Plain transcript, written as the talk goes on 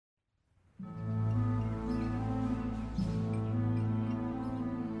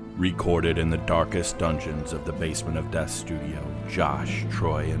Recorded in the darkest dungeons of the Basement of Death studio, Josh,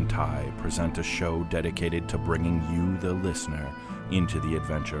 Troy, and Ty present a show dedicated to bringing you, the listener, into the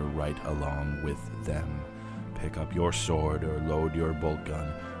adventure right along with them. Pick up your sword or load your bolt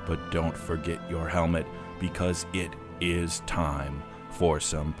gun, but don't forget your helmet, because it is time for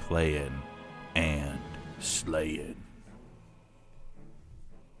some playing and slaying.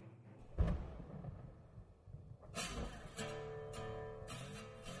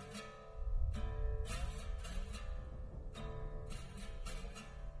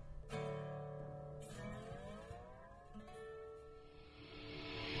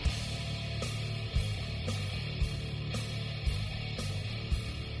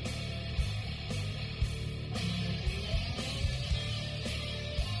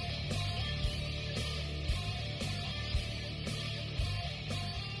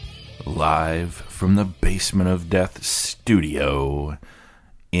 Live from the Basement of Death studio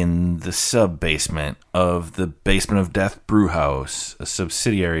in the sub-basement of the Basement of Death Brewhouse, a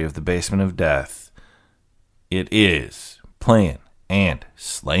subsidiary of the Basement of Death, it is Playing and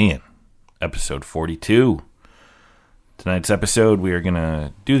Slaying, episode 42. Tonight's episode, we are going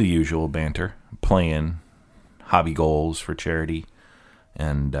to do the usual banter, playing hobby goals for charity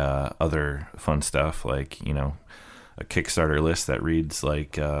and other fun stuff like, a Kickstarter list that reads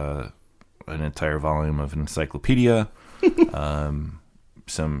like an entire volume of an encyclopedia,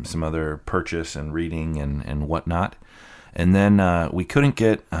 some other purchase and reading and whatnot. And then we couldn't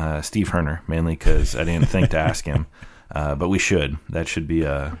get Steve Herner, mainly because I didn't think to ask him, but we should. That should be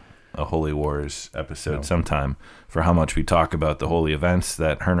a Holy Wars episode sometime for how much we talk about the holy events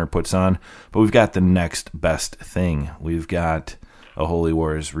that Herner puts on. But we've got the next best thing. We've got a Holy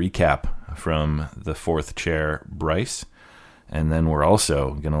Wars recap from the fourth chair, Bryce. And then we're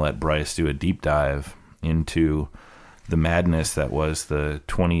also going to let Bryce do a deep dive into the madness that was the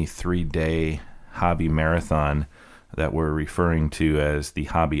 23-day hobby marathon that we're referring to as the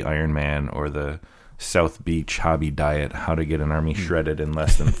Hobby Ironman or the South Beach Hobby Diet, how to get an army shredded in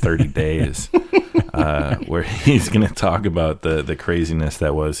less than 30 days, where he's going to talk about the craziness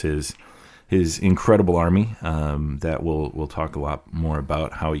that was his incredible army. That we'll talk a lot more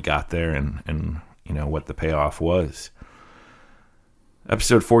about how he got there and what the payoff was.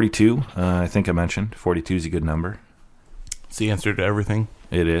 Episode 42, I think I mentioned. 42 is a good number. It's the answer to everything.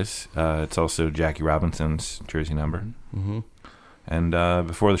 It is. It's also Jackie Robinson's jersey number. Mm-hmm. And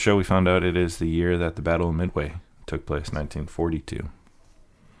before the show, we found out it is the year that the Battle of Midway took place, 1942.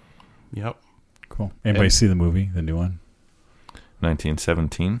 Yep. Cool. Anybody see the movie, the new one?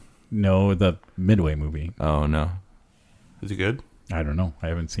 1917? No, the Midway movie. Oh, no. Is it good? I don't know. I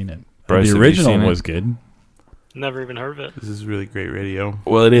haven't seen it. Bryce, the original was good. Never even heard of it. This is really great radio.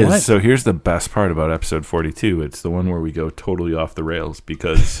 Well, it is. What? So here's the best part about episode 42. It's the one where we go totally off the rails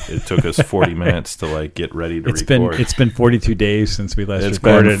because it took us 40 minutes to get ready to record. It's been 42 days since we last It's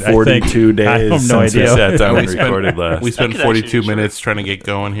recorded. been 42 days I have no since we idea. sat down and recorded last. We spent That could 42 actually be minutes trying to get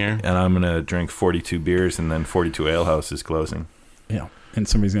going here. And I'm going to drink 42 beers and then 42 Ale House is closing. Yeah. And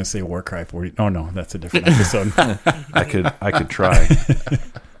somebody's going to say Warcry 40. Oh, no, that's a different episode. I could try.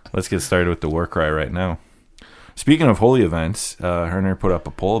 Let's get started with the Warcry right now. Speaking of holy events, Herner put up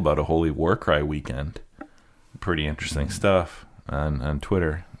a poll about a Holy Warcry weekend. Pretty interesting stuff on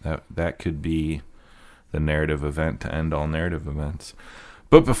Twitter. That could be the narrative event to end all narrative events.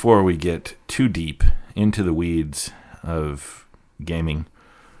 But before we get too deep into the weeds of gaming,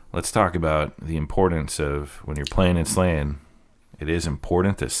 let's talk about the importance of when you're playing and slaying. It is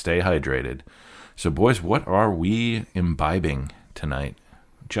important to stay hydrated. So, boys, what are we imbibing tonight?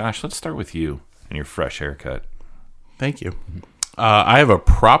 Josh, let's start with you and your fresh haircut. Thank you. I have a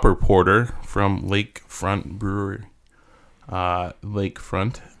proper porter from Lakefront Brewery.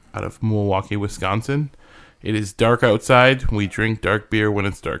 Lakefront out of Milwaukee, Wisconsin. It is dark outside. We drink dark beer when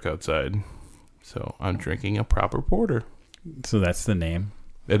it's dark outside. So I'm drinking a proper porter. So that's the name.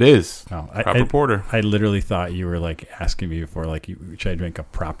 It is. Oh, Proper porter. I literally thought you were asking me before, should I drink a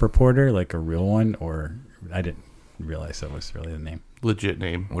proper porter, like a real one? Or I didn't realize that was really the name. Legit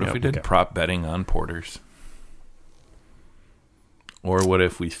name. What if Yep. we did prop betting on porters? Or what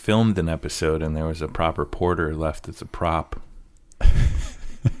if we filmed an episode and there was a proper porter left as a prop?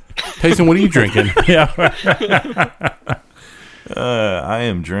 Tyson, what are you drinking? Yeah. I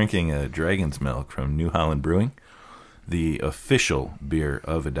am drinking a Dragon's Milk from New Holland Brewing, the official beer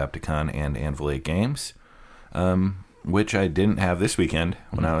of Adepticon and Anvil 8 Games, which I didn't have this weekend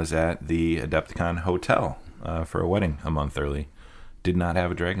when I was at the Adepticon Hotel for a wedding a month early. Did not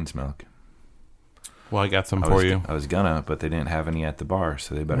have a Dragon's Milk. Well, I got some for you. I was gonna, but they didn't have any at the bar,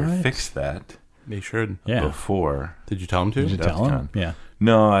 so they better What? fix that. They should. Yeah. before. Did you tell him to? Did you tell him? Defcon. Yeah.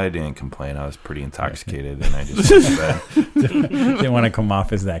 No, I didn't complain. I was pretty intoxicated, and I just went to bed. Didn't want to come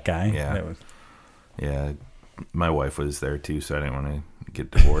off as that guy. Yeah. That was, Yeah, my wife was there too, so I didn't want to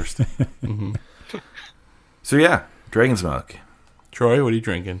get divorced. Mhm. So yeah, Dragon's Milk. Troy, what are you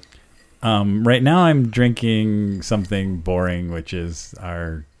drinking? right now I'm drinking something boring, which is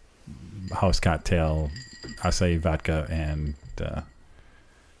our house cocktail, acai vodka, and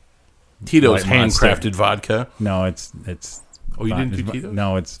Tito's White Monster. handcrafted vodka. no, it's Oh, you didn't do it's- Tito's?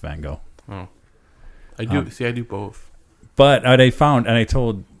 No, it's Van Gogh. Oh, I do. See, I do both. But what I found, and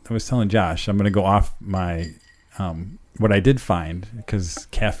I was telling Josh, I'm going to go off my, what I did find, because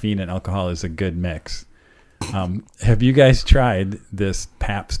caffeine and alcohol is a good mix. Have you guys tried this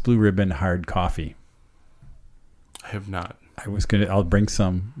Pabst Blue Ribbon hard coffee? I have not. I'll bring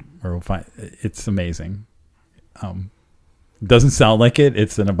some, or we'll find, it's amazing. Doesn't sound like it.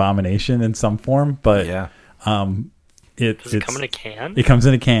 It's an abomination in some form, but Yeah, Does it come in a can? it comes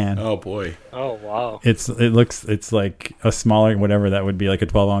in a can. Oh boy. Oh, wow. It's like a smaller, whatever that would be, like a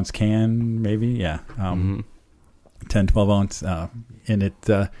 12-ounce can, maybe. Yeah. 10, 12 ounce. And it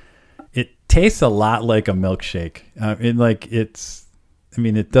tastes a lot like a milkshake.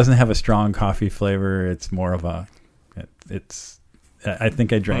 It doesn't have a strong coffee flavor. It's more of I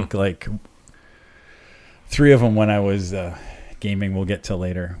think I drank like 3 of them when I was gaming. We'll get to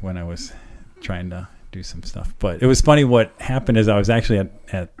later when I was trying to do some stuff. But it was funny. What happened is I was actually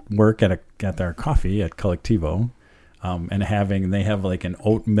at work at our coffee at Collectivo, and they have like an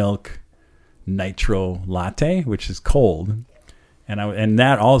oat milk nitro latte, which is cold, and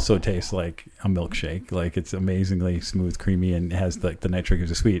that also tastes like a milkshake. Like it's amazingly smooth, creamy, and has like the nitro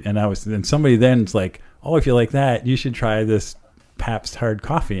gives it sweet. And somebody then's like, oh, if you like that, you should try this Pabst hard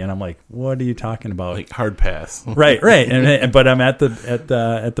coffee. And I'm like, what are you talking about? Like hard pass. Right. But I'm at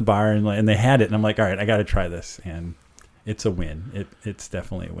the bar and they had it, and I'm like, all right, I got to try this, and it's a win. It's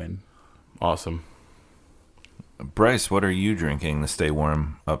definitely a win. Awesome. Bryce, what are you drinking to stay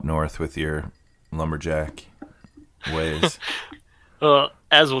warm up north with your lumberjack ways? Well,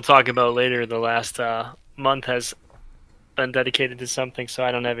 as we'll talk about later, the last month has been dedicated to something, so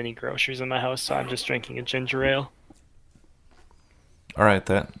I don't have any groceries in my house, so I'm just drinking a ginger ale. All right,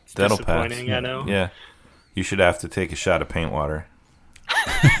 that'll pass. Disappointing, I know. Yeah, you should have to take a shot of paint water.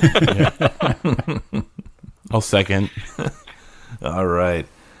 I'll second. All right.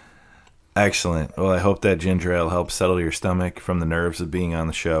 Excellent. Well, I hope that ginger ale helps settle your stomach from the nerves of being on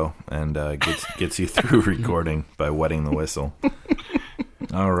the show and gets you through recording by wetting the whistle.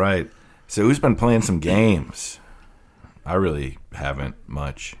 All right. So who's been playing some games? I really haven't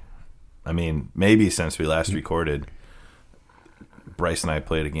much. I mean, maybe since we last recorded, Bryce and I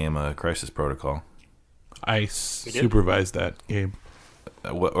played a game of Crisis Protocol. I supervised that game.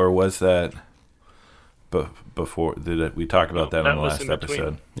 Or was that before? We talk about that that on the was last in between.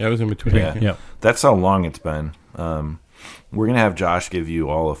 episode? Yeah, I was in between. Yeah. Yep. That's how long it's been. We're going to have Josh give you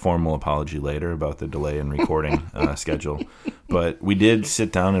all a formal apology later about the delay in recording schedule. But we did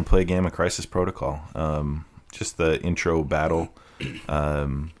sit down and play a game of Crisis Protocol. Just the intro battle.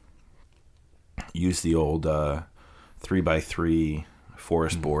 Use the old 3x3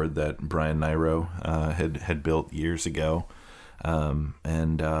 forest board that Brian Nairo had built years ago. And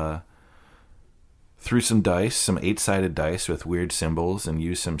threw some dice, some 8-sided dice with weird symbols, and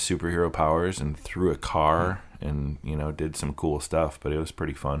used some superhero powers, and threw a car, and did some cool stuff. But it was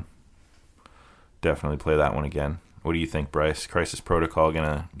pretty fun. Definitely play that one again. What do you think, Bryce? Crisis Protocol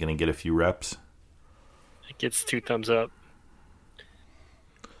gonna get a few reps? It gets 2 thumbs up.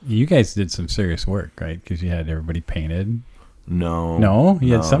 You guys did some serious work, right? Because you had everybody painted. No,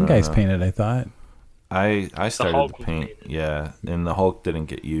 You had some guys no. painted, I thought. I started Hulk the paint, was painted. yeah, and the Hulk didn't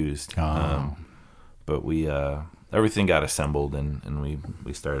get used. Oh. But we everything got assembled and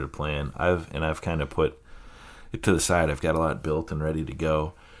we started playing. I've kind of put it to the side. I've got a lot built and ready to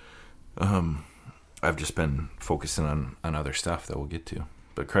go. I've just been focusing on other stuff that we'll get to.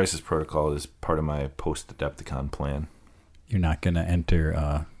 But Crisis Protocol is part of my post-Adepticon plan. You're not going to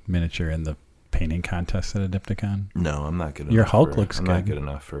enter miniature in the painting contest at Adepticon? No, I'm not good enough. Your Hulk looks I'm good. not good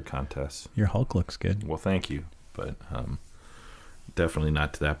enough for a contest. Your Hulk looks good. Well, thank you, but definitely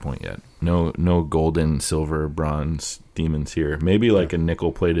not to that point yet. No golden, silver, bronze demons here. Maybe like a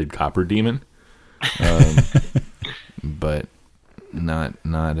nickel-plated copper demon, but not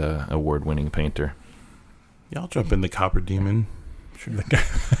a award-winning painter. Yeah, I'll jump in the Copper Demon. Sure.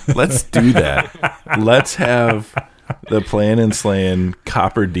 Let's do that. Let's have the Plan and Slaying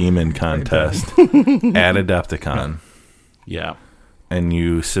Copper Demon contest at Adepticon. Yeah. And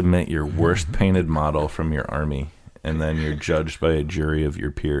you submit your worst painted model from your army, and then you're judged by a jury of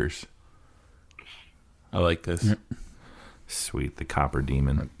your peers. I like this. Sweet, the Copper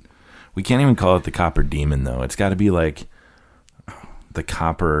Demon. We can't even call it the Copper Demon, though. It's got to be like the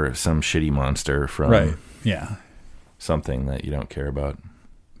Copper, some shitty monster from Right. Yeah. something that you don't care about.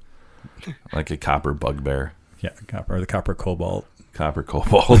 Like a Copper Bugbear. Yeah. Copper, or the Copper Cobalt. Copper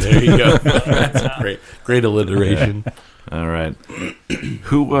Cobalt. There you go. That's great alliteration. All right.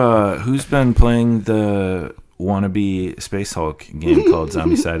 Who's been playing the wannabe Space Hulk game called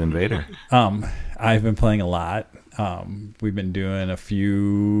Zombicide Invader? I've been playing a lot. We've been doing a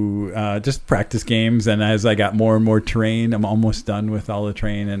few just practice games, and as I got more and more terrain, I'm almost done with all the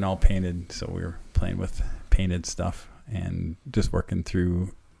terrain and all painted. So we were playing with painted stuff and just working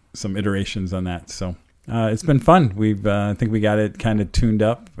through some iterations on that. So it's been fun. We've I think we got it kind of tuned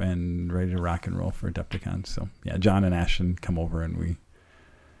up and ready to rock and roll for Adepticon. So yeah, John and Ashton come over and we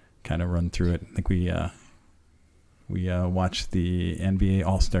kind of run through it. I think we watched the NBA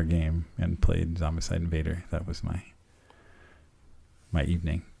All-Star game and played Zombicide Invader. That was my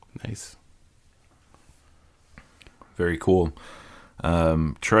evening. Nice. Very cool.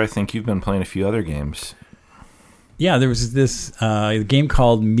 Troy, I think you've been playing a few other games. Yeah, there was this game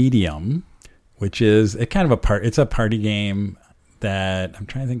called Medium, which is it's a party game that I'm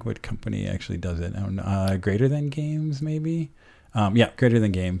trying to think what company actually does it. I don't know. Greater Than Games, maybe. Greater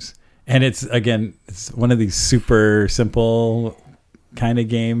Than Games. And it's one of these super simple kind of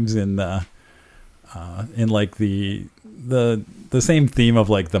games in like the same theme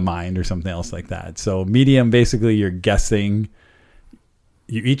of like The Mind or something else like that. So Medium, basically you're guessing.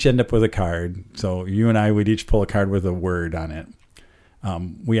 You each end up with a card. So you and I would each pull a card with a word on it.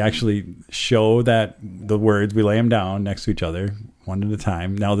 We actually show that the words, we lay them down next to each other one at a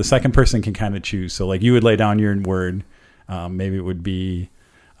time. Now the second person can kind of choose. So like you would lay down your word. Maybe it would be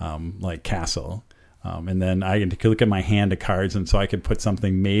like castle. And then I could look at my hand of cards, and so I could put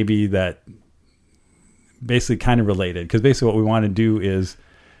something maybe that basically kind of related. Because basically what we want to do is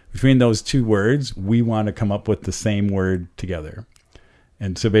between those two words, we want to come up with the same word together.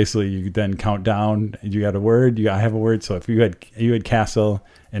 And so basically you then count down, you got a word, I have a word. So if you had castle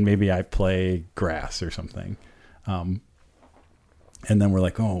and maybe I play grass or something. And then we're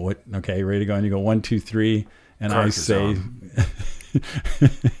like, oh, what? Okay, ready to go. And you go 1, 2, 3. And Carcassonne. I say,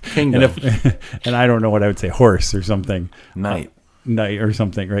 Kingdom. and I don't know what I would say, horse or something. Knight. Knight or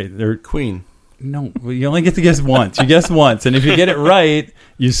something, right? They're, Queen. no, you only get to guess once. You guess once. And if you get it right,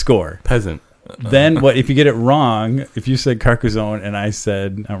 you score. Peasant. Then what if you get it wrong? If you said Carcassonne and I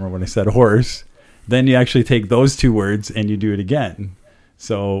said, I don't remember when I said horse, then you actually take those two words and you do it again.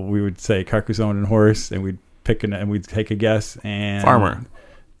 So we would say Carcassonne and horse, and we'd pick and we'd take a guess and Farmer.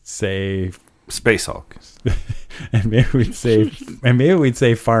 say Space Hulk. and maybe we'd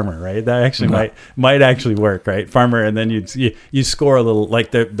say farmer, right? That actually might actually work, right? Farmer, and then you score a little,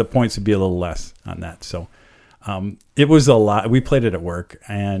 like the points would be a little less on that. So it was a lot. We played it at work,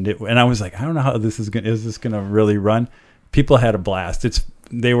 and I was like, I don't know how this is gonna really run. People had a blast. It's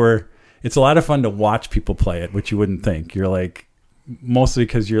a lot of fun to watch people play it, which you wouldn't think. You're like, mostly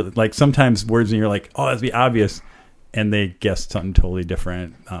because you're like, sometimes words and you're like, oh, that'd be obvious, and they guessed something totally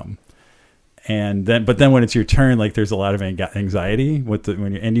different. But then when it's your turn, like there's a lot of anxiety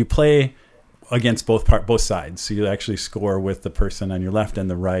when you play against both sides. So you actually score with the person on your left and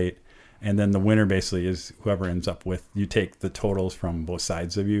the right. And then the winner basically is whoever ends up with, you take the totals from both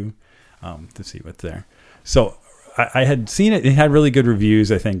sides of you to see what's there. So I had seen it. It had really good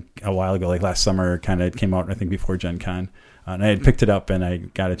reviews, I think, a while ago, like last summer, kind of came out, I think, before Gen Con. And I had picked it up and I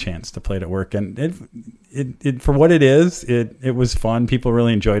got a chance to play it at work. And it for what it is, it was fun. People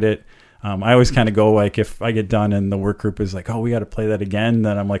really enjoyed it. I always kind of go like, if I get done and the work group is like, oh, we got to play that again,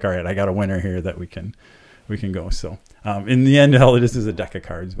 then I'm like, all right, I got a winner here that we can go. So in the end, all it is a deck of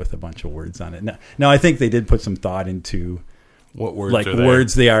cards with a bunch of words on it. Now I think they did put some thought into What words like are there?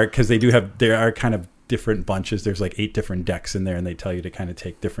 words they are, because there are kind of different bunches. There's like 8 different decks in there, and they tell you to kind of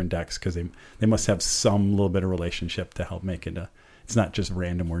take different decks because they must have some little bit of relationship to help make it it's not just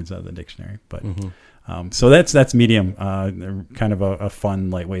random words out of the dictionary. But so that's Medium. Kind of a fun,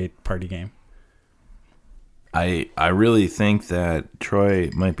 lightweight party game. I really think that Troy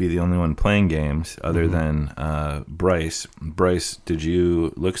might be the only one playing games other than Bryce. Bryce,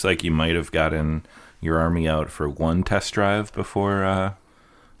 looks like you might have gotten your army out for one test drive before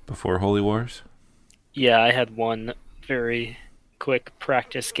Holy Wars? Yeah, I had one very quick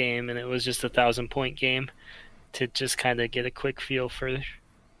practice game, and it was just a 1,000-point game to just kind of get a quick feel for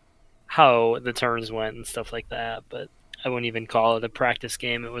how the turns went and stuff like that. But I wouldn't even call it a practice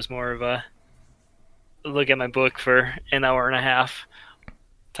game. It was more of a look at my book for an hour and a half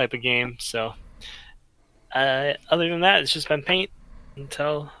type of game. So other than that, it's just been paint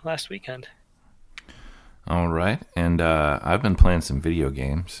until last weekend. All right, and I've been playing some video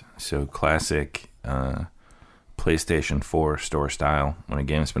games. So classic PlayStation 4 store style. When a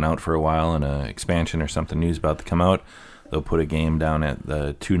game's been out for a while and an expansion or something new's about to come out, they'll put a game down at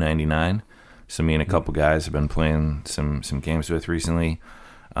the $2.99. So me and a couple guys have been playing some games with recently.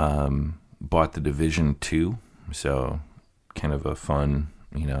 Bought The Division 2, so kind of a fun,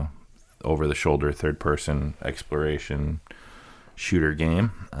 over-the-shoulder, third-person exploration shooter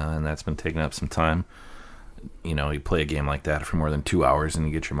game, and that's been taking up some time. You play a game like that for more than 2 hours and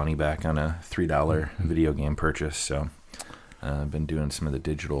you get your money back on a $3 video game purchase. So I've been doing some of the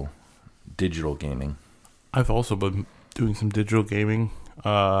digital gaming. I've also been doing some digital gaming.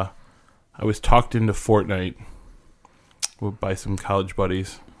 I was talked into Fortnite by some college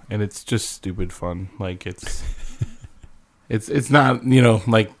buddies, and it's just stupid fun. Like it's not,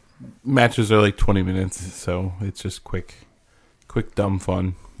 like matches are like 20 minutes, so it's just quick dumb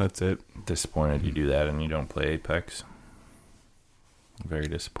fun. That's it. Disappointed you do that and you don't play Apex. Very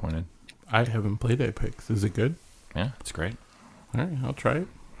disappointed. I haven't played Apex. Is it good? Yeah, it's great. All right, I'll try it.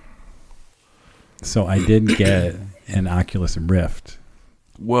 So I did get an Oculus Rift.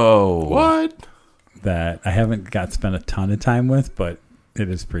 Whoa. What? That I haven't got spent a ton of time with, but it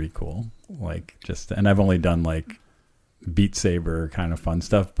is pretty cool. And I've only done like Beat Saber kind of fun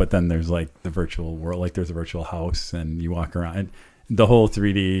stuff, but then there's like the virtual world, like there's a virtual house and you walk around. And the whole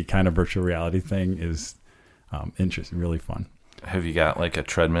 3D kind of virtual reality thing is interesting, really fun. Have you got like a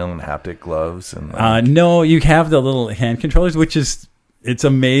treadmill and haptic gloves? And no, you have the little hand controllers, it's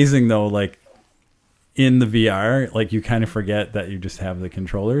amazing though. Like in the VR, like you kind of forget that you just have the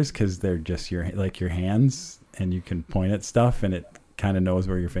controllers because they're just your hands, and you can point at stuff and it kind of knows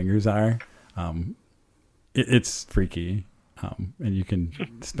where your fingers are. It's freaky. And you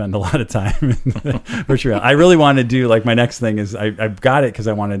can spend a lot of time in virtual reality. I really want to do, like, my next thing is I've got it because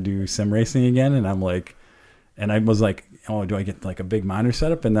I want to do sim racing again. And I'm like, and I was like, oh, do I get like a big monitor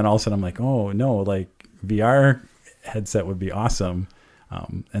setup? And then all of a sudden I'm like, oh no, like VR headset would be awesome.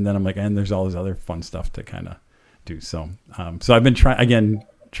 And then I'm like, and there's all this other fun stuff to kind of do. So I've been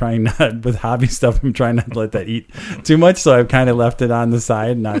trying not with hobby stuff. I'm trying not to let that eat too much. So I've kind of left it on the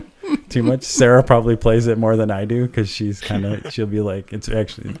side, not too much. Sarah probably plays it more than I do because she'll be like, she'll be like,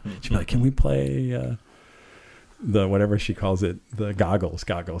 can we play the whatever she calls it, the goggles?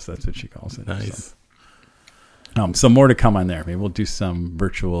 That's what she calls it. Nice. So more to come on there. Maybe we'll do some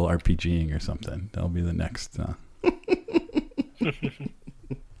virtual RPGing or something. That'll be the next.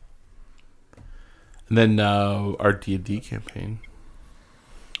 And then our D&D campaign.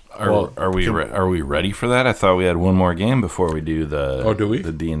 Are we ready for that? I thought we had one more game before we do the do we?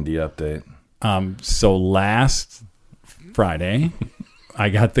 The D&D update. So last Friday, I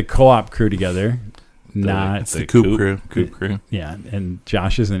got the co-op crew together. It's the Coop crew. Yeah, and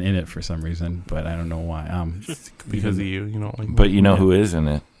Josh isn't in it for some reason, but I don't know why. Because of you don't like. But you know who is in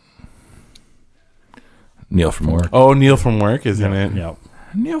it? Neil from work. Oh, Neil from work is in it. Yep.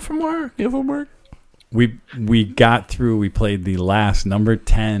 Neil from work. We got through. We played the last number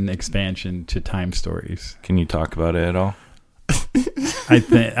 10 expansion to Time Stories. Can you talk about it at all? I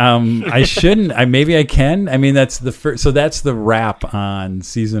think I shouldn't. Maybe I can. I mean, that's the first. So that's the wrap on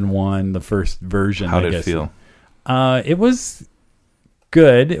season 1, the first version. How did it feel? It was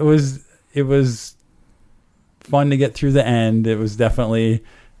good. It was fun to get through the end. It was definitely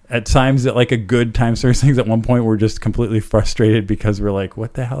at times that like a good Time Stories things. At one point, we're just completely frustrated because we're like,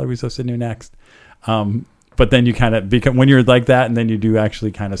 what the hell are we supposed to do next? But then you kind of become, when you're like that, and then you do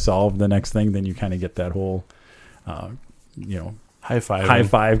actually kind of solve the next thing, then you kind of get that whole, high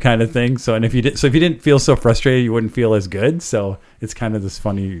five kind of thing. So, and if you didn't feel so frustrated, you wouldn't feel as good. So it's kind of this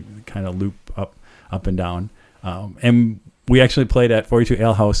funny kind of loop up and down. And we actually played at 42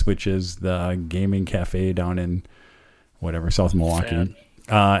 Ale House, which is the gaming cafe down in South Milwaukee.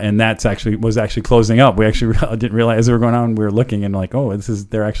 And that's was actually closing up. We actually didn't realize as we were going on, we were looking and like, oh,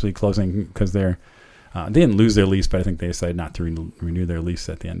 they're actually closing because they didn't lose their lease, but I think they decided not to renew their lease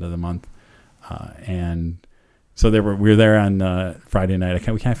at the end of the month. And so we were there on Friday night.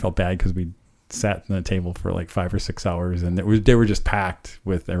 We kind of felt bad because we sat at the table for like 5 or 6 hours, and they were just packed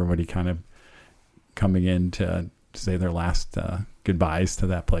with everybody kind of coming in to say their last goodbyes to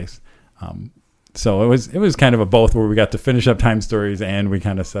that place. So it was kind of a both where we got to finish up Time Stories and we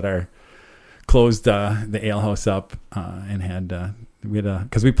kind of closed the ale house up and had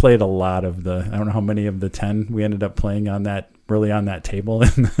because we played a lot of I don't know how many of the 10 we ended up playing on that table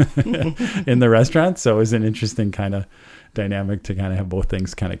in the restaurant. So it was an interesting kind of dynamic to kind of have both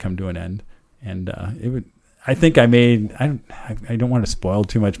things kind of come to an end. And I think I don't want to spoil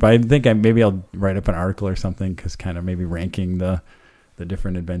too much, but I think maybe I'll write up an article or something because kind of maybe ranking the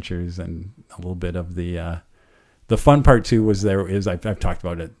different adventures, and a little bit of the fun part too was I've talked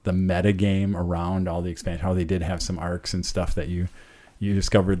about it, the meta game around all the expansion, how they did have some arcs and stuff that you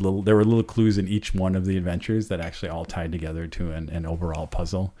discovered there were little clues in each one of the adventures that actually all tied together to an overall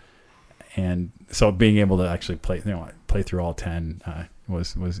puzzle. And so being able to actually play through all 10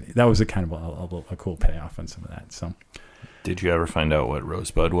 was a kind of a cool payoff on some of that. So, did you ever find out what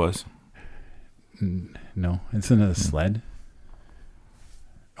Rosebud was? No, it's in a sled.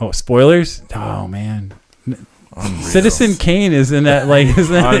 Oh, spoilers! Oh man, Unreal. Citizen Kane isn't that like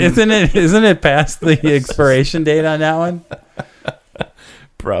isn't it past the expiration date on that one?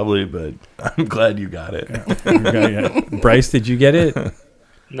 Probably, but I'm glad you got it. Yeah. Bryce, did you get it?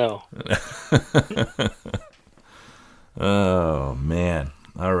 No. Oh, man.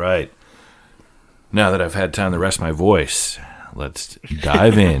 All right. Now that I've had time to rest my voice, let's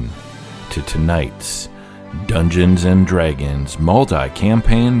dive in to tonight's Dungeons and Dragons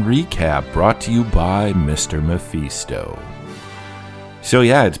multi-campaign recap, brought to you by Mr. Mephisto. So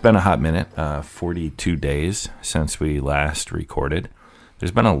yeah, it's been a hot minute, 42 days since we last recorded.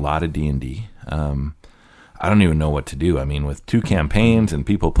 There's been a lot of D&D. I don't even know what to do. I mean, with 2 campaigns and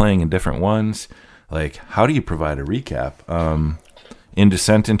people playing in different ones, like, how do you provide a recap? In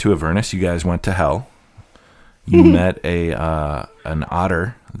Descent into Avernus, you guys went to hell. You met an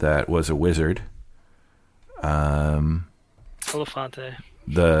otter that was a wizard. Elefante.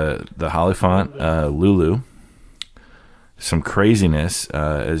 The Holifant, Lulu. Some craziness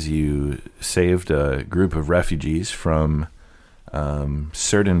as you saved a group of refugees from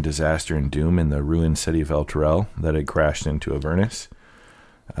certain disaster and doom in the ruined city of El Terrell that had crashed into Avernus.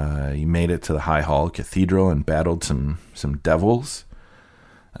 You made it to the High Hall Cathedral and battled some devils.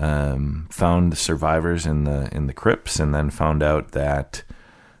 Found the survivors in the crypts, and then found out that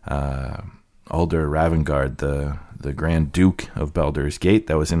Alder Ravengard, the Grand Duke of Baldur's Gate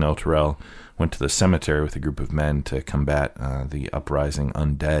that was in El Terrell, went to the cemetery with a group of men to combat the uprising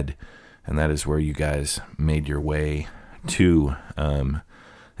undead, and that is where you guys made your way to,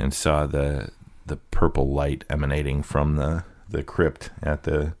 and saw the purple light emanating from the crypt at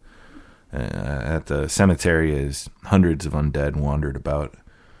the cemetery as hundreds of undead wandered about,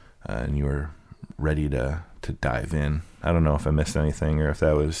 and you were ready to dive in. I don't know if I missed anything or if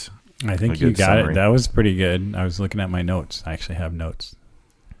that was I think you got summary. It. That was pretty good. I was looking at my notes. I actually have notes.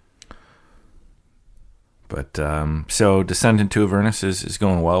 But so Descent into Avernus is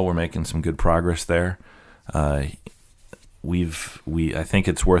going well. We're making some good progress there. I think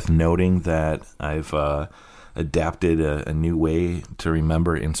it's worth noting that I've adapted a new way to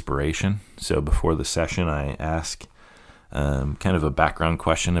remember inspiration. So before the session, I ask kind of a background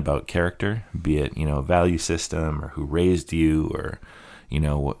question about character, be it, a value system or who raised you or,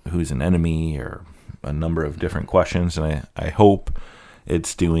 who's an enemy or a number of different questions. And I hope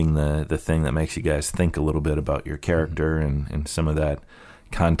it's doing the thing that makes you guys think a little bit about your character and some of that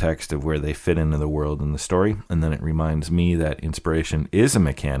context of where they fit into the world and the story. And then it reminds me that inspiration is a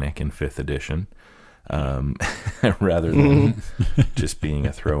mechanic in 5th edition, rather than just being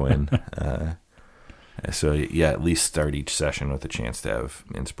a throw-in. So yeah, at least start each session with a chance to have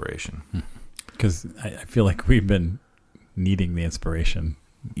inspiration. Because I feel like we've been needing the inspiration.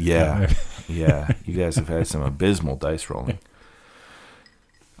 Yeah, yeah. You guys have had some abysmal dice rolling.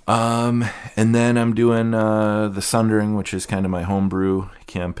 And then I'm doing the Sundering, which is kind of my homebrew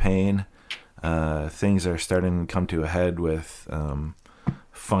campaign. Things are starting to come to a head with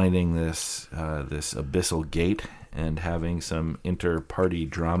finding this abyssal gate and having some inter-party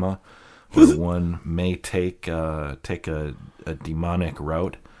drama where one may take a demonic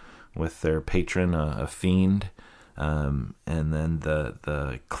route with their patron, a fiend, and then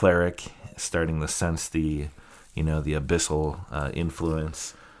the cleric starting to sense the abyssal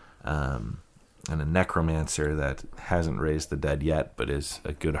influence. And a necromancer that hasn't raised the dead yet, but is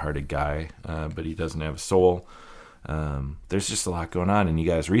a good-hearted guy, but he doesn't have a soul. There's just a lot going on, and you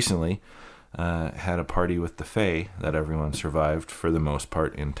guys recently had a party with the Fae that everyone survived for the most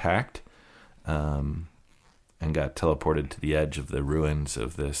part intact, and got teleported to the edge of the ruins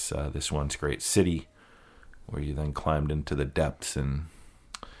of this once great city, where you then climbed into the depths, and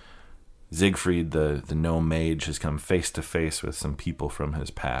Siegfried, the gnome mage, has come face to face with some people from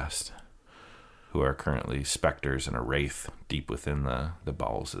his past who are currently specters and a wraith deep within the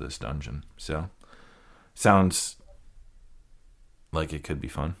bowels of this dungeon. So, sounds like it could be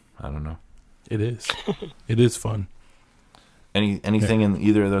fun. I don't know. It is. It is fun. Anything in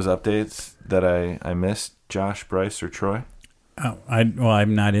either of those updates that I missed, Josh, Bryce, or Troy? Oh,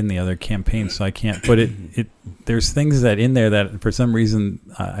 I'm not in the other campaign, so I can't. But there's things that in there that for some reason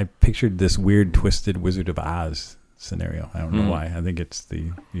I pictured this weird, twisted Wizard of Oz scenario. I don't know why. I think it's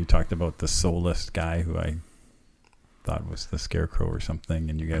you talked about the soulless guy who I thought was the Scarecrow or something,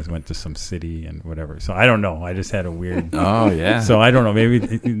 and you guys went to some city and whatever. So I don't know. I just had a weird. Oh yeah. So I don't know.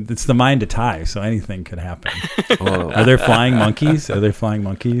 Maybe it's the mind to tie. So anything could happen. Well, Are there flying monkeys? There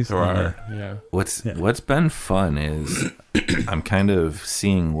There are. Yeah. what's been fun is I'm kind of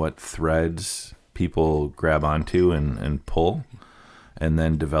seeing what threads people grab onto and pull, and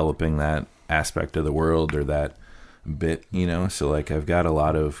then developing that aspect of the world or that bit, So like I've got a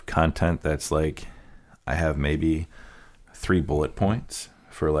lot of content that's like I have maybe 3 bullet points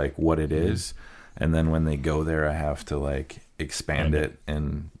for like what it is, and then when they go there I have to like expand it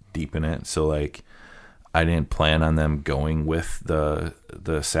and deepen it. So like I didn't plan on them going with the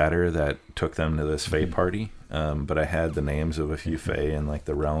satyr that took them to this Fae party, but I had the names of a few Fae in like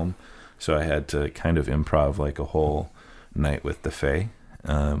the realm, so I had to kind of improv like a whole night with the Fae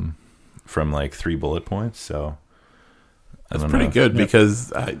from like 3 bullet points. So that's pretty good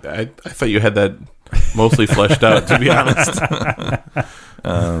because I thought you had that mostly fleshed out, to be honest.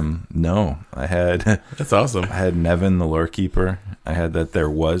 No, I had. That's awesome. I had Nevin, the lore keeper. I had that there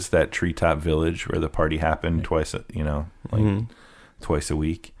was that treetop village where the party happened twice, twice a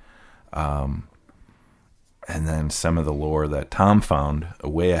week. And then some of the lore that Tom found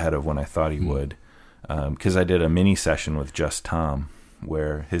way ahead of when I thought he would. Because I did a mini session with just Tom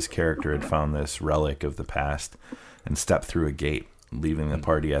where his character had found this relic of the past and stepped through a gate, leaving the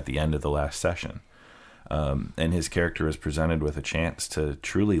party at the end of the last session. And his character was presented with a chance to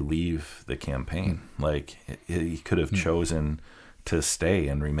truly leave the campaign. Like, he could have chosen to stay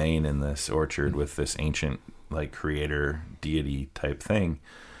and remain in this orchard with this ancient, like, creator deity type thing,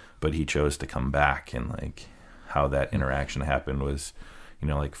 but he chose to come back, and, like, how that interaction happened was,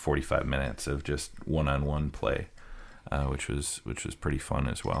 like 45 minutes of just one-on-one play, which was pretty fun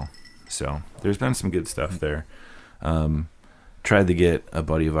as well. So there's been some good stuff there. Tried to get a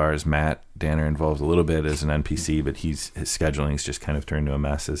buddy of ours, Matt Danner, involved a little bit as an NPC, but his scheduling's just kind of turned to a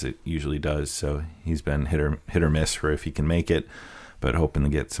mess, as it usually does. So he's been hit or miss for if he can make it, but hoping to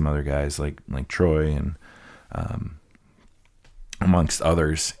get some other guys like Troy and amongst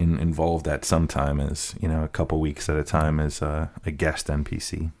others involved at some time, as a couple weeks at a time as a guest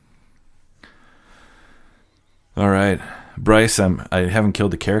NPC. All right, Bryce, I haven't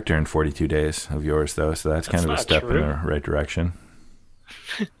killed a character in 42 days of yours, though, so that's kind of a step in the right direction.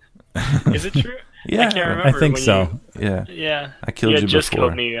 Is it true? Yeah, I can't remember. I think so. Yeah. I killed you just before.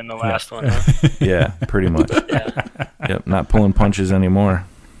 Killed me in the last one. Huh? Yeah, pretty much. Yeah. Yep, not pulling punches anymore.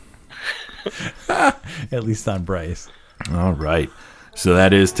 At least on Bryce. All right. So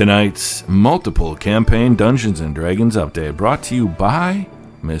that is tonight's multiple campaign Dungeons & Dragons update, brought to you by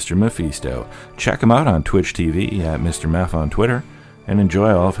Mr. Mephisto. Check him out on Twitch TV at Mr. Meph on Twitter, and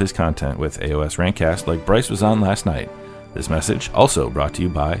enjoy all of his content with AOS Rankcast like Bryce was on last night. This message also brought to you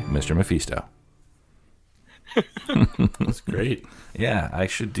by Mr. Mephisto. That's great. Yeah, I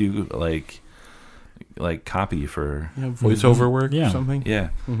should do like copy for voiceover work or something. Yeah.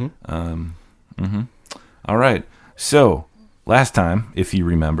 All right. So last time, if you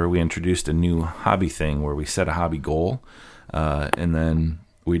remember, we introduced a new hobby thing where we set a hobby goal, and then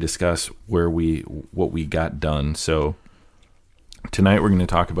we discuss what we got done. So tonight we're going to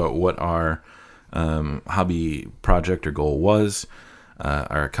talk about what our hobby project or goal was,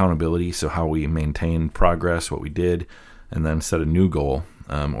 our accountability, so how we maintained progress, what we did, and then set a new goal,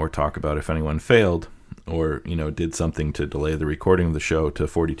 or talk about if anyone failed or did something to delay the recording of the show to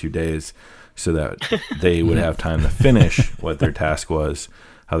 42 days so that they would have time to finish what their task was,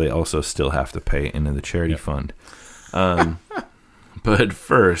 how they also still have to pay into the charity fund. But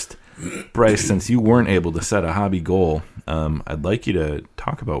first, Bryce, since you weren't able to set a hobby goal, I'd like you to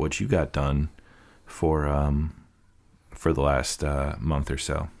talk about what you got done for the last month or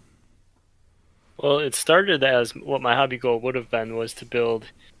so. Well, it started as what my hobby goal would have been, was to build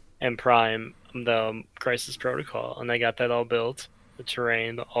and prime the Crisis Protocol, and I got that all built, the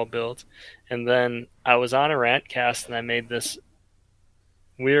terrain all built, and then I was on a Rantcast and I made this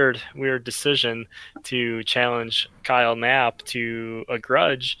weird decision to challenge Kyle Knapp to a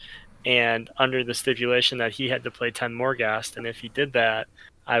grudge, and under the stipulation that he had to play 10 Morghast, and if he did that,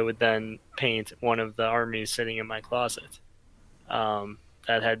 I would then paint one of the armies sitting in my closet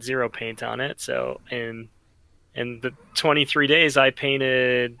that had 0 paint on it. So in the 23 days, I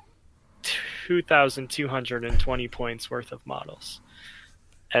painted 2,220 points worth of models,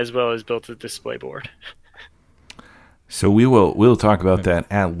 as well as built a display board. So we'll talk about that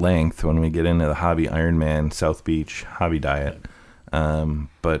at length when we get into the Hobby Ironman South Beach Hobby Diet.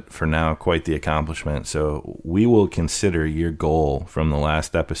 But for now, quite the accomplishment. So we will consider your goal from the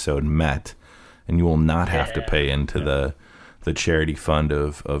last episode met and you will not have to pay into the charity fund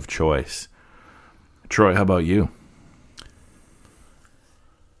of choice. Troy, how about you?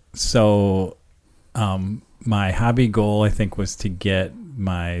 So, my hobby goal, I think, was to get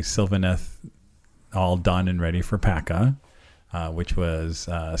my Sylvaneth all done and ready for PACA, which was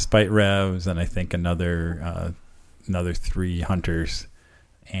Spite Revs, and I think another 3 Hunters,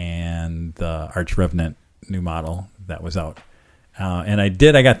 and the Arch Revenant new model that was out. And I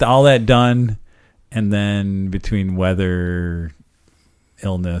got all that done, and then between weather,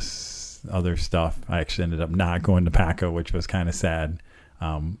 illness, other stuff, I actually ended up not going to PACA, which was kind of sad.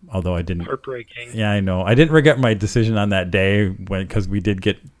 Although I didn't. Heartbreaking. Yeah, I know. I didn't regret my decision on that day because we did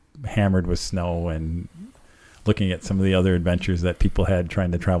get hammered with snow and looking at some of the other adventures that people had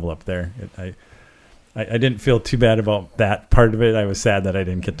trying to travel up there. I didn't feel too bad about that part of it. I was sad that I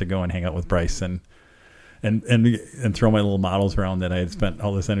didn't get to go and hang out with Bryce and throw my little models around that I had spent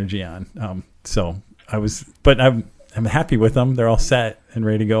all this energy on. So I'm happy with them. They're all set and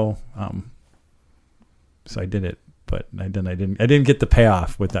ready to go. So I did it. But I didn't get the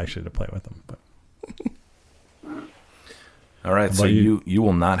payoff with actually to play with them. But all right, so you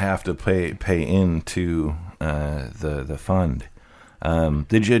will not have to pay into the fund.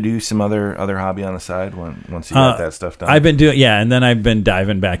 Did you do some other hobby on the side once you got that stuff done? I've been doing, and then I've been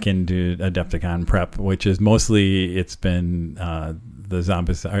diving back into Adepticon prep, which is mostly it's been the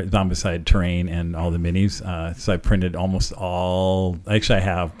Zombicide terrain and all the minis. So I printed almost all. Actually, I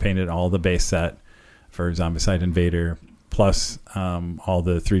have painted all the base set for Zombicide Invader, plus all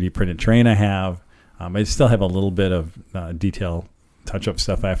the 3D printed terrain I have. I still have a little bit of detail touch-up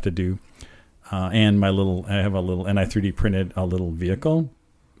stuff I have to do. And I 3D printed a little vehicle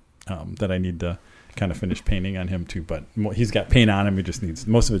that I need to kind of finish painting on him too. But he's got paint on him. He just needs,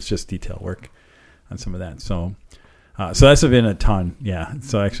 most of it's just detail work on some of that. So that's been a ton. Yeah.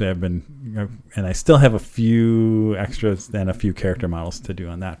 So actually and I still have a few extras and a few character models to do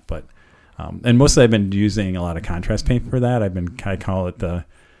on that, but and mostly I've been using a lot of contrast paint for that. I call it the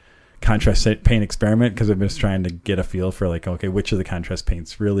contrast paint experiment because I've been just trying to get a feel for okay, which of the contrast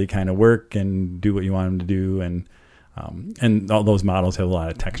paints really kind of work and do what you want them to do. And all those models have a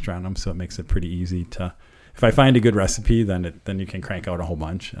lot of texture on them, so it makes it pretty easy to, if I find a good recipe, then you can crank out a whole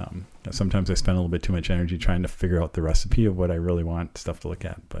bunch. Sometimes I spend a little bit too much energy trying to figure out the recipe of what I really want stuff to look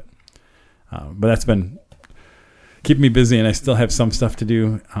at. But that's been keeping me busy, and I still have some stuff to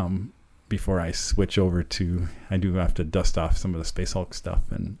do. Before I switch over I do have to dust off some of the Space Hulk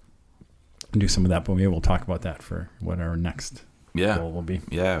stuff and do some of that, but maybe we'll talk about that for what our next goal will be.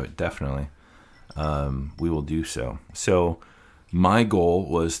 Yeah, definitely. We will do so. So my goal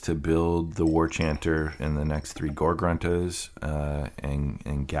was to build the War Chanter and the next 3 Gore-Gruntas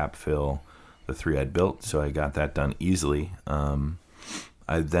and gap fill the 3 I'd built, so I got that done easily.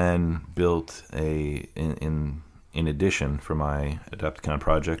 I then built in addition, for my Adepticon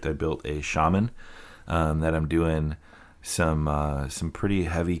project, I built a shaman that I'm doing some pretty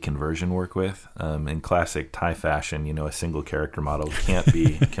heavy conversion work with. In classic TIE fashion, a single character model can't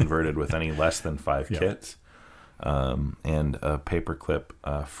be converted with any less than 5 kits. And a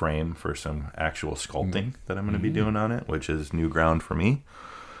paperclip frame for some actual sculpting that I'm going to be doing on it, which is new ground for me.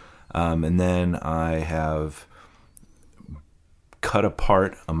 And then I have cut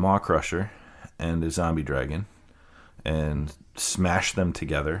apart a Maw Crusher and a Zombie Dragon and smash them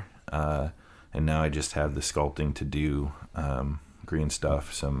together, and now I just have the sculpting to do. Green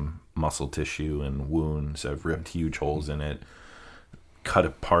stuff, some muscle tissue and wounds. I've ripped huge holes in it, cut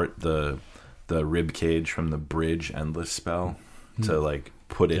apart the rib cage from the Bridge Endless spell to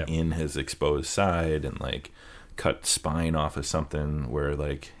put it in his exposed side, and cut spine off of something where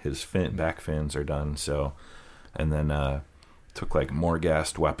his back fins are done. So, and then took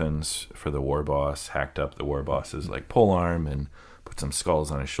Morghast weapons for the war boss, hacked up the war boss's pole arm, and put some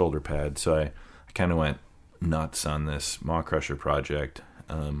skulls on his shoulder pad. So I kind of went nuts on this Maw Crusher project,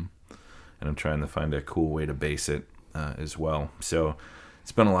 and I'm trying to find a cool way to base it as well. So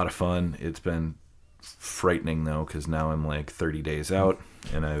it's been a lot of fun. It's been frightening though, because now I'm 30 days out,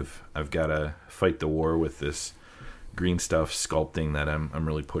 and I've got to fight the war with this green stuff sculpting that I'm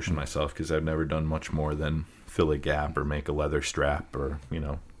really pushing myself, because I've never done much more than fill a gap or make a leather strap, or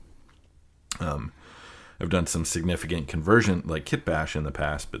I've done some significant conversion kit bash in the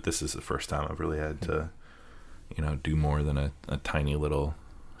past, but this is the first time I've really had to do more than a tiny little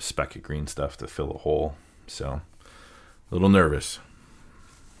speck of green stuff to fill a hole. So a little nervous,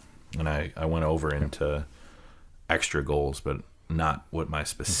 and I went over into extra goals, but not what my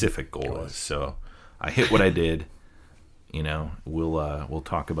specific goal is. So I hit what I did. We'll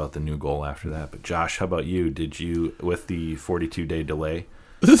talk about the new goal after that. But Josh, how about you? Did you, with the 42-day delay,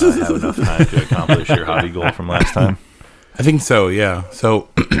 have enough time to accomplish your hobby goal from last time? I think so, yeah. So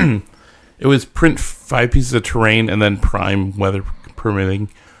it was print 5 pieces of terrain and then prime, weather permitting.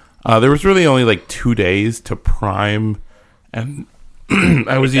 There was really only like 2 days to prime, and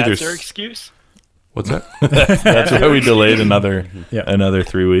I was either... That's your excuse? What's that? That's why we delayed another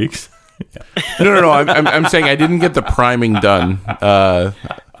 3 weeks. No. I'm saying I didn't get the priming done.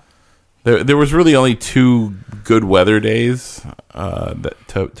 There was really only 2 good weather days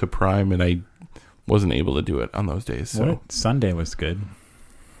to prime, and I wasn't able to do it on those days. So, Sunday was good.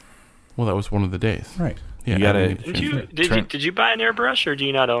 well, that was one of the days. Right. Yeah, You gotta- I didn't- Did you buy an airbrush, or do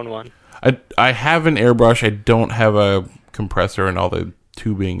you not own one? I have an airbrush. I don't have a compressor and all the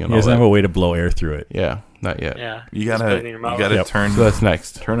tubing and He all doesn't that. have a way to blow air through it. Yeah, not yet. Yeah. You just put it in gotta your mouth. Yep. turn So that's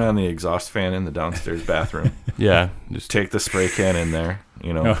next. turn on the exhaust fan in the downstairs bathroom. Yeah, just Take the spray can in there,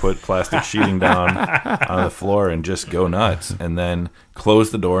 put plastic sheeting down on the floor and just go nuts. And then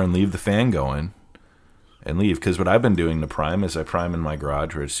close the door and leave the fan going and leave. Because what I've been doing to prime is I prime in my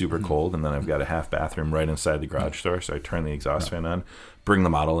garage where it's super cold, and then I've got a half bathroom right inside the garage door. So I turn the exhaust fan on, bring the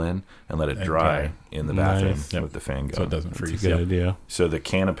model in, and let it And dry dry. in the bathroom Nice. with the fan going. So it doesn't that's a freeze. good idea. So the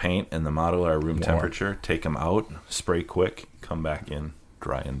can of paint and the model are room temperature. Take them out, spray quick, come back in,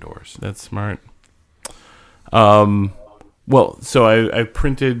 dry indoors. That's smart. Well, so I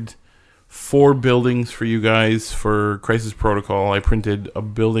printed 4 buildings for you guys for Crisis Protocol. I printed a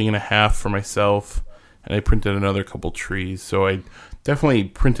building and a half for myself, and I printed another couple trees. So I definitely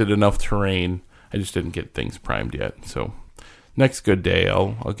printed enough terrain. I just didn't get things primed yet. So next good day,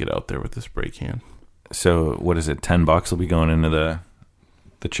 I'll get out there with the spray can. So what is it? $10 will be going into the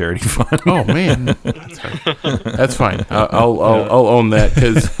charity fund. Oh man, that's fine. I'll own that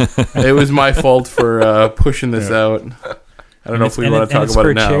because it was my fault for pushing this out. I don't know if we want to talk about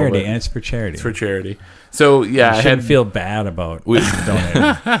it now. Charity, but and it's for charity. it's for charity. So yeah, You I shouldn't had feel bad about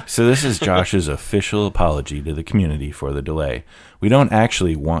donating. So this is Josh's official apology to the community for the delay. We don't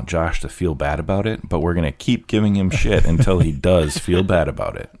actually want Josh to feel bad about it, but we're going to keep giving him shit until he does feel bad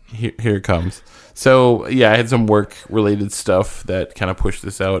about it. here it comes. So yeah, I had some work related stuff that kind of pushed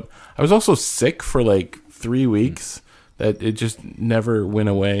this out. I was also sick for like 3 weeks. That it just never went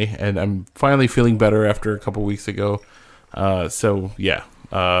away, and I'm finally feeling better after a couple weeks ago. So yeah,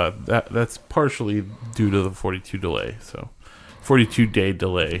 that's partially due to the 42 delay. So 42-day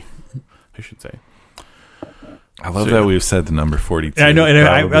delay, I should say. I love So, that yeah. we've said the number 42. I know, and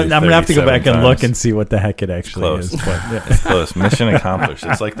I'm probably going to have to go 37 back and times. look and see what the heck it actually Close. is. But, yeah. It's close. Mission accomplished.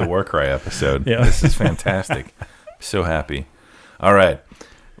 It's like the Warcry episode. Yeah. This is fantastic. So happy. All right.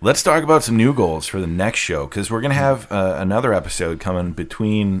 Let's talk about some new goals for the next show, because we're going to have another episode coming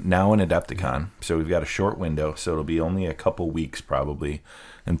between now and Adepticon. So we've got a short window, so it'll be only a couple weeks probably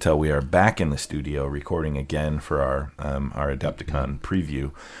until we are back in the studio recording again for our Adepticon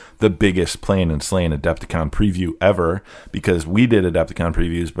preview. The biggest Playing and Slaying Adepticon preview ever, because we did Adepticon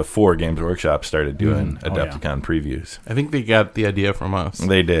previews before Games Workshop started doing Oh, yeah. Adepticon previews. I think they got the idea from us.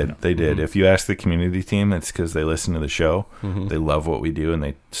 They did. They did. If you ask the community team, it's because they listen to the show. They love what we do, and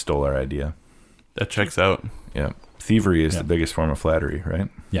they stole our idea. That checks out. Yeah. Thievery is Yeah. the biggest form of flattery, right?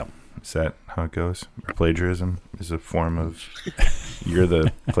 Yep. Is that how it goes? Or plagiarism is a form of... You're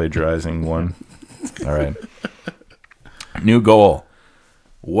the plagiarizing one. All right. New goal.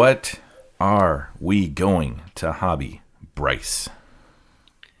 What are we going to hobby, Bryce?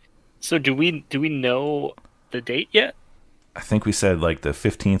 So do we know the date yet? I think we said like the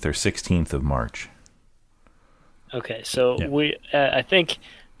 15th or 16th of March. Okay, so Yeah.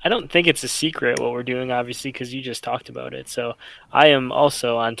 I don't think it's a secret what we're doing, obviously, because you just talked about it. So I am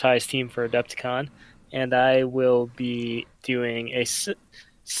also on Ty's team for Adepticon, and I will be doing a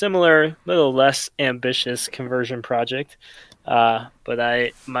similar, little less ambitious conversion project.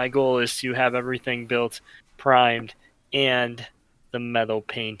 But my goal is to have everything built, primed, and the metal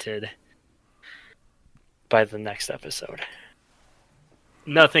painted by the next episode.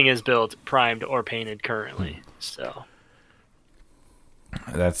 Nothing is built, primed, or painted currently, so...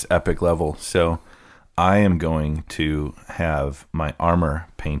 That's epic level. So I am going to have my armor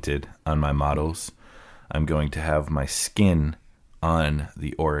painted on my models. I'm going to have my skin on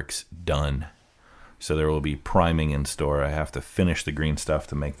the Oryx done. So there will be priming in store. I have to finish the green stuff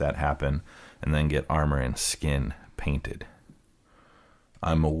to make that happen, and then get armor and skin painted.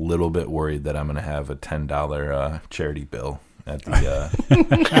 I'm a little bit worried that I'm going to have a $10 charity bill at the,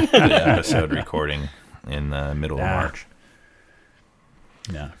 the episode recording in the middle of March.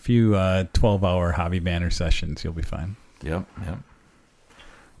 Yeah, a few 12-hour hobby banner sessions, you'll be fine. Yep.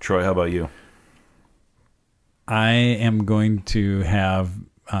 Troy, how about you? I am going to have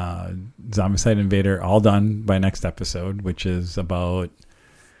Zombicide Invader all done by next episode, which is about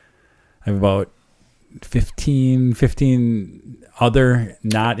have about 15 other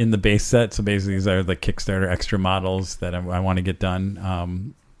not in the base set. So basically these are the Kickstarter extra models that I want to get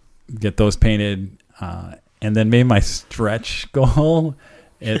done. Get those painted. And then maybe my stretch goal,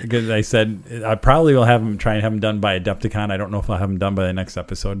 because I said I probably will try and have them done by Adepticon. I don't know if I'll have them done by the next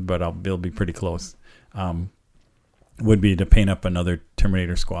episode, but it'll be pretty close. Would be to paint up another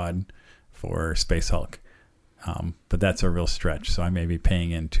Terminator squad for Space Hulk. But that's a real stretch, so I may be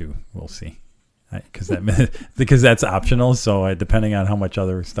paying into. We'll see. Because that's optional. So depending on how much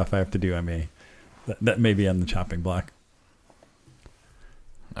other stuff I have to do, that may be on the chopping block.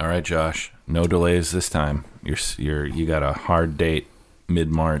 All right, Josh. No delays this time. You got a hard date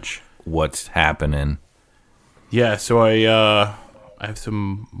mid-March. What's happening? Yeah, so I have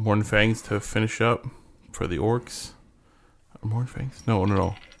some Morn Fangs to finish up for the orcs. Morn Fangs?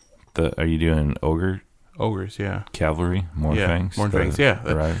 No. Are you doing Ogres, yeah. Cavalry? Morn Fangs? Morn Fangs, yeah.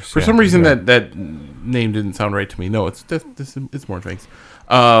 Riders? For some reason, that name didn't sound right to me. No, it's Morn Fangs.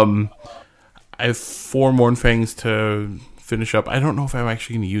 I have 4 Morn Fangs to finish up. I don't know if I'm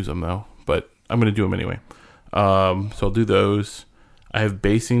actually going to use them, though, but I'm going to do them anyway. So I'll do those. I have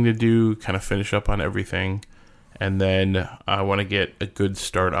basing to do, kind of finish up on everything. And then I want to get a good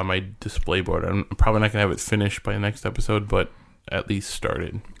start on my display board. I'm probably not going to have it finished by the next episode, but at least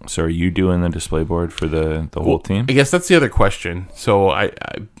started. So are you doing the display board for the whole team? I guess that's the other question. So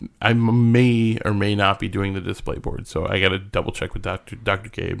I may or may not be doing the display board. So I got to double check with Dr.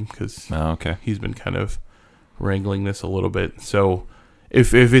 Gabe, because he's been kind of wrangling this a little bit. So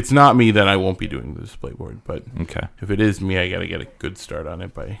if it's not me, then I won't be doing the display board. But if it is me, I got to get a good start on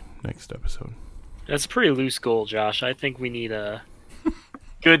it by next episode. That's a pretty loose goal, Josh. I think we need a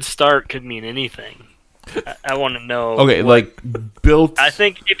good start. Could mean anything. I want to know. Okay, built. I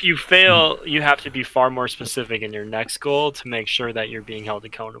think if you fail, you have to be far more specific in your next goal to make sure that you're being held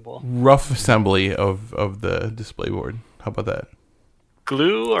accountable. Rough assembly of the display board. How about that?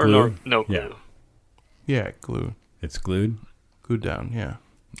 Glue or Glue? no glue? Yeah, glue. It's glued. Glued down, yeah.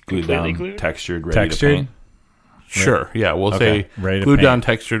 Glued Completely down, glued? textured, ready to paint. Sure, yeah. We'll Okay. say Ready to glued paint. down,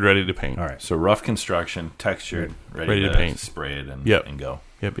 textured, ready to paint. All right. So rough construction, textured, ready to paint, spray it, and go.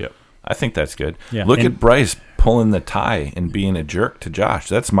 Yep. I think that's good. Yeah, Look and- at Bryce pulling the tie and being a jerk to Josh.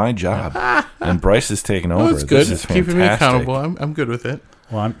 That's my job, and Bryce is taking over. Oh, that's good. This is Keeping me fantastic. accountable. I'm good with it.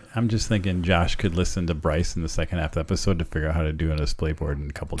 Well, I'm just thinking Josh could listen to Bryce in the second half of the episode to figure out how to do a display board in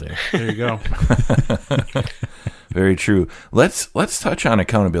a couple days. There you go. Very true. Let's touch on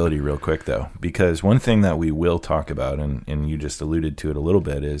accountability real quick, though, because one thing that we will talk about, and you just alluded to it a little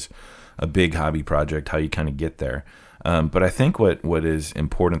bit, is a big hobby project, how you kind of get there. But I think what is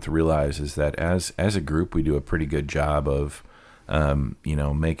important to realize is that as a group, we do a pretty good job of,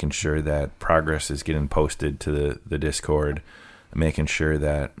 making sure that progress is getting posted to the Discord, making sure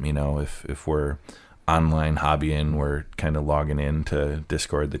that, if we're online hobbying, we're kind of logging in to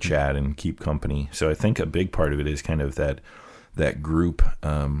Discord, the chat, and keep company. So I think a big part of it is kind of that group,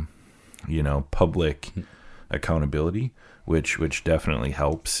 public accountability, which definitely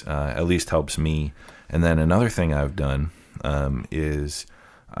helps, at least helps me. And then another thing I've done is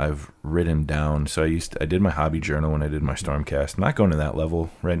I've written down. So I did my hobby journal when I did my Stormcast. I'm not going to that level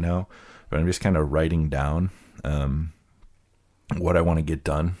right now, but I'm just kind of writing down what I want to get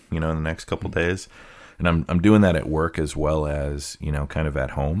done, in the next couple days. And I'm doing that at work as well as, kind of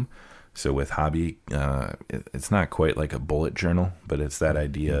at home. So with hobby, it's not quite like a bullet journal, but it's that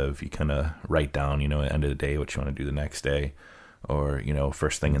idea of you kind of write down, at the end of the day, what you want to do the next day, or,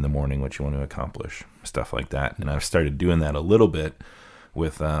 first thing in the morning, what you want to accomplish, stuff like that. And I've started doing that a little bit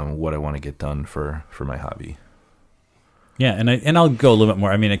with what I want to get done for my hobby. Yeah, and I'll go a little bit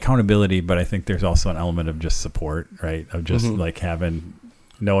more. I mean, accountability, but I think there's also an element of just support, right? Of just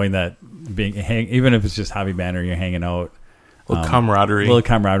knowing that even if it's just Hobby Banner, you're hanging out, A little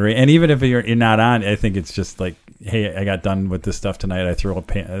camaraderie. and even if you're not on, I think it's just like, hey, I got done with this stuff tonight. I throw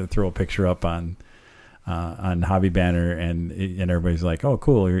a picture up on Hobby Banner, and everybody's like, oh,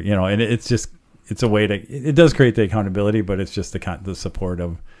 cool, and it's a way to. It does create the accountability, but it's just the support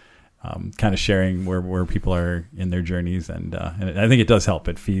of. Kind of sharing where people are in their journeys, and I think it does help.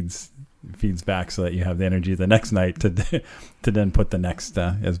 It feeds back so that you have the energy the next night to then put the next,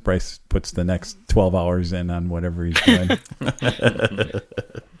 as Bryce puts the next 12 hours in on whatever he's doing.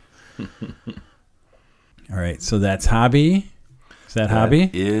 All right, so that's hobby. Is that hobby?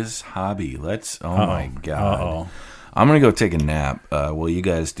 Is hobby. My God. Uh-oh. I'm going to go take a nap while you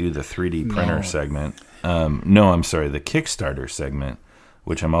guys do the 3D printer segment. No, I'm sorry, the Kickstarter segment,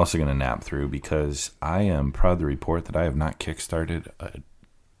 which I'm also going to nap through because I am proud to report that I have not kickstarted a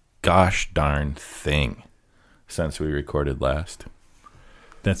gosh darn thing since we recorded last.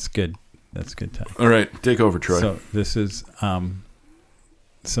 That's good. That's good time. All right, take over, Troy. So this is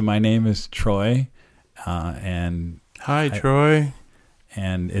so my name is Troy, and Hi, Troy.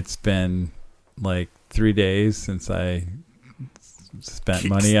 and it's been like 3 days since I spent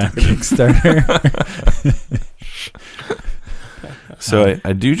money on Kickstarter. So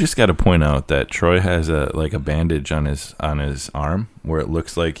I do just got to point out that Troy has a bandage on his arm where it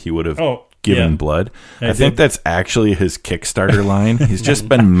looks like he would have given blood. I think that's actually his Kickstarter line. He's just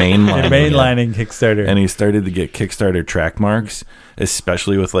been mainlining Kickstarter, and he started to get Kickstarter track marks,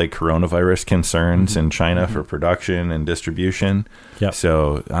 especially with like coronavirus concerns in China for production and distribution. Yep.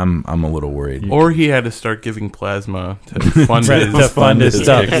 So I'm a little worried. Or he had to start giving plasma to fund his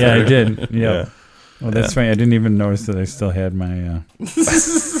stuff. Kickstarter. Yeah, I did. Yeah. Well, that's funny. I didn't even notice that I still had my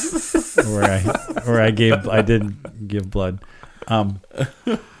where I did give blood.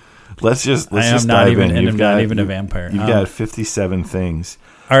 Let's just I'm dive in. I'm not even a vampire. You've got 57 things.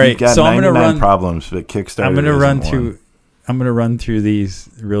 All right, You've got so I'm 99 going to run problems, but Kickstarter. I'm going to run isn't through. one. I'm going to run through these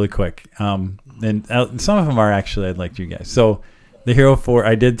really quick. And some of them are actually I'd like you guys. So the Hero Forge,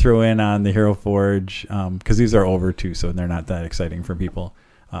 I did throw in on the Hero Forge because these are over too, so they're not that exciting for people.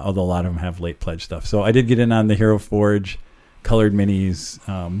 Although a lot of them have late pledge stuff. So I did get in on the Hero Forge colored minis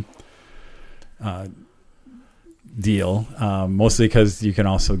deal, mostly because you can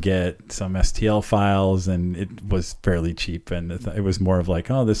also get some STL files, and it was fairly cheap, and it was more of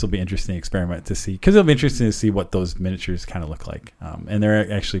like, oh, this will be interesting experiment to see, because it'll be interesting to see what those miniatures kind of look like. And they're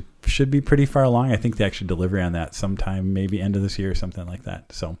actually should be pretty far along. I think they actually delivery on that sometime, maybe end of this year or something like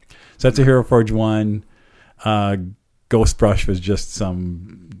that. So that's a Hero Forge one. Ghost Brush was just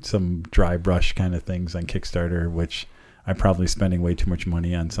some dry brush kind of things on Kickstarter, which I'm probably spending way too much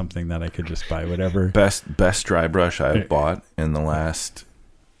money on something that I could just buy whatever. Best dry brush I've bought in the last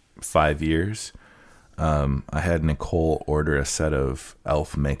 5 years. I had Nicole order a set of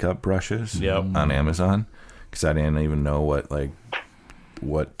elf makeup brushes on Amazon because I didn't even know what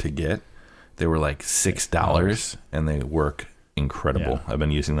to get. They were like $6 and they work incredible. Yeah. I've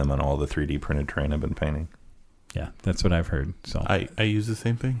been using them on all the 3D printed terrain I've been painting. Yeah, that's what I've heard. So I use the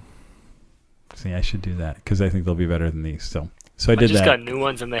same thing. See, I should do that because I think they'll be better than these. So I did just that. got new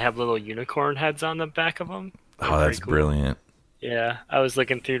ones, and they have little unicorn heads on the back of them. Oh, that's cool. Brilliant. Yeah, I was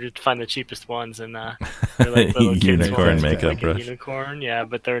looking through to find the cheapest ones, and they're like little kids unicorn ones, makeup like brush. a unicorn, yeah,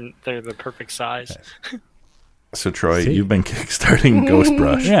 but they're the perfect size. So Troy, you've been kickstarting Ghost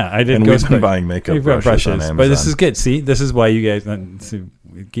Brush. Yeah, I did. And Ghost we've been buying makeup brushes on Amazon. But this is good. See, this is why you guys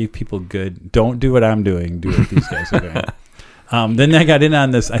give people good. Don't do what I'm doing. Do what these guys are doing. Then I got in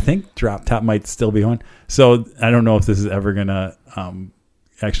on this. I think Drop Top might still be on. So I don't know if this is ever gonna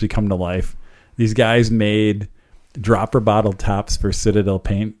actually come to life. These guys made dropper bottle tops for Citadel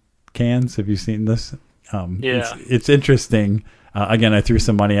paint cans. Have you seen this? Yeah, it's interesting. Again, I threw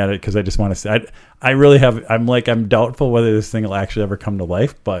some money at it because I just want to see. I really have. I'm doubtful whether this thing will actually ever come to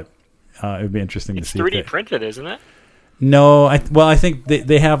life, but it would be interesting to see. It's 3D printed, isn't it? No, I think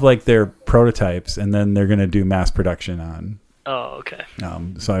they have like their prototypes, and then they're going to do mass production on. Oh, okay.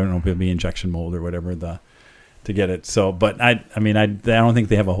 So I don't know if it'll be injection mold or whatever to get it. So, but I don't think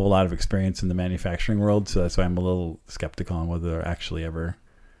they have a whole lot of experience in the manufacturing world, so that's why I'm a little skeptical on whether they'll actually ever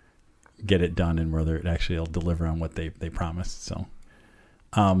get it done and whether it actually will deliver on what they promised. So,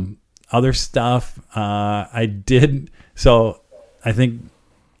 other stuff I did. So I think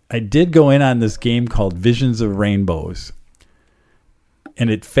I did go in on this game called Visions of Rainbows, and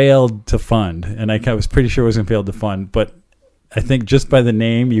it failed to fund. And I was pretty sure it was going to fail to fund, but I think just by the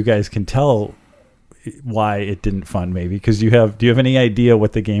name, you guys can tell why it didn't fund. Maybe because do you have any idea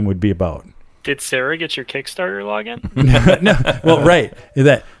what the game would be about? Did Sarah get your Kickstarter login? No. Well, right.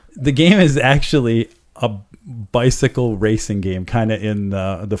 That the game is actually a bicycle racing game, kind of in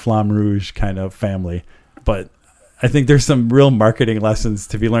the Flamme Rouge kind of family, but I think there's some real marketing lessons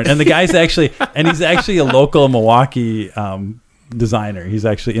to be learned. And the guy's he's actually a local Milwaukee designer. He's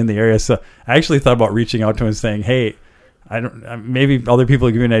actually in the area. So I actually thought about reaching out to him and saying, hey, maybe other people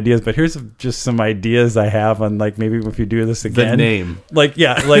are giving ideas, but here's just some ideas I have on like maybe if you do this again. The name. Like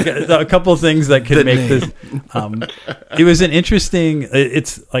a couple of things that could make this. It was an interesting.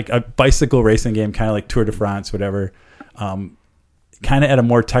 It's like a bicycle racing game, kind of like Tour de France, whatever. Kind of at a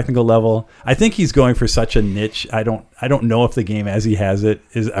more technical level. I think he's going for such a niche. I don't know if the game as he has it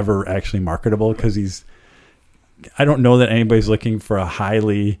is ever actually marketable because I don't know that anybody's looking for a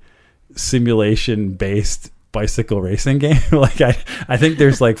highly simulation based bicycle racing game. Like I think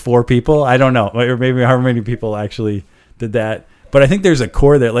there's like 4 people. I don't know, or maybe how many people actually did that. But I think there's a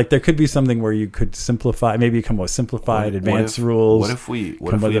core there. Like there could be something where you could simplify, maybe come with simplified advanced rules. What if we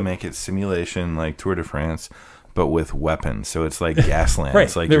make it simulation like Tour de France, but with weapons. So it's like Gasland. Right.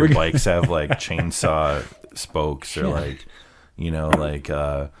 It's like There your we go. bikes have like chainsaw spokes or Yeah. like, like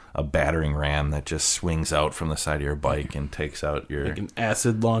a battering ram that just swings out from the side of your bike and takes out your Like an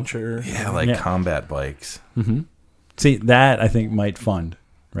acid launcher. Yeah. combat bikes See, that I think might fund.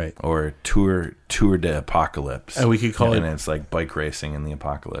 Right. or Tour de Apocalypse. And we could call and it, it's like bike racing in the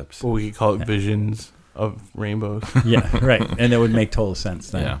apocalypse. well, we could call it Visions of Rainbows. Yeah, right. And it would make total sense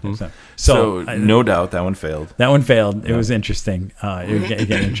then. Yeah. So, No doubt that one failed. that one failed. It was interesting. It was,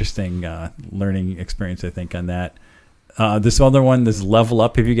 again, interesting learning experience, I think, on that. This other one, this Level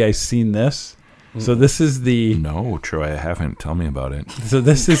Up. Have you guys seen this? So this is the. No, Troy, I haven't. Tell me about it. So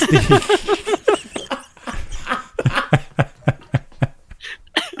this is the.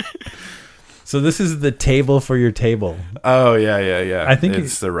 So this is the table for your table. Oh yeah. I think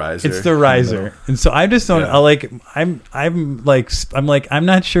it's the riser. It's the riser, and so I just don't. Yeah. I'm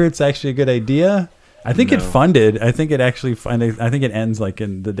not sure it's actually a good idea. I think it No. funded. I think it actually funded. I think it ends like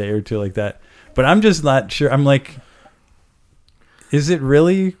in the day or two like that. But I'm just not sure. I'm like, is it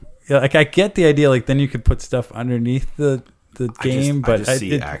really? Like, I get the idea. Like, then you could put stuff underneath the game, I but just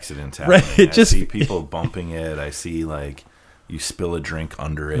see accidents happening. Right, it I just- see people bumping it. I see like you spill a drink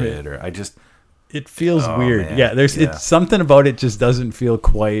under it, or it feels Oh, weird. man. Yeah, Yeah. it's something about it just doesn't feel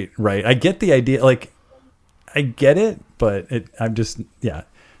quite right. I get the idea, like I get it, but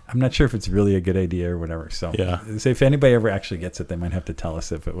I'm not sure if it's really a good idea or whatever. So Yeah. so if anybody ever actually gets it, they might have to tell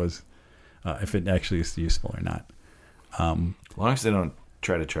us if it actually is useful or not. as long as they don't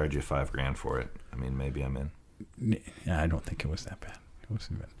try to charge you $5,000 for it. I mean, maybe I'm in. Yeah, I don't think it was that bad. It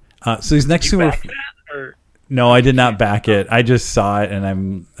wasn't bad. So these next two were. Back that, or No, I did not back it. I just saw it,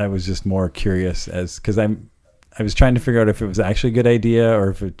 and I was just more curious because I was trying to figure out if it was actually a good idea or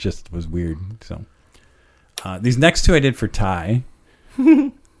if it just was weird. So these next two I did for Ty.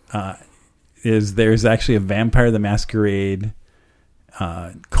 There's actually a Vampire the Masquerade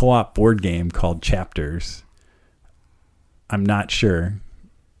co-op board game called Chapters. I'm not sure.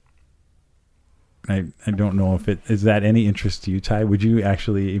 I don't know if it is that any interest to you, Ty. Would you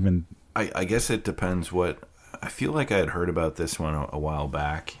actually even? I guess it depends what. I feel like I had heard about this one a while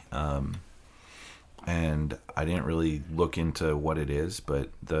back, and I didn't really look into what it is, but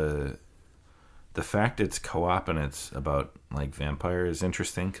the fact it's co-op and it's about like vampire is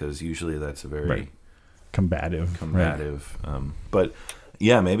interesting because usually that's a very Right. combative. But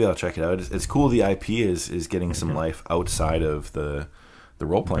yeah, maybe I'll check it out. It's cool. The IP is getting some life outside of the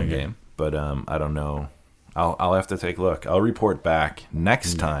role playing Okay. game, but I don't know. I'll have to take a look. I'll report back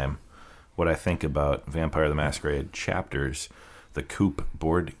next time what I think about Vampire the Masquerade Chapters, the Coop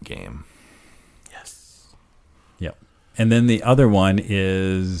board game. Yep. And then the other one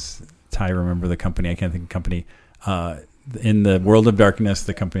is Ty. Remember the company? I can't think of the company. In the World of Darkness,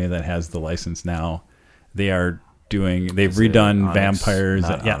 the company that has the license now, they've redone Onyx? Vampires.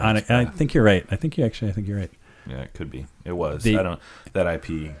 Not Yeah, Onyx, I but- think you're right. I think you're right. Yeah, it could be. It was. The- That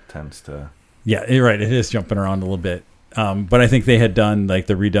IP tends to. Yeah, you're right. It is jumping around a little bit. But I think they had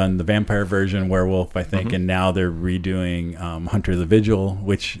redone the vampire version, Werewolf, I think, and now they're redoing Hunter the Vigil,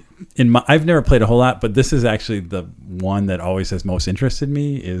 which I've never played a whole lot, but this is actually the one that always has most interested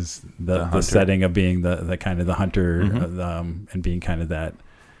me is the Hunter. setting of being the kind of the hunter and being kind of that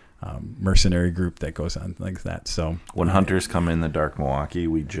mercenary group that goes on like that. So When hunters come in the Dark Milwaukee,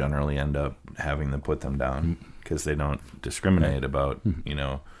 we generally end up having to put them down because they don't discriminate about,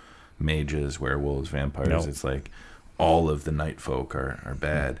 mages, werewolves, vampires. No. It's like all of the night folk are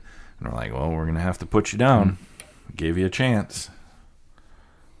bad. And we're like, well, we're going to have to put you down. Gave you a chance.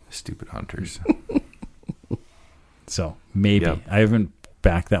 Stupid hunters. So maybe Yep. I haven't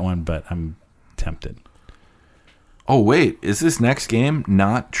backed that one, but I'm tempted. Oh, wait. Is this next game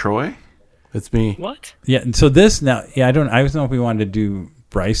not Troy? That's me. what? Yeah, and so this now, I don't know if we wanted to do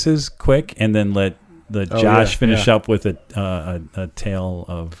Bryce's quick and then let Josh finish up with a tale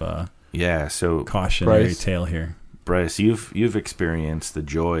of Yeah, so cautionary Bryce. tale here. Bryce, you've experienced the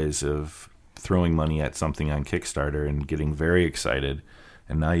joys of throwing money at something on Kickstarter and getting very excited,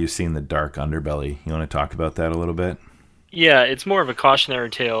 and now you've seen the dark underbelly. You want to talk about that a little bit? Yeah, it's more of a cautionary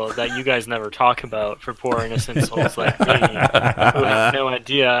tale that you guys never talk about for poor innocent souls like me, who have no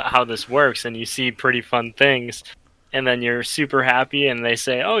idea how this works, and you see pretty fun things, and then you're super happy, and they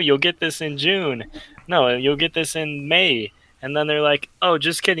say, oh, you'll get this in June. No, you'll get this in May. And then they're like, oh,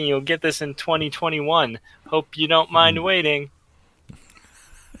 just kidding, you'll get this in 2021. Hope you don't mind waiting.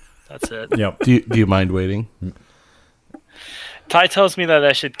 That's it. Yep. Do you mind waiting? Ty tells me that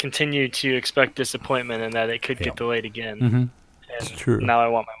I should continue to expect disappointment and that it could Yep. get delayed again. Mm-hmm. And It's true. now I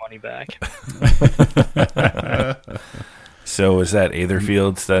want my money back. So was that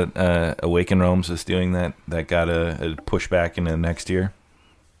Aetherfields that Awaken Realms was doing that got a pushback into next year?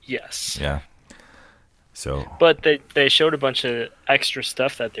 Yes. Yeah. So, But they showed a bunch of extra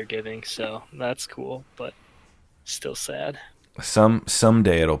stuff that they're giving, so that's cool, but still sad.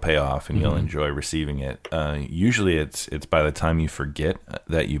 someday it'll pay off and you'll enjoy receiving it. Usually it's by the time you forget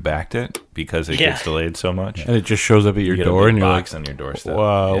that you backed it because it gets delayed so much. And it just shows up at your You get door a and big you're box like, on your doorstep.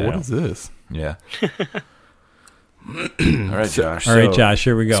 wow, Yeah. what is this? Yeah. All right, Josh. All right, Josh,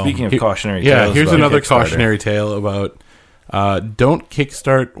 here we go. Speaking of cautionary Yeah, tales, here's about another Kickstarter. cautionary tale about don't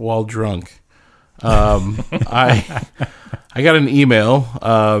kickstart while drunk. I got an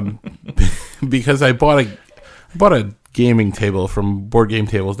email because I bought a gaming table from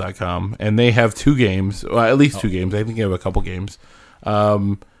BoardGameTables.com, and they have two games, well, at least two games. I think they have a couple games,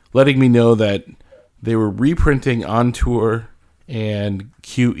 letting me know that they were reprinting On Tour and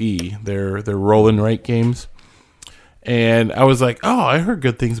QE, their roll and write games. And I was like, oh, I heard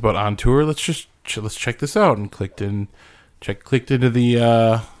good things about On Tour. Let's check this out. And clicked into the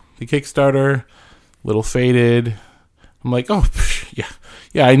Kickstarter. Little faded. I'm like, oh,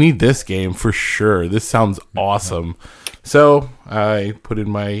 yeah, I need this game for sure. This sounds awesome. So I put in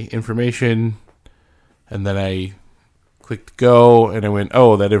my information, and then I clicked go, and I went,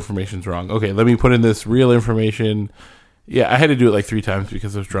 oh, that information's wrong. Okay, let me put in this real information. Yeah, I had to do it like 3 times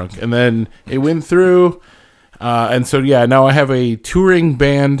because I was drunk. And then it went through. And so, yeah, now I have a touring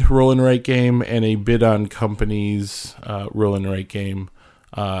band roll and write game and a Bid on Companies roll and write game.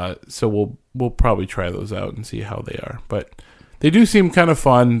 So we'll probably try those out and see how they are. But they do seem kind of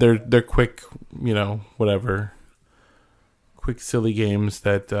fun. They're quick, whatever. Quick, silly games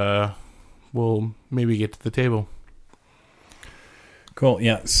that will maybe get to the table. Cool.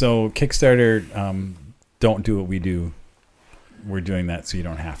 Yeah. So Kickstarter, don't do what we do. We're doing that so you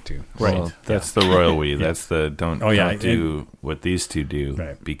don't have to. Right. Well, that's the royal we. That's the don't do what these two do.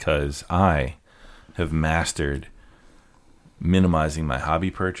 Right. Because I have mastered minimizing my hobby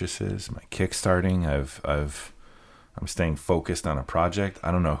purchases, my kickstarting. I'm staying focused on a project.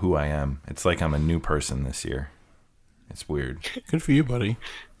 I don't know who I am. It's like I'm a new person this year. It's weird. Good for you, buddy.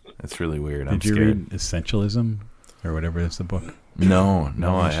 It's really weird. I'm Did you scared. read Essentialism or whatever is the book? No,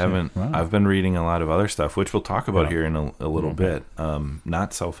 No I shit. haven't. Wow. I've been reading a lot of other stuff, which we'll talk about Yeah. here in a little bit.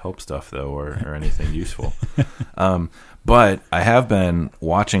 Not self-help stuff, though, or anything useful. But I have been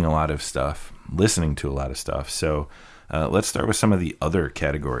watching a lot of stuff, listening to a lot of stuff. So let's start with some of the other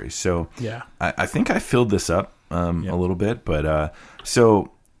categories. So Yeah. I think I filled this up a little bit. But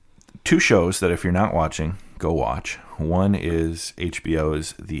so 2 shows that if you're not watching, go watch. One is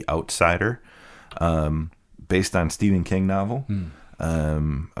HBO's The Outsider, based on Stephen King novel,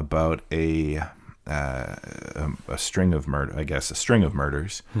 about a string of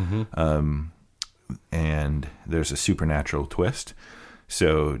murders. And there's a supernatural twist.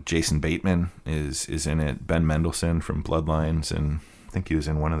 So Jason Bateman is in it. Ben Mendelsohn from Bloodlines, and I think he was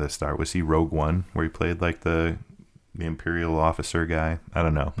in one of the was he Rogue One, where he played like the Imperial officer guy? I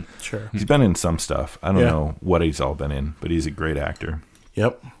don't know. Sure. He's been in some stuff. I don't Yeah. know what he's all been in, but he's a great actor.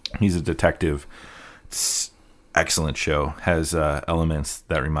 Yep. He's a detective. It's excellent show. Has elements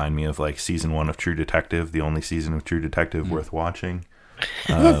that remind me of like season 1 of True Detective, the only season of True Detective worth watching.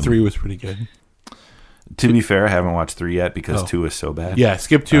 I thought 3 was pretty good. To be fair, I haven't watched 3 yet because Oh. 2 is so bad. Yeah,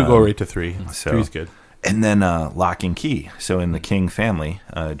 skip 2, go right to 3. so- 3's good. And then Lock and Key. So in the King family,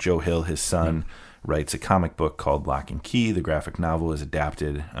 Joe Hill, his son, writes a comic book called Lock and Key. The graphic novel is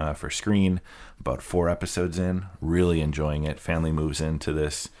adapted for screen. About 4 episodes in, really enjoying it. Family moves into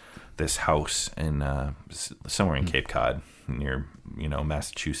this house in somewhere in Cape Cod, near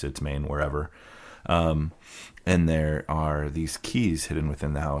Massachusetts, Maine, wherever. And there are these keys hidden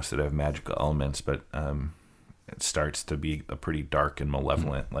within the house that have magical elements, but it starts to be a pretty dark and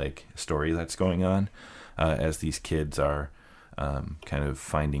malevolent like story that's going on as these kids are kind of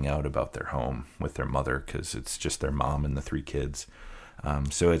finding out about their home with their mother, because it's just their mom and the 3 kids.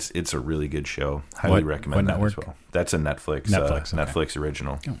 So it's a really good show. Highly recommend what that as network? well. That's a Netflix Netflix, okay. Netflix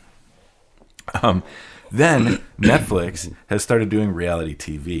original. Then Netflix has started doing reality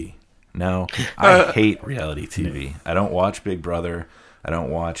TV. Now, I hate reality TV. I don't watch Big Brother. I don't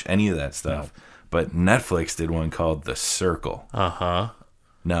watch any of that stuff. But Netflix did one called The Circle. Uh-huh.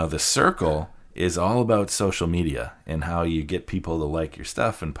 Now, The Circle is all about social media and how you get people to like your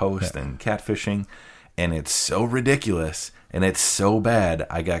stuff and post and catfishing. And it's so ridiculous and it's so bad,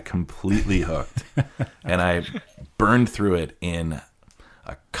 I got completely hooked. And I burned through it in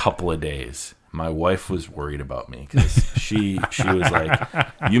a couple of days. My wife was worried about me because she was like,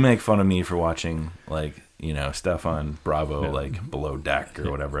 you make fun of me for watching stuff on Bravo, like Below Deck or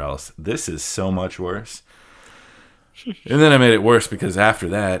whatever else. This is so much worse. And then I made it worse because after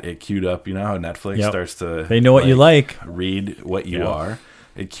that, it queued up. You know how Netflix Yep. starts to They know what you like. read what you Yep. are.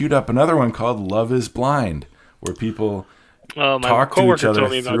 It queued up another one called Love Is Blind, where people Oh, my talk to each coworker other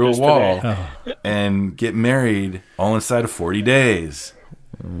told me about through a this wall today. and get married all inside of 40 days.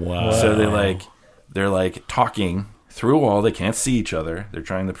 Wow. So they're like talking through a wall. They can't see each other. They're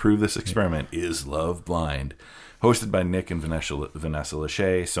trying to prove this experiment is love blind. Hosted by Nick and Vanessa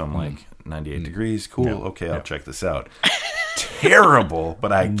Lachey. So I'm like, 98 degrees. Cool. Yeah. Okay, I'll check this out. Terrible,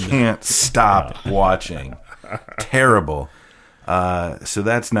 but I can't stop watching. Terrible. So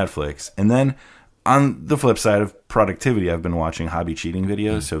that's Netflix. And then on the flip side of productivity, I've been watching hobby cheating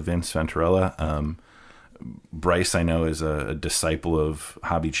videos. So Vince Venturella. Bryce, I know, is a disciple of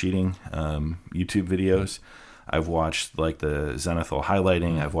hobby cheating YouTube videos. I've watched like the Zenithal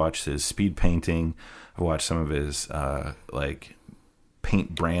highlighting. I've watched his speed painting. I've watched some of his like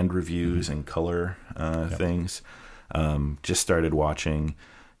paint brand reviews and color things. Just started watching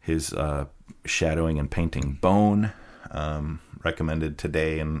his shadowing and painting Bone, recommended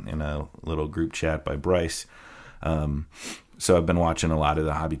today in a little group chat by Bryce. So I've been watching a lot of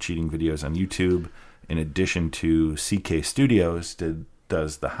the hobby cheating videos on YouTube. In addition to CK Studios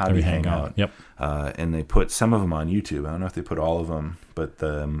does the Hobby Hangout. Yep. And they put some of them on YouTube. I don't know if they put all of them, but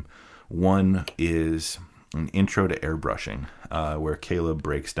the one is an intro to airbrushing, where Caleb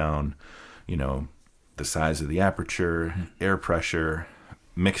breaks down, the size of the aperture, air pressure,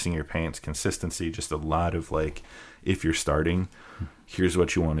 mixing your paints, consistency, just a lot of like, if you're starting, here's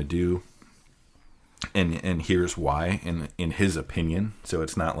what you want to do. And here's why, in his opinion. So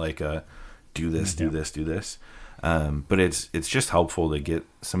it's not like a do this, do this, do this. But it's just helpful to get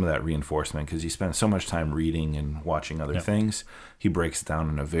some of that reinforcement because you spend so much time reading and watching other things. He breaks it down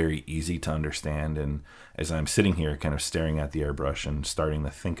in a very easy to understand. And as I'm sitting here kind of staring at the airbrush and starting to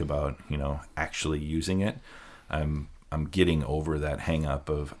think about, actually using it, I'm getting over that hang up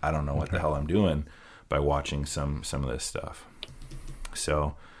of I don't know what the hell I'm doing by watching some of this stuff.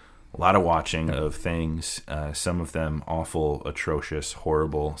 So a lot of watching of things, some of them awful, atrocious,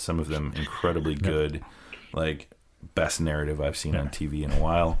 horrible, some of them incredibly good, like best narrative I've seen on TV in a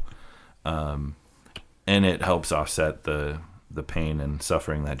while. And it helps offset the pain and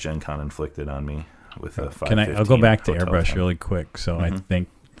suffering that Gen Con inflicted on me with a 515. I'll go back to hotel airbrush time. really quick. So I think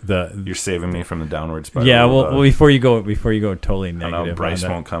You're saving me from the downward spiral. yeah, well, before you go totally I negative. know Bryce on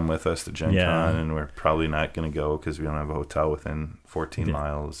that. won't come with us to Gen Yeah. Con, and we're probably not going to go because we don't have a hotel within 14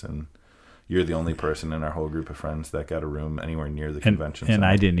 miles, and you're the only person in our whole group of friends that got a room anywhere near the convention and center.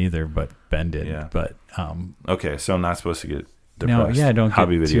 I didn't either, but Ben did. Yeah. But Okay, so I'm not supposed to get no, depressed. yeah, don't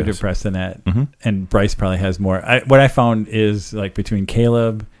Hobby get too videos. depressed in that. Mhm. And Bryce probably has more. What I found is like between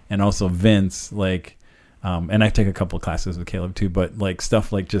Caleb and also Vince, like, and I take a couple of classes with Caleb too, but like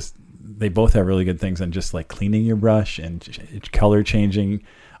stuff like just they both have really good things on just like cleaning your brush and color changing,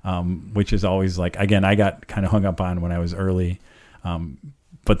 which is always like, again, I got kind of hung up on when I was early.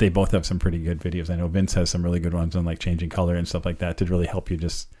 But they both have some pretty good videos. I know Vince has some really good ones on like changing color and stuff like that to really help you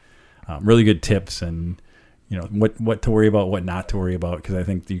just really good tips and what to worry about, what not to worry about. Because I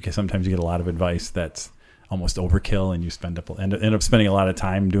think sometimes you get a lot of advice that's almost overkill and you end up spending a lot of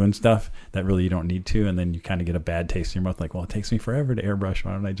time doing stuff that really you don't need to. And then you kind of get a bad taste in your mouth like, well, it takes me forever to airbrush.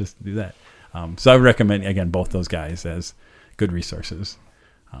 Why don't I just do that? So I would recommend, again, both those guys as good resources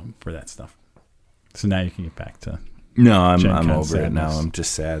for that stuff. So now you can get back to No, I'm Gen Con over it now. sadness. I'm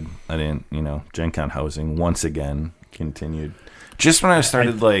just sad. I didn't, Gen Con housing once again continued. Just when I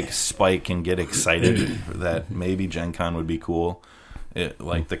started like spike and get excited that maybe Gen Con would be cool,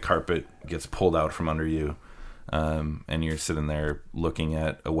 like the carpet gets pulled out from under you, and you're sitting there looking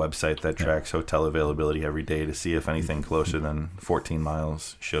at a website that tracks hotel availability every day to see if anything closer than 14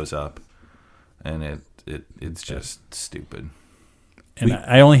 miles shows up, and it's just stupid. And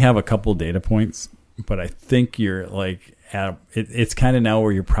I only have a couple data points, but I think you're like it's kind of now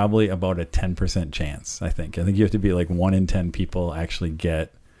where you're probably about a 10% chance. I think you have to be like 1 in 10 people actually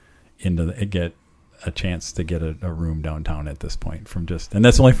get a chance to get a room downtown at this point and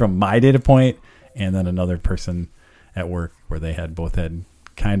that's only from my data point, and then another person at work where they both had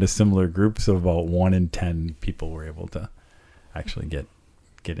kind of similar groups of about 1 in 10 people were able to actually get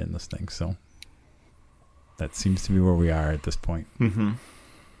in this thing. So that seems to be where we are at this point. Mm-hmm.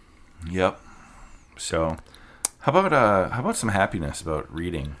 Yep. So, how about some happiness about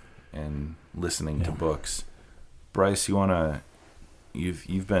reading and listening to books? Bryce,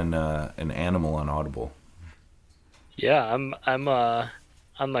 you've been an animal on Audible. Yeah, I'm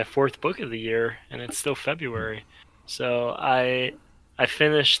on my 4th book of the year, and it's still February. So I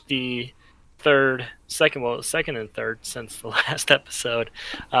finished the second and third since the last episode,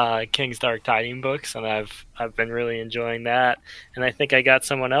 King's Dark Tiding books, and I've been really enjoying that. And I think I got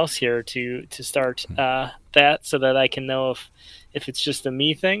someone else here to start that, so that I can know if it's just a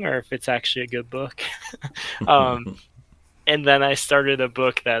me thing or if it's actually a good book. And then I started a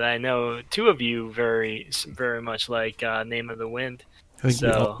book that I know two of you very, very much like, Name of the Wind. I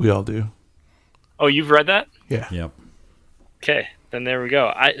think we all do. Oh, you've read that? Yeah. Yep. Okay, then there we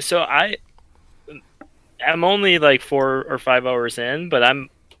go. I'm only like 4 or 5 hours in, but I'm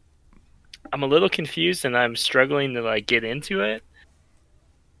a little confused and I'm struggling to like get into it.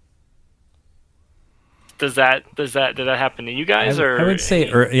 Did that happen to you guys? I would say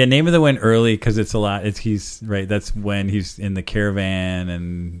Name of the Wind early, because it's a lot. He's right. That's when he's in the caravan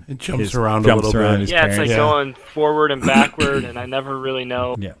and it jumps around a little bit. Yeah, it's like going forward and backward, and I never really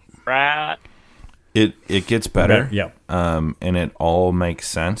know. Yeah. Rat. It gets better. Yep. And it all makes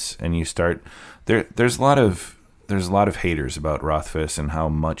sense, and you start there's a lot of haters about Rothfuss and how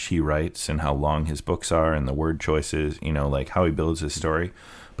much he writes and how long his books are and the word choices, like how he builds his story.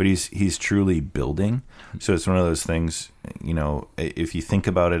 But he's truly building. So it's one of those things, if you think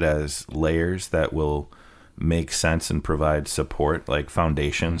about it as layers that will make sense and provide support, like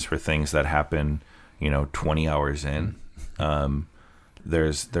foundations for things that happen, 20 hours in.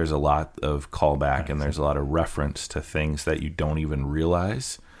 There's a lot of callback and there's a lot of reference to things that you don't even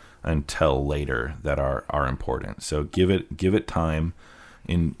realize until later that are important. So give it time,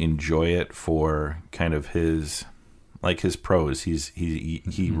 enjoy it for kind of his prose.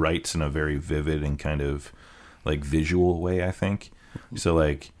 He writes in a very vivid and kind of like visual way, I think. So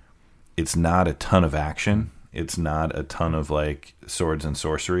like it's not a ton of action. It's not a ton of like swords and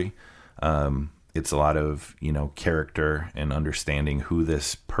sorcery. It's a lot of, character and understanding who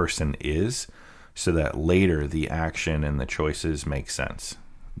this person is, so that later the action and the choices make sense.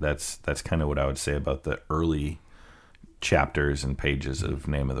 That's kind of what I would say about the early chapters and pages of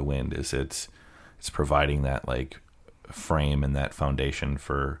Name of the Wind. Is it's providing that like frame and that foundation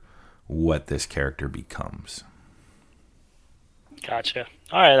for what this character becomes. Gotcha.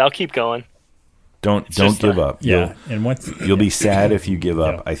 All right, I'll keep going. Don't give up. Yeah, and once you'll be sad if you give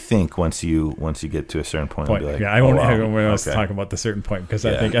up. Yeah. I think once you get to a certain point, you'll be like, I won't talk about the certain point, because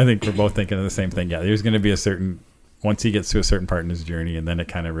I think we're both thinking of the same thing. Yeah, there's going to be a certain, once he gets to a certain part in his journey, and then it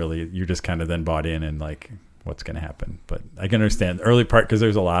kind of really, you're just kind of then bought in and like what's going to happen. But I can understand the early part, because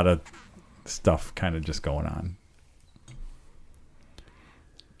there's a lot of stuff kind of just going on.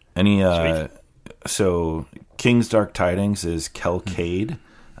 So King's Dark Tidings is Kelcade,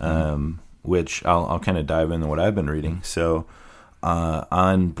 which I'll kind of dive into what I've been reading. So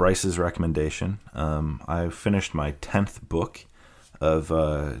on Bryce's recommendation, I've finished my 10th book of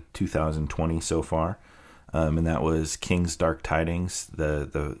 2020 so far, and that was King's Dark Tidings,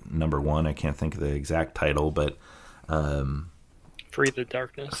 the number 1. I can't think of the exact title, but Free the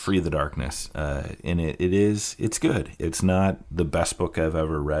Darkness. Free the Darkness. And it's good. It's not the best book I've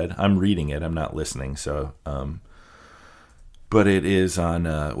ever read. I'm reading it. I'm not listening. So, but it is on,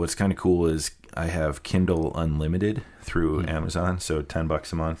 what's kind of cool is I have Kindle Unlimited through Amazon. So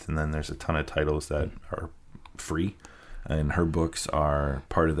 $10 a month. And then there's a ton of titles that are free. And her books are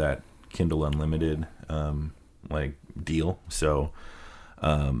part of that Kindle Unlimited, deal. So,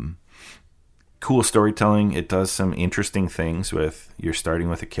 cool storytelling. It does some interesting things with, you're starting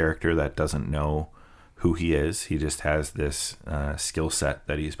with a character that doesn't know who he is. He just has this skill set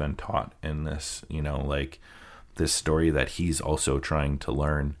that he's been taught in this, this story that he's also trying to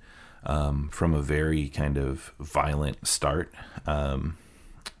learn from a very kind of violent start. And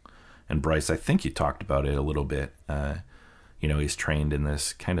Bryce, I think you talked about it a little bit. He's trained in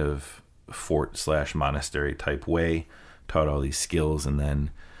this kind of fort/monastery type way, taught all these skills, and then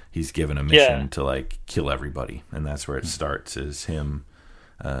he's given a mission to kill everybody, and that's where it starts. Is him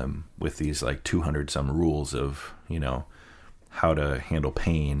with these 200 some rules of how to handle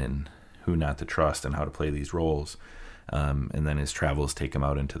pain and who not to trust and how to play these roles, and then his travels take him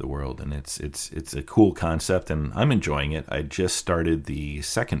out into the world, and it's a cool concept, and I'm enjoying it. I just started the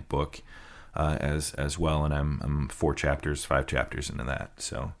second book as well, and I'm 5 chapters into that,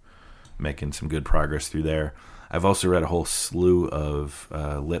 so making some good progress through there. I've also read a whole slew of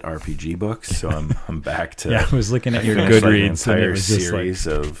lit RPG books, so I'm back to. I was looking at your Goodreads, an entire series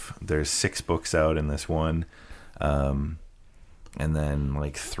of. There's 6 books out in this one, and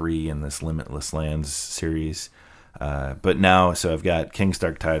then 3 in this Limitless Lands series. But now, so I've got King's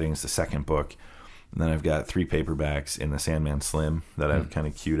Dark Tidings, the second book, and then I've got 3 paperbacks in the Sandman Slim that I've kind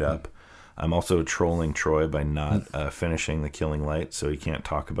of queued up. I'm also trolling Troy by not finishing The Killing Light, so he can't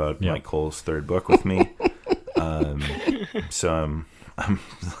talk about Mike Cole's third book with me. So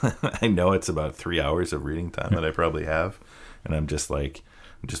I know it's about 3 hours of reading time that I probably have, and I'm just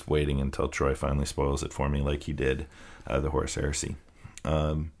waiting until Troy finally spoils it for me, like he did the Horus Heresy.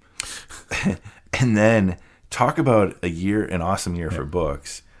 And then talk about an awesome year for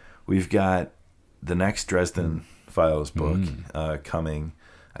books. We've got the next Dresden Files book coming,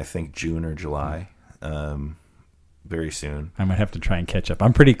 I think June or July, very soon. I might have to try and catch up.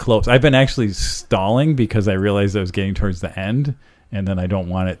 I'm pretty close. I've been actually stalling because I realized I was getting towards the end, and then I don't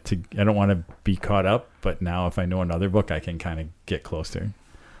want to be caught up. But now, if I know another book, I can kind of get closer.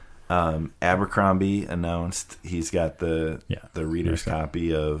 Abercrombie announced he's got the reader's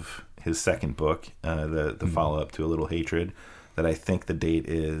copy of his second book, the follow-up to A Little Hatred, that I think the date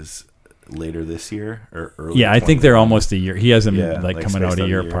is later this year or early. Yeah, I think they're almost a year. He has them coming out a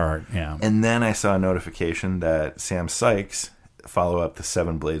year year apart. Yeah. And then I saw a notification that Sam Sykes follow up to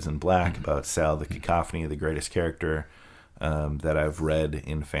Seven Blades in Black about Sal the Cacophony, the greatest character that I've read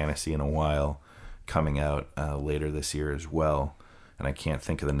in fantasy in a while, coming out later this year as well. And I can't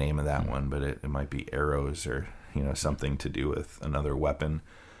think of the name of that one, but it might be Arrows or something to do with another weapon.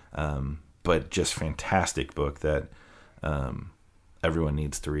 But just fantastic book that everyone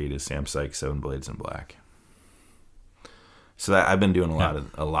needs to read is Sam Sykes' Seven Blades in Black. So I've been doing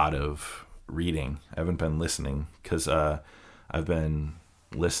a lot of reading. I haven't been listening because I've been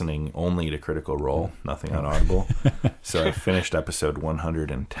listening only to Critical Role, nothing on Audible. So I finished episode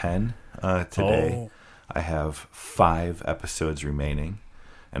 110 today. I have 5 episodes remaining,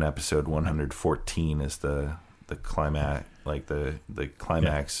 and episode 114 is the climax, the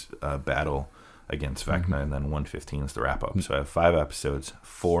climax battle against Vecna, and then 115 is the wrap up. So I have 5 episodes,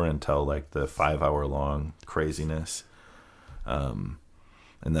 4 until the 5-hour long craziness, and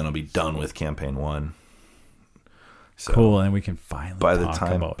then I'll be done with campaign 1. So cool, and we can finally by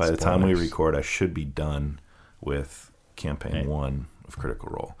the time we record, I should be done with campaign 1 of Critical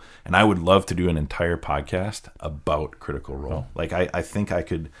Role. And I would love to do an entire podcast about Critical Role. I think I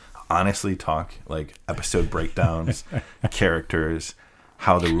could honestly talk episode breakdowns, characters,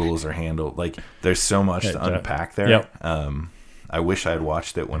 how the rules are handled. There's so much to unpack there. Yep. I wish I had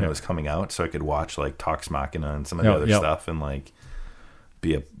watched it when it was coming out, so I could watch Talks Machina and some of the other stuff and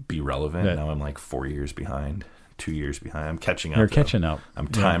be relevant. Now I'm 4 years behind, 2 years behind. I'm catching up. You're catching up. I'm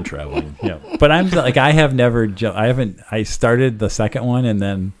time traveling. Yeah, but I'm I started the second one and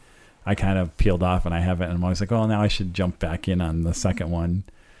then I kind of peeled off and I haven't. And I'm always now I should jump back in on the second one.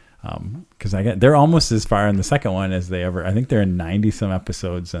 Because they're almost as far in the second one as they ever. I think they're in 90 some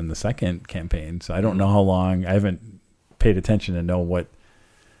episodes in the second campaign. So I don't know how long. I haven't paid attention to know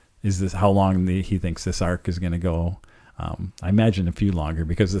how long he thinks this arc is going to go. I imagine a few longer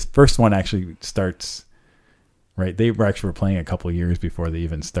because this first one actually starts. Right, they were playing a couple of years before they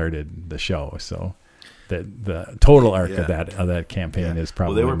even started the show. So the total arc of that campaign is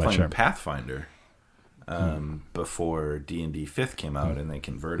probably they were much playing Pathfinder. Before D&D 5th came out, and they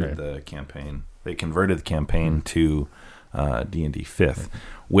converted the campaign. They converted the campaign to D&D 5th,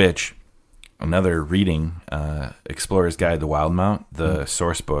 which another reading, Explorer's Guide to Wildemount, the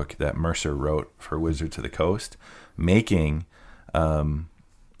source book that Mercer wrote for Wizards of the Coast, making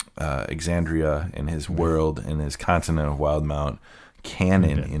Exandria and his world and his continent of Wildemount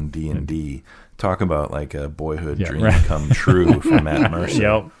canon in D&D. Talk about a boyhood dream come true from Matt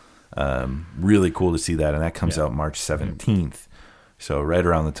Mercer. Really cool to see that, and that comes out March 17th. So right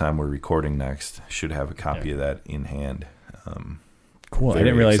around the time we're recording next, should have a copy of that in hand. Cool. I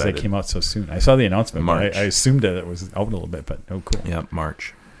didn't realize that came out so soon. I saw the announcement, but I assumed that it was out a little bit, but cool. Yeah,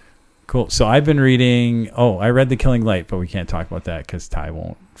 March. Cool. So I've been reading. I read The Killing Light, but we can't talk about that because Ty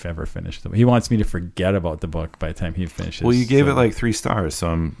won't ever finish He wants me to forget about the book by the time he finishes. Well, you gave it 3 stars, so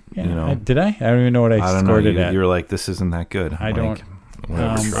I'm. Did I? I don't even know what I scored it at. You were this isn't that good. I don't.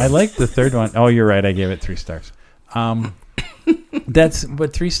 I like the third one. Oh, you're right. I gave it 3 stars. But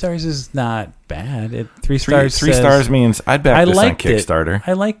 3 stars is not bad. 3 stars. 3 stars means I'd back this on Kickstarter.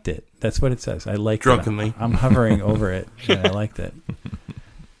 I liked it. That's what it says. I liked drunkenly. it. I'm hovering over it. And I liked it.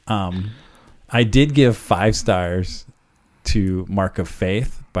 I did give 5 stars to Mark of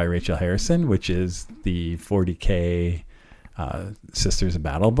Faith by Rachel Harrison, which is the 40K Sisters of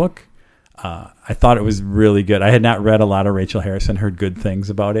Battle book. I thought it was really good. I had not read a lot of Rachel Harrison, heard good things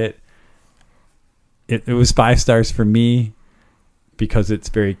about it. It was 5 stars for me because it's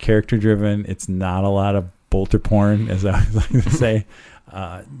very character driven. It's not a lot of bolter porn, as I like to say.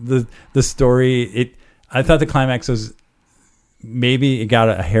 The story, I thought the climax was maybe it got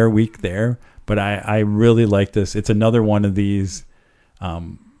a hair weak there, but I really like this. It's another one of these.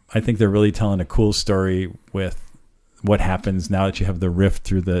 I think they're really telling a cool story with what happens now that you have the rift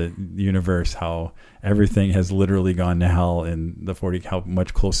through the universe, how everything has literally gone to hell in the 40, how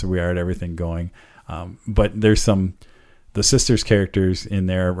much closer we are to everything going. But there's the sister's characters in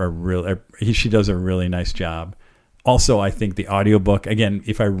there are real. She does a really nice job. Also, I think the audiobook, again,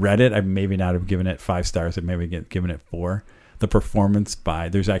 if I read it, I maybe not have given it 5 stars. I'd maybe given it 4. The performance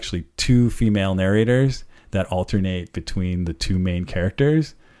there's actually 2 female narrators that alternate between the 2 main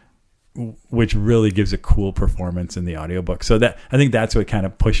characters, which really gives a cool performance in the audiobook. So I think that's what kind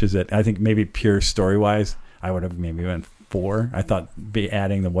of pushes it. I think maybe pure story-wise, I would have maybe went 4. I thought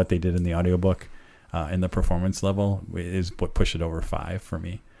adding what they did in the audiobook in the performance level is what pushed it over 5 for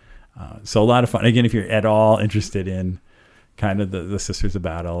me. So a lot of fun. Again, if you're at all interested in kind of the Sisters of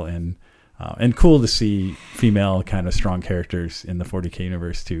Battle, and cool to see female kind of strong characters in the 40K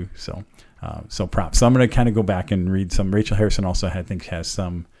universe too. So props. So I'm going to kind of go back and read some. Rachel Harrison also I think has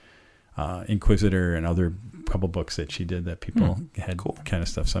some Inquisitor and other couple books that she did that people had cool kind of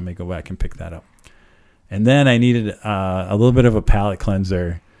stuff. So I may go back and pick that up. And then I needed a little bit of a palate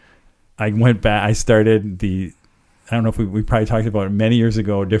cleanser. I went back. I started I don't know if we probably talked about it many years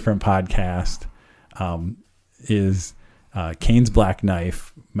ago, a different podcast, is Kane's Black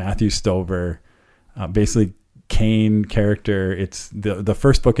Knife, Matthew Stover, basically Kane character. It's the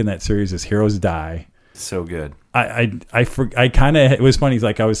first book in that series is Heroes Die. So good. I kind of, it was funny.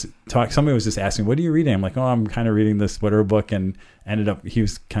 Like somebody was just asking, what are you reading? I'm like, oh, I'm kind of reading this whatever book, and ended up, he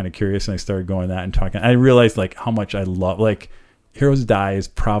was kind of curious, and I started going that and talking. I realized like how much I love, like Heroes Die is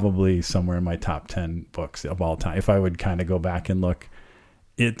probably somewhere in my top 10 books of all time. If I would kind of go back and look,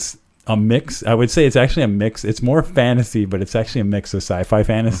 it's a mix. I would say it's actually a mix. It's more fantasy, but it's actually a mix of sci-fi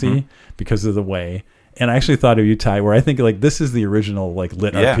fantasy because of the way. And I actually thought of you, Ty, where I think like this is the original like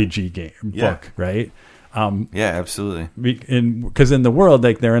lit RPG game book, right? Yeah, absolutely. Because in the world,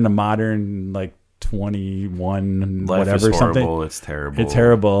 like they're in a modern like 21 Life whatever is horrible. something. It's terrible. It's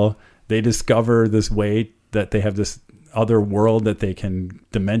terrible. They discover this way that they have this other world that they can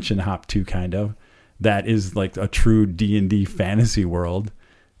dimension hop to, kind of, that is like a true D&D fantasy world.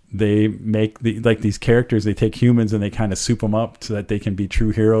 They make these characters, they take humans and they kind of soup them up so that they can be true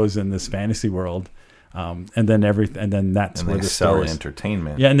heroes in this fantasy world. And then that's where they the sell stories.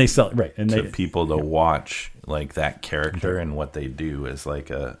 Entertainment. Yeah, and they sell to people to watch like that character and what they do as like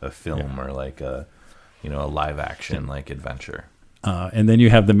a film or like a live action like adventure. And then you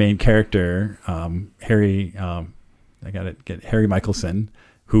have the main character, Harry. Harry Michelson,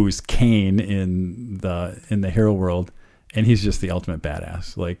 who's Kane in the hero world, and he's just the ultimate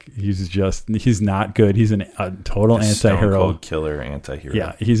badass. Like he's not good. He's a total anti-hero, Stone Cold killer anti-hero.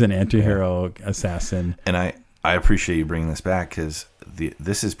 Yeah, he's an anti-hero assassin. And I appreciate you bringing this back because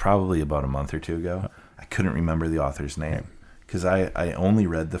this is probably about a month or 2 ago. I couldn't remember the author's name because I only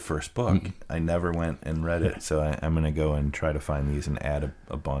read the first book. Mm-hmm. I never went and read it, so I'm going to go and try to find these and add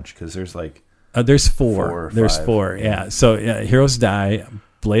a bunch because there's like. There's 4. There's 4. Yeah. So Heroes Die,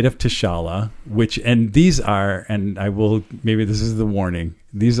 Blade of T'Challa, these are, and I will, maybe this is the warning,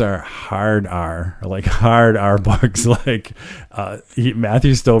 these are hard R books. Like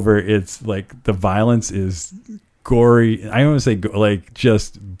Matthew Stover, it's like the violence is gory. I don't want to say like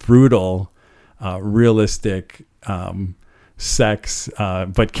just brutal, realistic sex.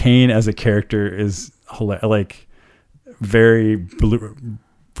 But Kane as a character is like very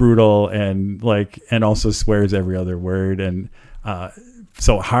brutal and also swears every other word, and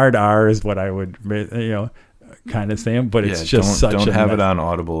so hard R is what I would kind of say, but it's just don't have it on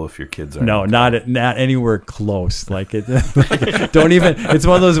Audible if your kids are not anywhere close. Like it, don't even. It's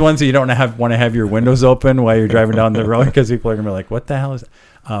one of those ones that you don't want to have your windows open while you're driving down the road because people are gonna be like, "What the hell is?"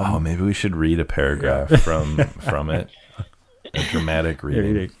 Maybe we should read a paragraph from it. A dramatic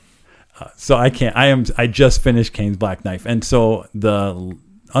reading. So I can't. I just finished Kane's Black Knife, and so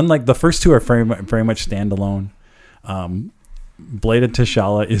unlike the first 2 are very much standalone. Blade of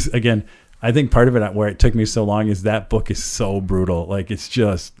T'Challa is, again, I think part of it where it took me so long is that book is so brutal. Like it's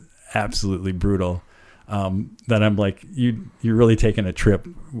just absolutely brutal. That I'm like, you're really taking a trip,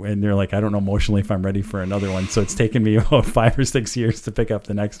 and you're like, I don't know emotionally if I'm ready for another one. So it's taken me about 5 or 6 years to pick up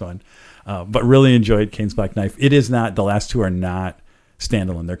the next one. But really enjoyed Kane's Black Knife. It is not, the last 2 are not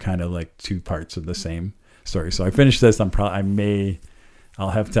standalone. They're kind of like 2 parts of the same story. So I finished this. I'll probably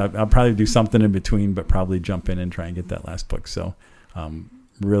do something in between, but probably jump in and try and get that last book. So,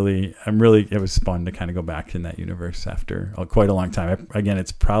 it was fun to kind of go back in that universe after quite a long time. Again,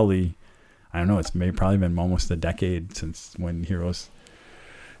 it's probably, I don't know, it's probably been almost a decade since when Heroes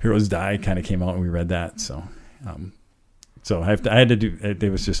Die kind of came out and we read that. So, I had to do, it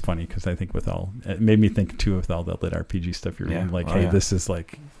was just funny because I think it made me think too with all the lit RPG stuff you're reading, this is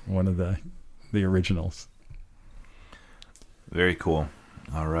like one of the originals. Very cool.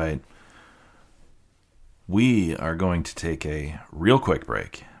 All right. We are going to take a real quick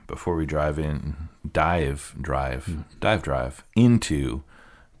break before we dive into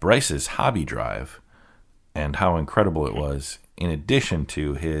Bryce's hobby drive and how incredible it was, in addition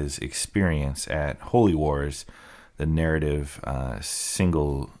to his experience at Holy Wars, the narrative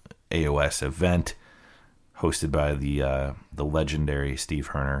single AOS event hosted by the legendary Steve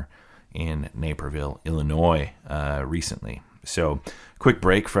Herner in Naperville, Illinois, recently. So, quick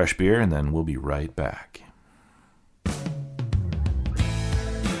break, fresh beer, and then we'll be right back.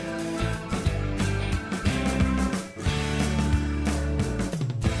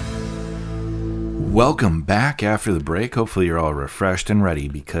 Welcome back after the break. Hopefully you're all refreshed and ready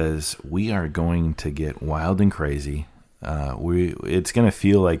because we are going to get wild and crazy. It's going to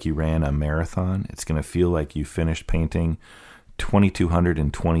feel like you ran a marathon. It's going to feel like you finished painting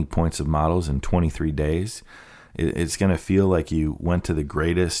 2,220 points of models in 23 days. It's going to feel like you went to the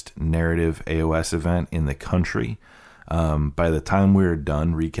greatest narrative AOS event in the country. By the time we're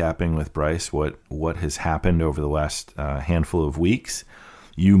done recapping with Bryce what has happened over the last handful of weeks,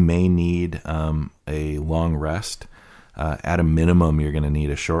 you may need a long rest. At a minimum, you're going to need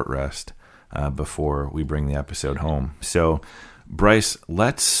a short rest before we bring the episode home. So, Bryce,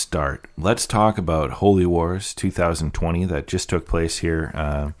 let's start. Let's talk about Holy Wars 2020 that just took place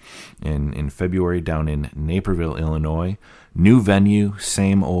here in February down in Naperville, Illinois. New venue,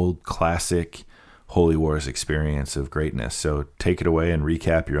 same old classic Holy Wars experience of greatness. So take it away and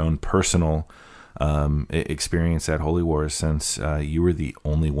recap your own personal experience at Holy Wars, since you were the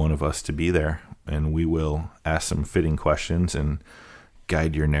only one of us to be there, and we will ask some fitting questions and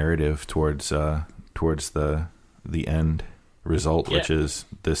guide your narrative towards the end result, which is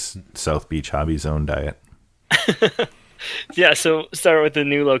this South Beach Hobby Zone diet. Yeah, so start with the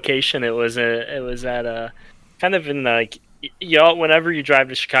new location. It was at a kind of in like whenever you drive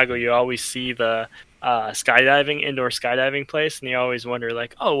to Chicago, you always see the indoor skydiving place, and you always wonder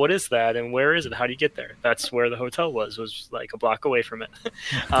like, oh, what is that and where is it? How do you get there? That's where the hotel was like a block away from it.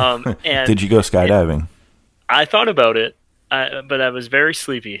 And did you go skydiving? I thought about it, but I was very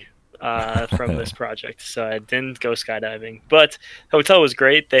sleepy from this project, so I didn't go skydiving. But the hotel was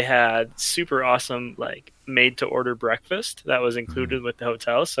great. They had super awesome like made to order breakfast that was included with the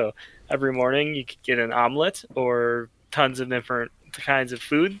hotel. So every morning you could get an omelet or tons of different kinds of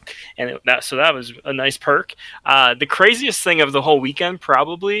food, and that was a nice perk. The craziest thing of the whole weekend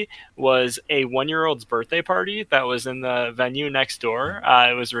probably was a 1-year-old's birthday party that was in the venue next door.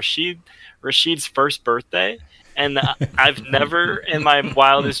 It was Rashid's first birthday, and I've never in my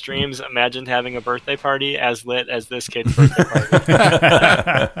wildest dreams imagined having a birthday party as lit as this kid's birthday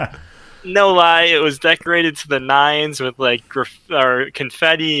party. No lie, it was decorated to the nines with like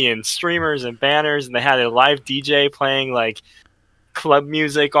confetti and streamers and banners, and they had a live DJ playing like club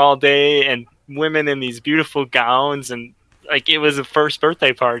music all day and women in these beautiful gowns, and like it was a first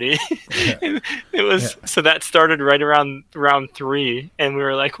birthday party. It was so that started right around round 3, and we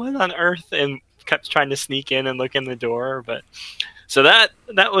were like, what on earth? And kept trying to sneak in and look in the door. But so that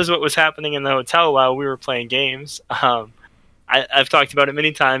was what was happening in the hotel while we were playing games. I've talked about it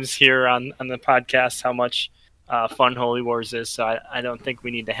many times here on the podcast how much fun Holy Wars is, so I don't think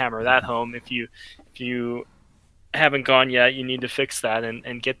we need to hammer that home. If you haven't gone yet, you need to fix that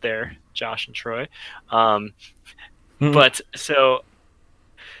and get there, Josh and Troy. But so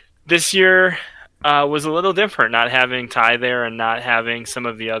this year was a little different, not having Ty there and not having some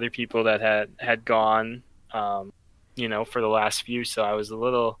of the other people that had gone, for the last few. So I was a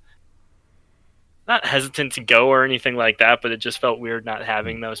little not hesitant to go or anything like that, but it just felt weird not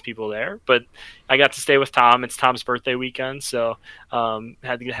having those people there. But I got to stay with Tom. It's Tom's birthday weekend, so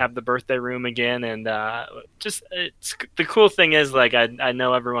had to have the birthday room again. And the cool thing is, like, I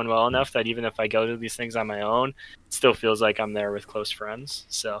know everyone well enough that even if I go to these things on my own, it still feels like I'm there with close friends.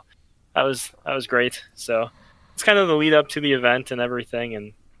 So that was great. So it's kind of the lead up to the event and everything,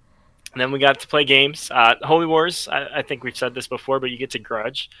 and then we got to play games. Holy Wars, I think we've said this before, but you get to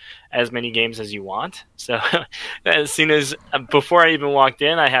grudge as many games as you want. So as soon as, before I even walked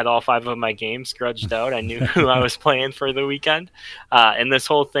in, I had all 5 of my games grudged out. I knew who I was playing for the weekend. And this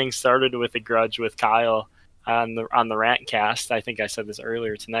whole thing started with a grudge with Kyle on the Rantcast. I think I said this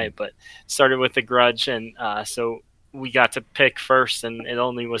earlier tonight, but started with a grudge. And so we got to pick first, and it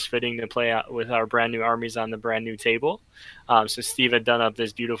only was fitting to play out with our brand new armies on the brand new table. So Steve had done up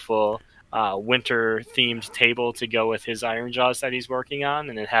this beautiful winter themed table to go with his Iron Jaws that he's working on,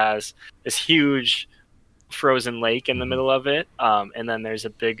 and it has this huge frozen lake in the middle of it, and then there's a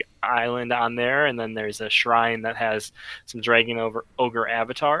big island on there, and then there's a shrine that has some dragon ogre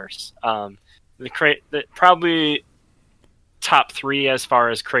avatars. Probably top 3 as far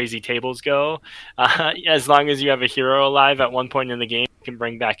as crazy tables go. As long as you have a hero alive at one point in the game, you can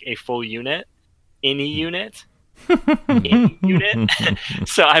bring back a full unit, any unit.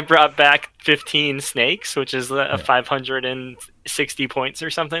 So I brought back 15 snakes, which is 560 points or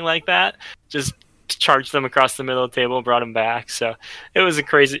something like that. Just charged them across the middle of the table, brought them back. So it was a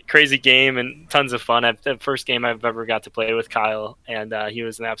crazy game and tons of fun. The first game I've ever got to play with Kyle, and he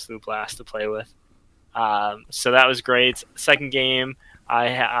was an absolute blast to play with. So that was great. Second game,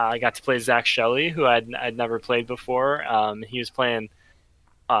 I got to play Zach Shelley, who I'd never played before. He was playing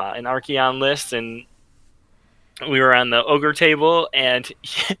an Archeon list, and we were on the ogre table, and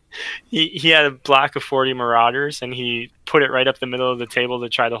he had a block of 40 marauders, and he put it right up the middle of the table to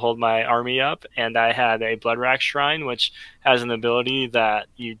try to hold my army up. And I had a Bloodrack Shrine, which has an ability that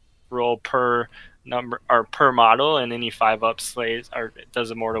you roll per number or per model, and any 5-up slays or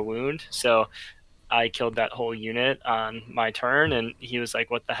does a mortal wound. So I killed that whole unit on my turn, and he was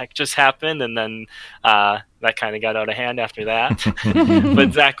like, "What the heck just happened?" And then that kind of got out of hand after that.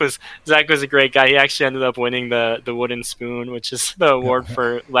 But Zach was a great guy. He actually ended up winning the wooden spoon, which is the award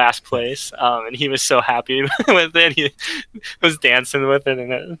for last place, and he was so happy with it. He was dancing with it,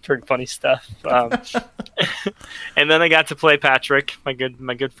 and it was pretty funny stuff. And then I got to play Patrick, my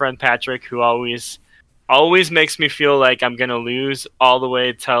good friend Patrick, who always makes me feel like I'm going to lose all the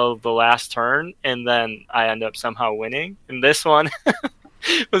way till the last turn, and then I end up somehow winning. And this one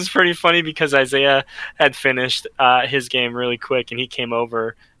was pretty funny because Isaiah had finished his game really quick, and he came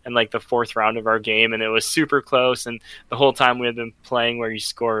over in like the 4th round of our game, and it was super close. And the whole time we had been playing where you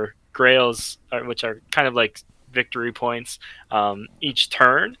score grails, which are kind of like victory points each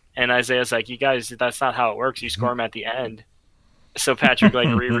turn. And Isaiah's like, "You guys, that's not how it works. You score them at the end." So Patrick like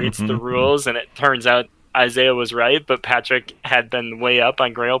rereads the rules, and it turns out Isaiah was right, but Patrick had been way up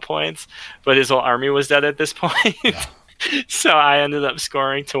on Grail points, but his whole army was dead at this point. So I ended up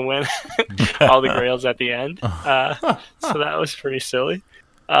scoring to win all the Grails at the end. So that was pretty silly.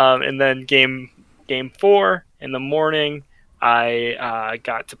 And then game 4 in the morning, I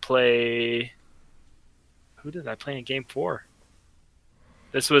got to play. Who did I play in game 4?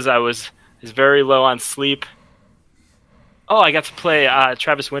 I was very low on sleep. Oh, I got to play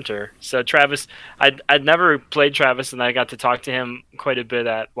Travis Winter. So Travis, I'd never played Travis, and I got to talk to him quite a bit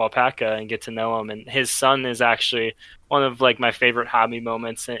at Walpaca and get to know him. And his son is actually one of like my favorite hobby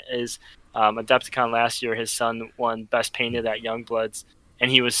moments. Is Adepticon last year, his son won Best Painted at Youngbloods, and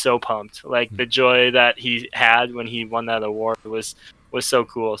he was so pumped. Like the joy that he had when he won that award was so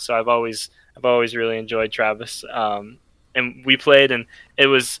cool. So I've always really enjoyed Travis. And we played, and it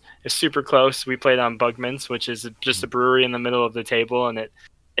was super close. We played on Bugman's, which is just a brewery in the middle of the table, and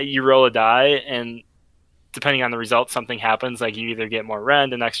you roll a die, and depending on the result, something happens. Like you either get more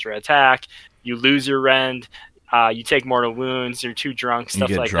rend, an extra attack, you lose your rend, you take mortal wounds, you're too drunk, stuff like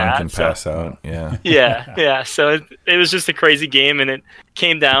that. You get drunk and pass out, yeah. Yeah. So it was just a crazy game, and it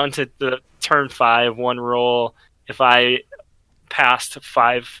came down to the turn 5, one roll. If I passed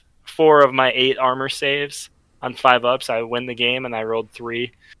 4 of my 8 armor saves on 5-ups, I win the game, and I rolled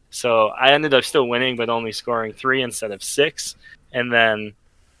 3. So I ended up still winning, but only scoring 3 instead of 6. And then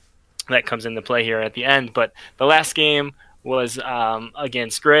that comes into play here at the end. But the last game was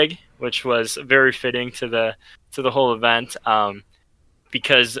against Greg, which was very fitting to the whole event,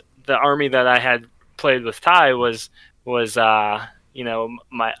 because the army that I had played with Ty was our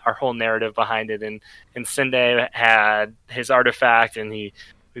whole narrative behind it. And Sinde had his artifact, and he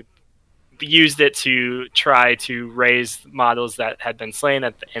used it to try to raise models that had been slain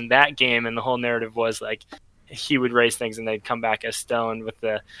in that game, and the whole narrative was like he would raise things and they'd come back as stone with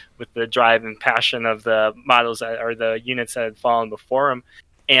the drive and passion of the models or the units that had fallen before him,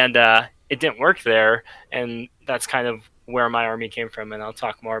 and it didn't work there, and that's kind of where my army came from, and I'll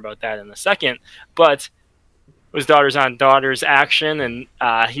talk more about that in a second. But it was daughters on daughters action, and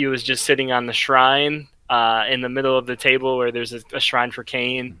he was just sitting on the shrine in the middle of the table where there's a shrine for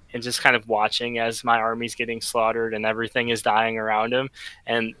Cain, and just kind of watching as my army's getting slaughtered and everything is dying around him.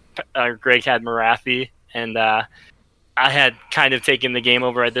 And Greg had Marathi, and I had kind of taken the game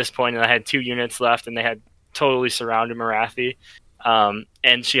over at this point, and I had 2 units left, and they had totally surrounded Marathi.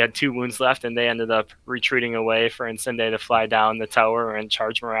 And she had 2 wounds left, and they ended up retreating away for Incende to fly down the tower and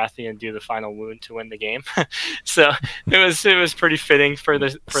charge Marathi and do the final wound to win the game. So it was pretty fitting for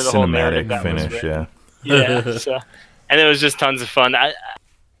the whole narrative that finish, was written. Yeah. So, and it was just tons of fun. I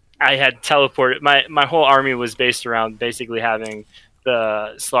had teleported. My whole army was based around basically having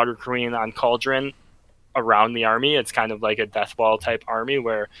the Slaughter Queen on Cauldron around the army. It's kind of like a Death Wall type army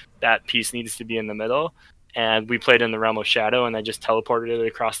where that piece needs to be in the middle. and we played in the Realm of Shadow, and I just teleported it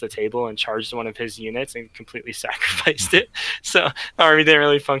across the table and charged one of his units and completely sacrificed it. So the army didn't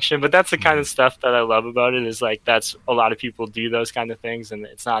really function. But that's the kind of stuff that I love about it, is like that's a lot of people do those kind of things, and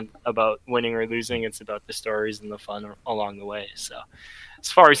it's not about winning or losing. It's about the stories and the fun along the way. So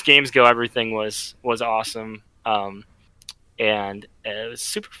as far as games go, everything was awesome. And it was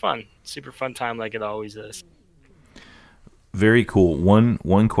super fun time, like it always is. Very cool.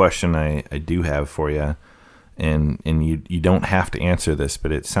 One question I do have for you, and you don't have to answer this,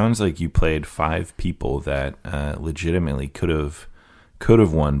 but it sounds like you played 5 people that legitimately could have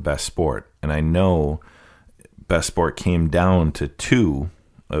won Best Sport, and I know Best Sport came down to 2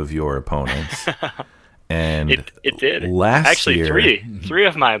 of your opponents. And it did. Last year, three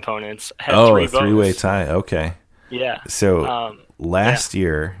of my opponents had 3 votes. 3-way tie. Okay. Yeah. So last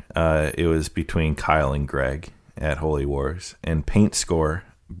year, it was between Kyle and Greg at Holy Wars, and Paint Score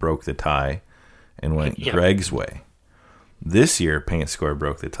broke the tie and went Greg's way. This year, Paint Score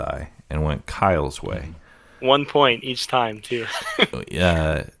broke the tie and went Kyle's way. 1 point each time, too.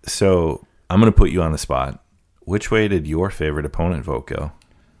 So I'm going to put you on the spot. Which way did your favorite opponent vote go?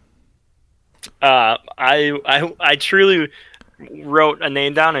 I truly wrote a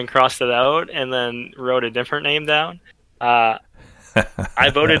name down and crossed it out, and then wrote a different name down. I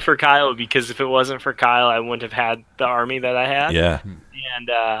voted for Kyle because if it wasn't for Kyle, I wouldn't have had the army that I had. Yeah. And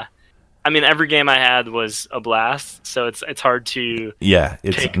I mean, every game I had was a blast, so it's hard to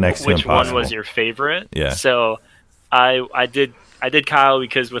it's next to which impossible. one was your favorite. Yeah. So I did Kyle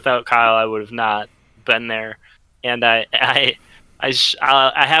because without Kyle, I would have not been there. And I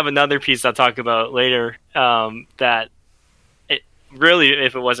have another piece I'll talk about later that it really,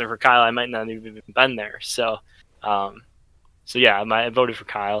 if it wasn't for Kyle, I might not even been there. So yeah, I voted for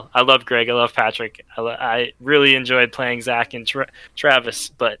Kyle. I love Greg. I love Patrick. I really enjoyed playing Zach and Travis,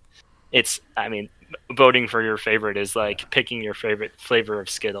 but voting for your favorite is like picking your favorite flavor of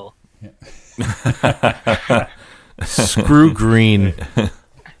Skittle. Screw green.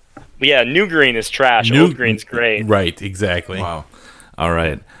 Yeah, new green is trash. Old green's great. Right, exactly. Wow. All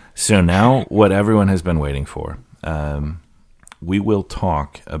right. So now what everyone has been waiting for. We will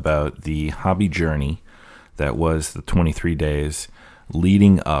talk about the hobby journey that was the 23 days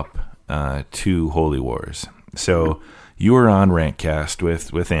leading up to Holy Wars. So you were on Rantcast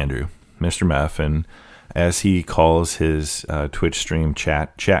with Andrew, Mr. Meth, and as he calls his Twitch stream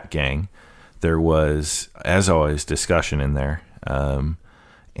chat gang, there was, as always, discussion in there.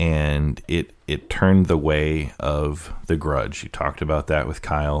 And it turned the way of the grudge. You talked about that with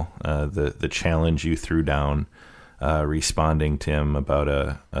Kyle, the challenge you threw down, responding to him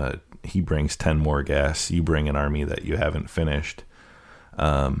about he brings 10 more gas, you bring an army that you haven't finished,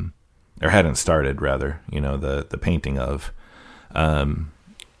 or hadn't started, rather, the painting of.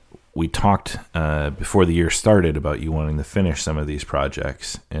 We talked before the year started about you wanting to finish some of these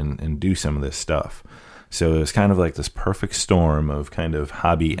projects and do some of this stuff. So it was kind of like this perfect storm of kind of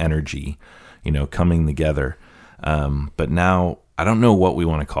hobby energy, coming together. But now I don't know what we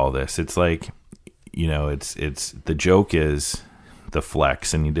want to call this. It's like, it's the joke is the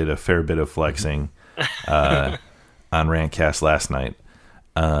flex, and you did a fair bit of flexing on Rantcast last night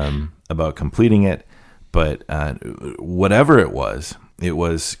about completing it. But whatever it was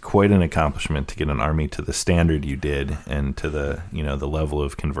quite an accomplishment to get an army to the standard you did and to the the level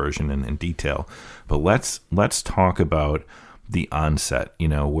of conversion and detail. But let's talk about the onset.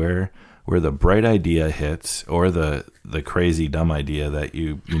 Where the bright idea hits, or the crazy dumb idea that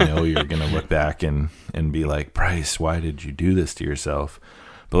you're going to look back and be like, Bryce, why did you do this to yourself?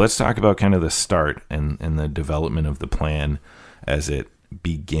 But let's talk about kind of the start and the development of the plan as it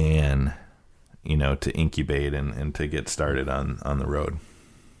began, to incubate and to get started on the road.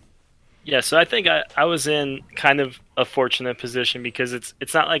 Yeah, so I think I was in kind of a fortunate position because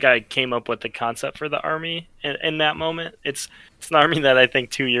it's not like I came up with the concept for the army in that moment. It's an army that I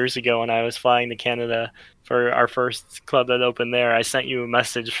think 2 years ago when I was flying to Canada for our first club that opened there, I sent you a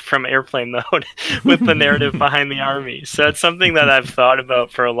message from airplane mode with the narrative behind the army. So it's something that I've thought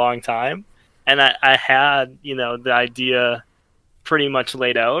about for a long time. And I had, the idea pretty much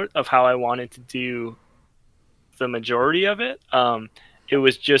laid out of how I wanted to do the majority of it. It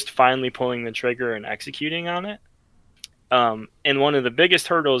was just finally pulling the trigger and executing on it. And one of the biggest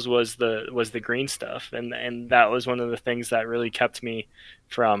hurdles was the green stuff, and that was one of the things that really kept me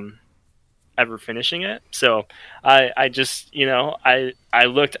from ever finishing it. So I just I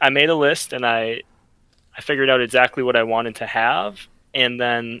made a list, and I figured out exactly what I wanted to have, and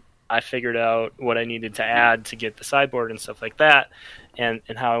then I figured out what I needed to add to get the sideboard and stuff like that, and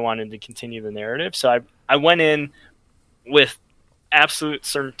how I wanted to continue the narrative. So I went in with absolute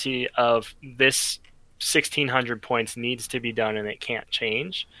certainty of this 1,600 points needs to be done and it can't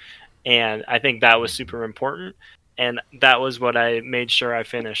change. And I think that was super important. And that was what I made sure I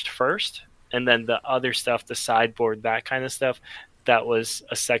finished first. And then the other stuff, the sideboard, that kind of stuff, that was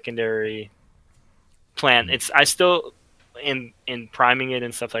a secondary plan. I still, in priming it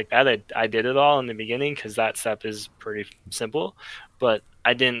and stuff like that, I did it all in the beginning because that step is pretty simple. But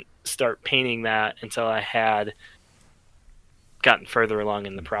I didn't start painting that until I had gotten further along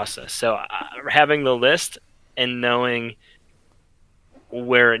in the process. So having the list and knowing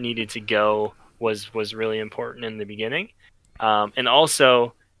where it needed to go was really important in the beginning. And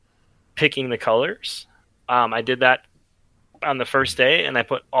also picking the colors. I did that on the first day, and I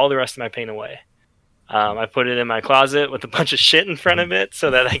put all the rest of my paint away. I put it in my closet with a bunch of shit in front of it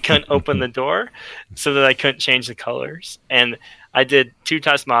so that I couldn't open the door, so that I couldn't change the colors. And I did 2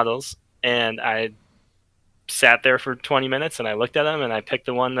 test models, and I sat there for 20 minutes, and I looked at them, and I picked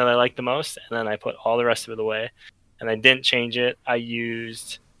the one that I liked the most, and then I put all the rest of it away. And I didn't change it. I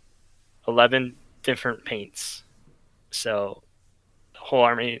used 11 different paints. So the whole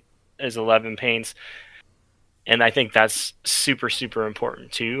army is 11 paints. And I think that's super, super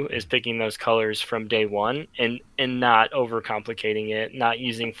important too, is picking those colors from day one and not overcomplicating it, not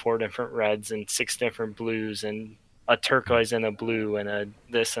using 4 different reds and 6 different blues and a turquoise and a blue and a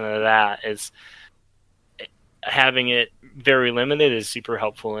this and a that. Is having it very limited is super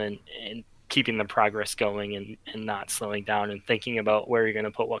helpful in keeping the progress going and not slowing down and thinking about where you're going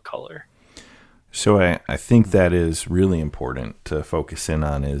to put what color. So I think that is really important to focus in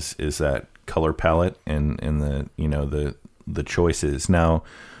on is that color palette and the choices. Now,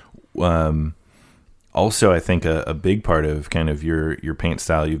 also I think a big part of kind of your paint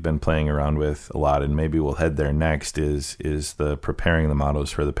style you've been playing around with a lot, and maybe we'll head there next, is the preparing the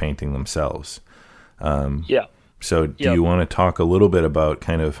models for the painting themselves. Yeah. So do you want to talk a little bit about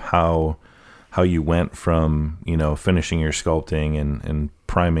kind of how you went from, finishing your sculpting and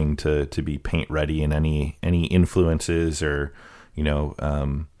priming to be paint ready, and any influences or,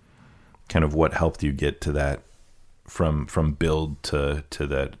 kind of what helped you get to that from build to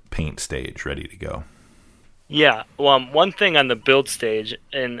that paint stage ready to go? Yeah. Well, one thing on the build stage,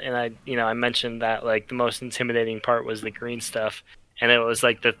 and I mentioned that like the most intimidating part was the green stuff. And it was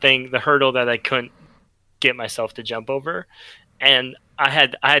like the hurdle that I couldn't get myself to jump over. And I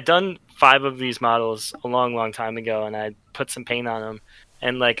had done 5 of these models a long time ago, and I put some paint on them,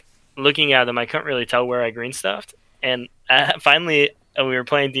 and like looking at them, I couldn't really tell where I green stuffed. And finally we were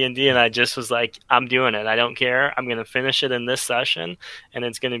playing D&D, and I just was like, I'm doing it. I don't care. I'm going to finish it in this session, and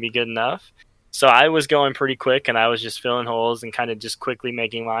it's going to be good enough. So I was going pretty quick, and I was just filling holes and kind of just quickly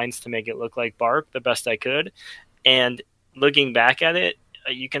making lines to make it look like bark the best I could. And looking back at it,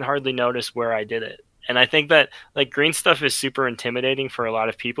 you can hardly notice where I did it. And I think that like green stuff is super intimidating for a lot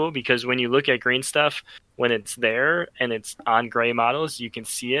of people, because when you look at green stuff, when it's there and it's on gray models, you can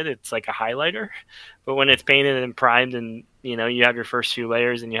see it. It's like a highlighter. But when it's painted and primed and, you have your first few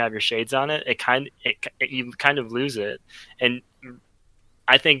layers and you have your shades on it, you kind of lose it. And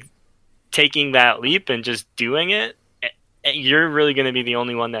I think taking that leap and just doing it, you're really going to be the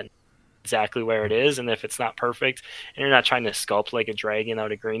only one that knows exactly where it is. And if it's not perfect and you're not trying to sculpt like a dragon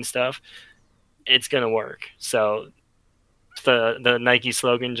out of green stuff, it's going to work. So the Nike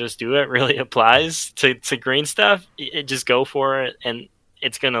slogan, just do it, really applies to green stuff. Just go for it, and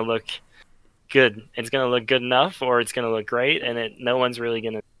it's going to look good. It's going to look good enough, or it's going to look great, and no one's really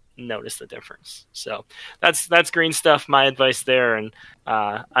going to notice the difference. So that's green stuff, my advice there. And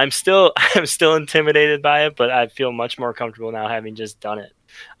I'm still intimidated by it, but I feel much more comfortable now having just done it,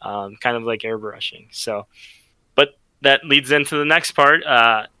 kind of like airbrushing. So, but that leads into the next part.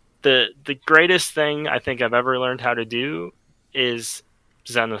 The greatest thing I think I've ever learned how to do is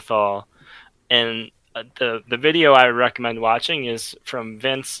Zenithal. And the video I recommend watching is from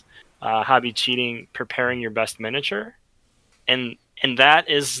Vince, Hobby Cheating, Preparing Your Best Miniature. And that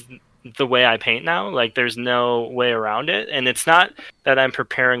is the way I paint now. Like, there's no way around it. And it's not that I'm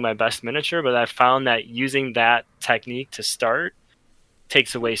preparing my best miniature, but I found that using that technique to start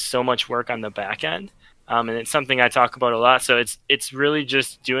takes away so much work on the back end. And it's something I talk about a lot. So it's really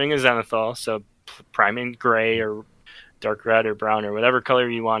just doing a zenithal, so priming gray or dark red or brown or whatever color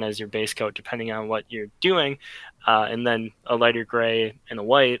you want as your base coat, depending on what you're doing, and then a lighter gray and a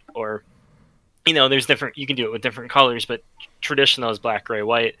white, or there's different. You can do it with different colors, but traditional is black, gray,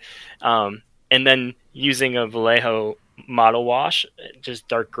 white, and then using a Vallejo model wash, just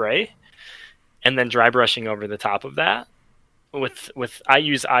dark gray, and then dry brushing over the top of that. With I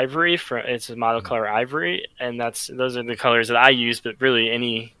use ivory it's a model color ivory, and those are the colors that I use, but really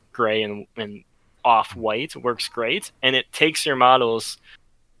any gray and off white works great, and it takes your models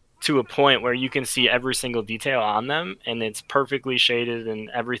to a point where you can see every single detail on them, and it's perfectly shaded and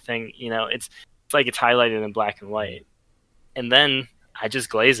everything. It's like it's highlighted in black and white. And then I just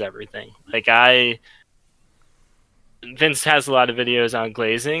glaze everything. Like Vince has a lot of videos on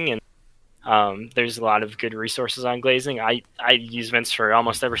glazing, and there's a lot of good resources on glazing. I use Vince for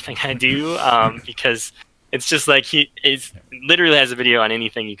almost everything I do because it's just like he literally has a video on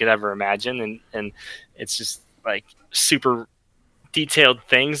anything you could ever imagine, and it's just like super detailed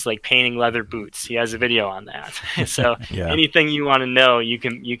things like painting leather boots. He has a video on that. So anything you want to know, you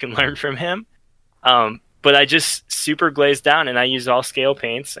can learn from him. But I just super glaze down, and I use all scale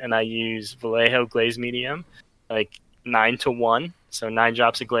paints, and I use Vallejo glaze medium, like 9-to-1, so 9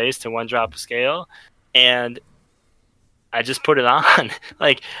 drops of glaze to 1 drop of scale, and I just put it on.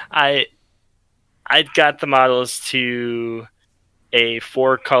 Like I got the models to a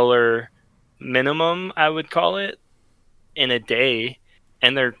 4-color minimum, I would call it, in a day,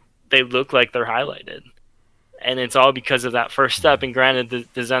 and they look like they're highlighted, and it's all because of that first step. And granted,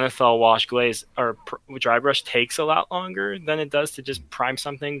 the Zenithal wash glaze or dry brush takes a lot longer than it does to just prime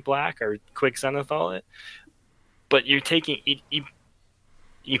something black or quick Zenithal it, but you're taking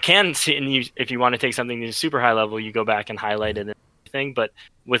you can see, and if you want to take something to super high level, you go back and highlight it and everything. But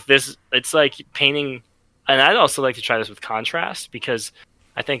with this, it's like painting, and I'd also like to try this with contrast, because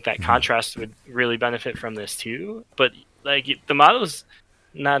I think that contrast would really benefit from this too. But like the models,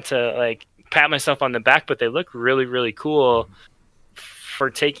 not to like pat myself on the back, but they look really, really cool for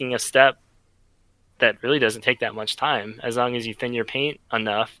taking a step that really doesn't take that much time. As long as you thin your paint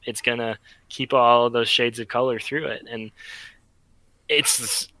enough, it's gonna keep all those shades of color through it. And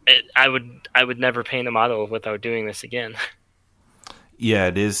I would never paint a model without doing this again. Yeah,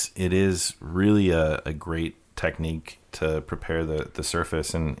 it is really a great technique to prepare the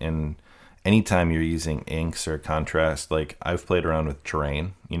surface, and anytime you're using inks or contrast, like I've played around with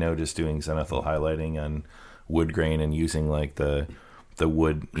terrain, just doing zenithal highlighting on wood grain and using like the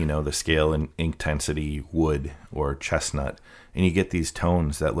wood, the scale and ink intensity wood or chestnut, and you get these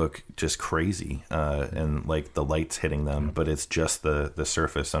tones that look just crazy, and like the light's hitting them, but it's just the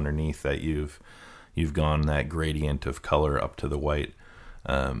surface underneath that you've gone that gradient of color up to the white.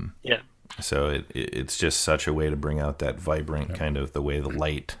 So it's just such a way to bring out that vibrant kind of the way the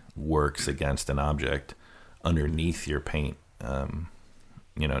light works against an object underneath your paint.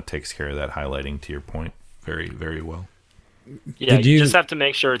 It takes care of that highlighting, to your point, very, very well. Yeah, you just have to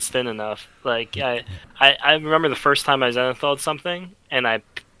make sure it's thin enough. Like I remember the first time I zenithalled something and I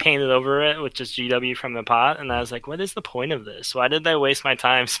painted over it with just GW from the pot, and I was like, what is the point of this? Why did I waste my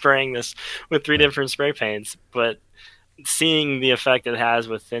time spraying this with 3 different spray paints? But seeing the effect it has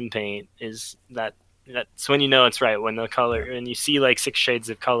with thin paint is that's when you know it's right. When you see like 6 shades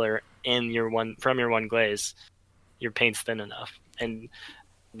of color in from your one glaze, your paint's thin enough. And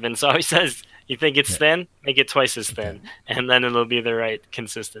Vince always says, you think it's thin, make it twice as thin, and then it'll be the right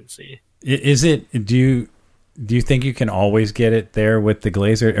consistency. Is it? Do you think you can always get it there with the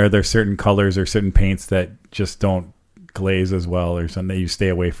glaze, or are there certain colors or certain paints that just don't glaze as well, or something that you stay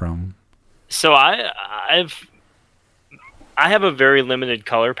away from? So I have a very limited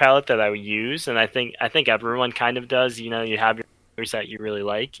color palette that I would use, and I think everyone kind of does. You have your colors that you really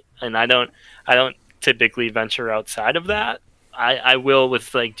like, and I don't typically venture outside of that. I will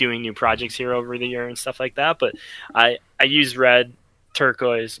with like doing new projects here over the year and stuff like that, but I use red,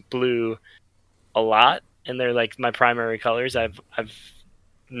 turquoise, blue a lot, and they're like my primary colors. I've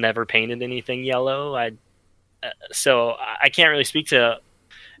never painted anything yellow. So I can't really speak to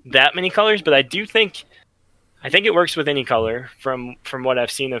that many colors, but I think it works with any color from what I've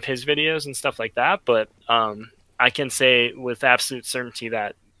seen of his videos and stuff like that. But I can say with absolute certainty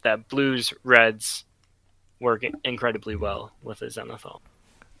that blues, reds work incredibly well with the zenithal.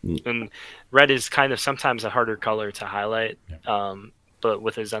 And red is kind of sometimes a harder color to highlight, but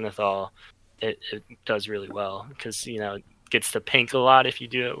with a zenithal, it does really well because it gets to pink a lot if you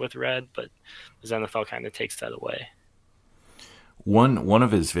do it with red, but the zenithal kind of takes that away. One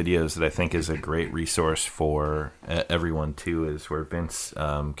of his videos that I think is a great resource for everyone too is where Vince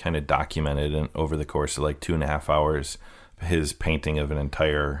kind of documented over the course of like 2.5 hours his painting of an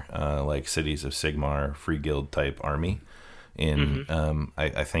entire like Cities of Sigmar Free Guild type army.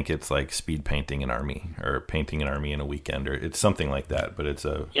 I think it's like speed painting an army or painting an army in a weekend, or it's something like that. But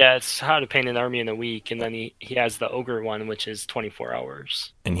it's how to paint an army in a week, and then he has the ogre one, which is 24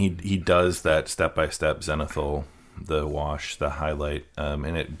 hours. And he does that step by step zenithal, the wash, the highlight,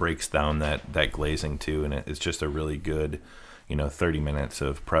 and it breaks down that glazing too, and it's just a really good 30 minutes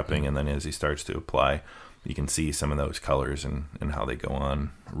of prepping, and then as he starts to apply, you can see some of those colors and how they go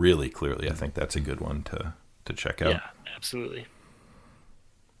on really clearly. I think that's a good one to check out. Yeah, absolutely.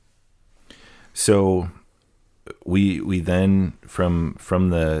 So we then from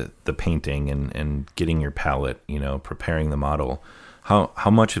the painting and getting your palette, preparing the model, how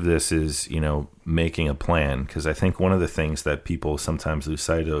much of this is, making a plan? Because I think one of the things that people sometimes lose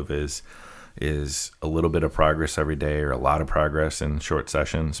sight of is a little bit of progress every day or a lot of progress in short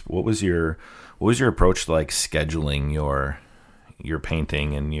sessions. What was your approach to like scheduling your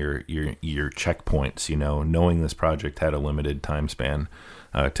painting and your checkpoints, knowing this project had a limited time span,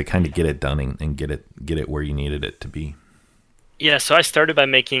 to kind of get it done and get it where you needed it to be? Yeah, so I started by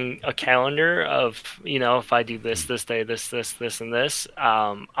making a calendar of, if I do this day, this, and this,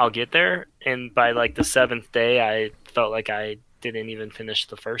 I'll get there. And by like the 7th day, I felt like I didn't even finish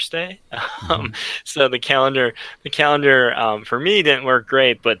the first day. So the calendar for me didn't work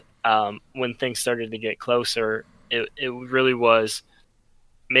great, but when things started to get closer, it really was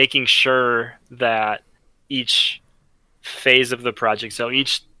making sure that each phase of the project, so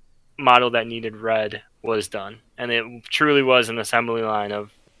each model that needed red was done. And it truly was an assembly line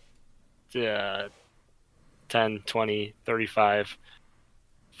of 10, 20, 35,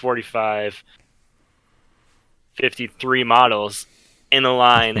 45, 53 models in a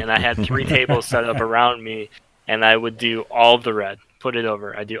line, and I had 3 tables set up around me, and I would do all of the red, put it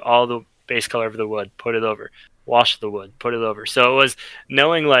over. I do all the base color of the wood, put it over. Wash the wood, put it over. So it was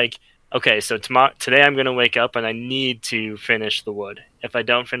knowing like, okay, so today I'm going to wake up and I need to finish the wood. If I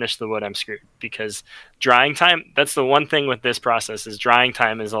don't finish the wood, I'm screwed, because drying time, that's the one thing with this process, is drying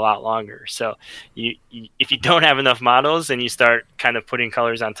time is a lot longer. So if you don't have enough models and you start kind of putting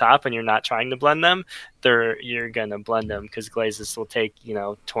colors on top and you're not trying to blend them, you're going to blend them, because glazes will take,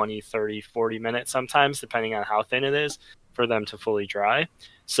 20, 30, 40 minutes sometimes, depending on how thin it is, for them to fully dry.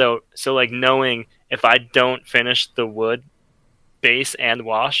 So like knowing if I don't finish the wood base and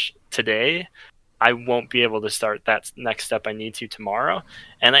wash today, I won't be able to start that next step I need to tomorrow.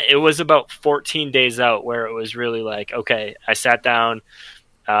 And it was about 14 days out where it was really like, okay, I sat down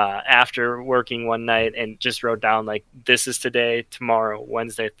after working one night and just wrote down like, this is today, tomorrow,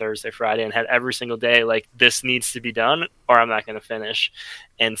 Wednesday, Thursday, Friday, and had every single day like, this needs to be done or I'm not going to finish.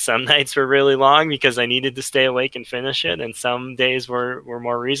 And some nights were really long because I needed to stay awake and finish it, and some days were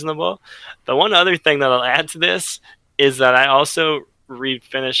more reasonable. The one other thing that I'll add to this is that I also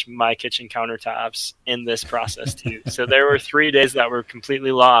refinish my kitchen countertops in this process too. So there were 3 days that were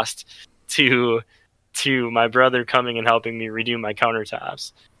completely lost to my brother coming and helping me redo my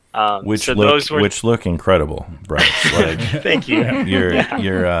countertops. Which look incredible, Bryce. Like, thank you.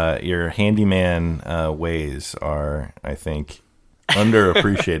 Your handyman ways are, I think,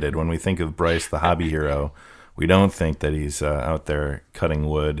 underappreciated. When we think of Bryce, the hobby hero, we don't think that he's out there cutting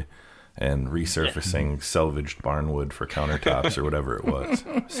wood and resurfacing salvaged barn wood for countertops or whatever it was.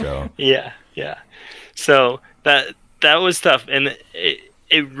 So yeah. So that was tough, and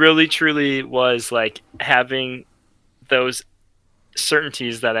it really truly was like having those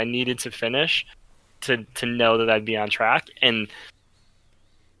certainties that I needed to finish to know that I'd be on track, and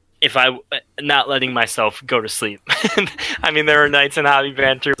if I not letting myself go to sleep. I mean, there were nights in Hobby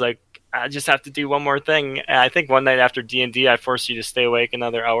Banter like, I just have to do one more thing. And I think one night after D&D, I forced you to stay awake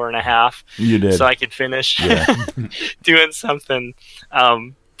another hour and a half. You did. So I could finish doing something.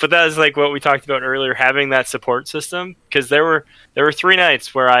 But that is like what we talked about earlier, having that support system. Because there were 3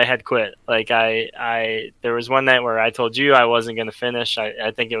 nights where I had quit. Like there was one night where I told you I wasn't going to finish.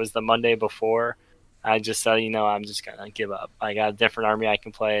 I think it was the Monday before. I just said, I'm just going to give up. I got a different army I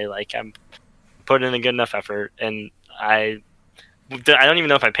can play. Like, I'm putting in a good enough effort. And I don't even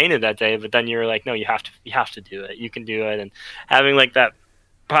know if I painted that day, but then you're like, no, you have to do it. You can do it. And having like that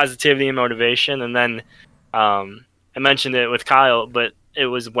positivity and motivation. And then I mentioned it with Kyle, but it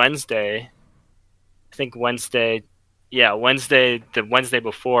was Wednesday. I think Wednesday, the Wednesday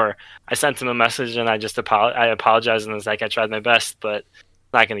before, I sent him a message and I apologized, and I was like, I tried my best, but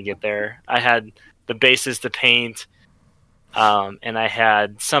not going to get there. I had the bases to paint, and I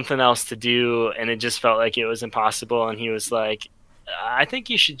had something else to do, and it just felt like it was impossible. And he was like, I think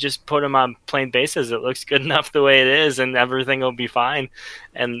you should just put them on plain bases. It looks good enough the way it is, and everything will be fine.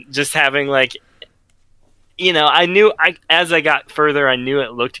 And just having like, I knew as I got further, I knew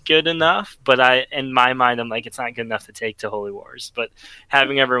it looked good enough, but in my mind, I'm like, it's not good enough to take to Holy Wars. But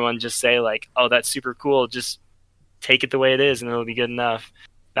having everyone just say like, oh, that's super cool, just take it the way it is and it'll be good enough.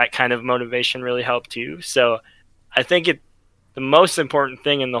 That kind of motivation really helped too. So I think the most important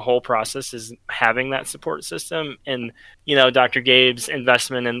thing in the whole process is having that support system, and, Dr. Gabe's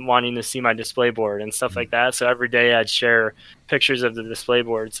investment in wanting to see my display board and stuff like that. So every day I'd share pictures of the display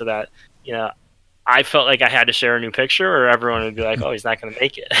board so that, I felt like I had to share a new picture or everyone would be like, oh, he's not going to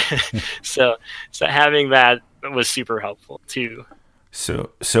make it. So having that was super helpful too.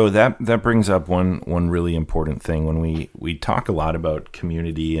 So that brings up one really important thing when we talk a lot about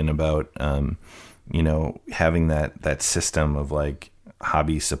community and about having that system of like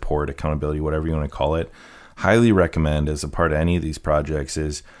hobby support, accountability, whatever you want to call it. Highly recommend as a part of any of these projects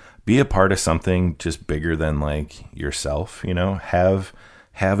is be a part of something just bigger than like yourself. Have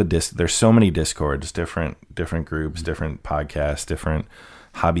there's so many Discords, different groups, different podcasts, different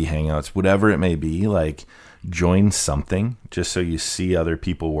hobby hangouts, whatever it may be. Like, join something just so you see other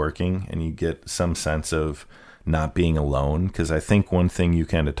people working and you get some sense of not being alone. Because I think one thing you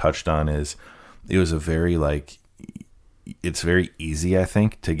kind of touched on is it's very easy, I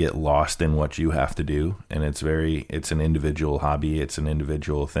think, to get lost in what you have to do. And it's an individual hobby. It's an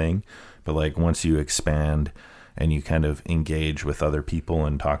individual thing. But like once you expand and you kind of engage with other people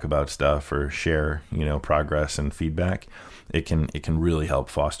and talk about stuff or share, progress and feedback, it can really help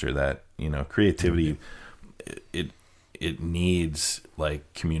foster that, creativity. It needs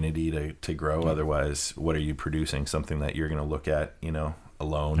like community to grow. Otherwise, what are you producing? Something that you're going to look at,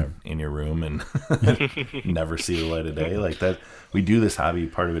 alone in your room and never see the light of day. Like that, we do this hobby.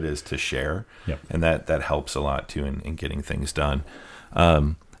 Part of it is to share, and that helps a lot too in getting things done.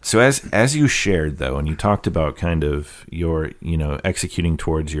 So as you shared though, and you talked about kind of your executing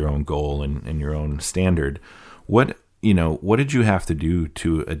towards your own goal and your own standard, what did you have to do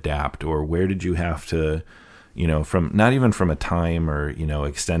to adapt, or where did you have to, from not even from a time or,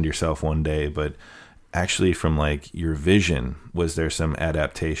 extend yourself one day, but actually from like your vision? Was there some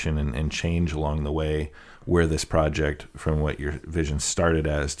adaptation and change along the way where this project, from what your vision started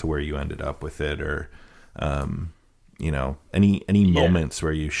as to where you ended up with it, or, any moments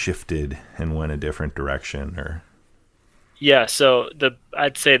where you shifted and went a different direction or? Yeah, so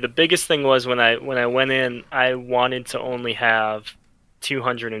I'd say the biggest thing was when I went in, I wanted to only have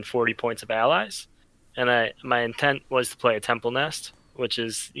 240 points of allies, and my intent was to play a Temple Nest, which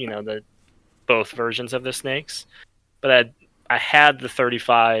is the both versions of the snakes, but I had the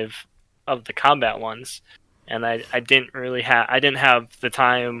 35 of the combat ones, and I didn't have the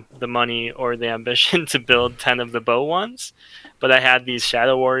time, the money, or the ambition to build 10 of the bow ones, but I had these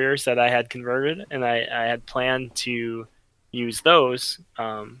Shadow Warriors that I had converted, and I had planned to use those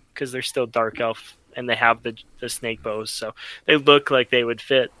because they're still Dark Elf and they have the snake bows, so they look like they would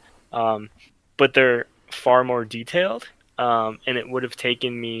fit, but they're far more detailed, and it would have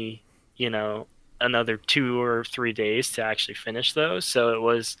taken me another 2 or 3 days to actually finish those.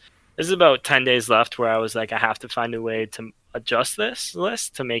 So this is about 10 days left where I was like, I have to find a way to adjust this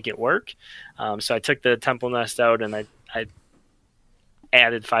list to make it work. So I took the Temple Nest out and I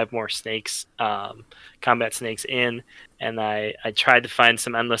added 5 more snakes, combat snakes in, and I tried to find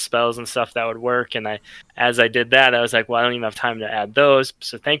some endless spells and stuff that would work. And as I did that, I was like, well, I don't even have time to add those.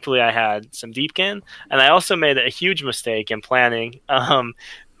 So thankfully I had some Deepkin, and I also made a huge mistake in planning,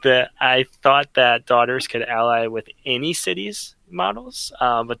 that I thought that Daughters could ally with any cities models,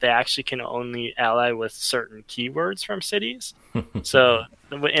 but they actually can only ally with certain keywords from cities. So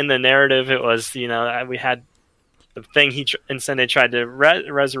in the narrative, it was, we had the thing instead they tried to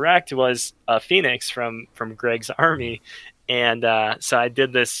resurrect was a phoenix from Greg's army. And so I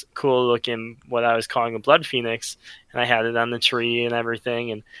did this cool looking, what I was calling a blood phoenix, and I had it on the tree and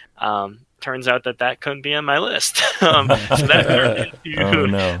everything. And turns out that couldn't be on my list. So that turned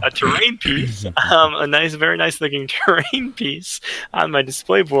into a terrain piece, very nice looking terrain piece on my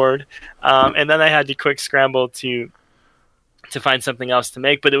display board. And then I had to quick scramble to find something else to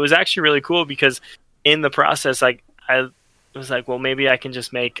make. But it was actually really cool because in the process, I was like, well, maybe I can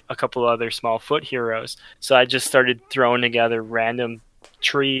just make a couple other small foot heroes. So I just started throwing together random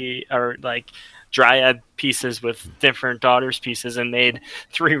tree or like dryad pieces with different Daughters pieces and made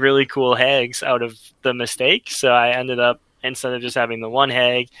 3 really cool hags out of the mistake. So I ended up, instead of just having the 1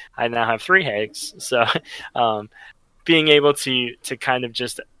 hag, I now have 3 hags. So being able to kind of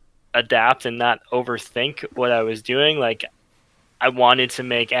just adapt and not overthink what I was doing. Like, I wanted to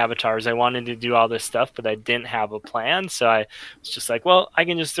make avatars. I wanted to do all this stuff, but I didn't have a plan. So I was just like, well, I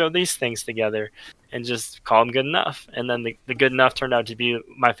can just throw these things together and just call them good enough. And then the good enough turned out to be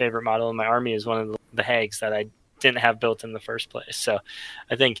my favorite model in my army is one of the hags that I didn't have built in the first place. So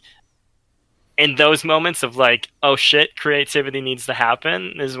I think in those moments of like, oh shit, creativity needs to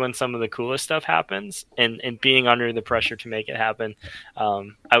happen is when some of the coolest stuff happens, and being under the pressure to make it happen.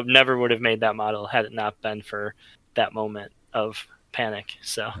 I never would have made that model had it not been for that moment of panic.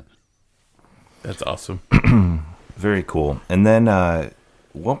 So that's awesome. Very cool. And then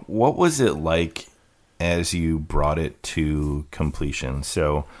what was it like as you brought it to completion?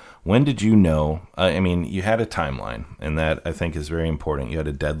 So when did you know? I mean, you had a timeline, and that I think is very important. You had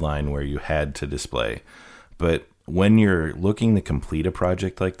a deadline where you had to display. But when you're looking to complete a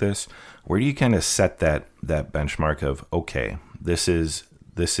project like this, where do you kind of set that benchmark of, okay, this is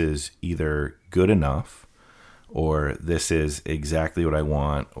either good enough, or this is exactly what I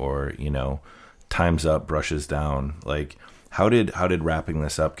want, or, you know, time's up, brushes down. Like, how did wrapping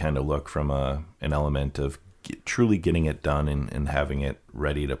this up kind of look from an element of truly getting it done and having it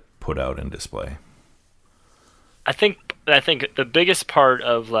ready to put out and display? I think the biggest part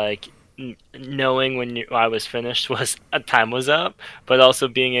of like knowing when I was finished was time was up, but also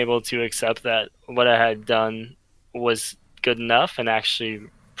being able to accept that what I had done was good enough and actually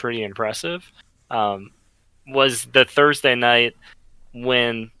pretty impressive. Was the Thursday night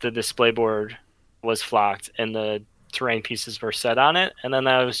when the display board was flocked and the terrain pieces were set on it, and then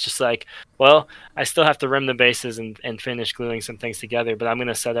I was just like, well, I still have to rim the bases and finish gluing some things together, but I'm going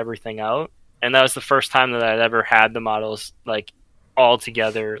to set everything out. And that was the first time that I'd ever had the models like all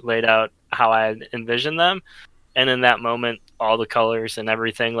together, laid out how I had envisioned them. And in that moment, all the colors and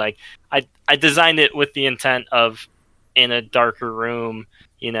everything, like I designed it with the intent of, in a darker room,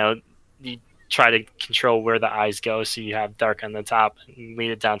 you know, you try to control where the eyes go, so you have dark on the top and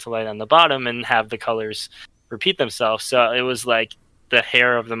lead it down to light on the bottom and have the colors repeat themselves. So it was like the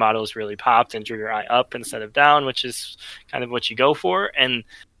hair of the models really popped and drew your eye up instead of down, which is kind of what you go for. And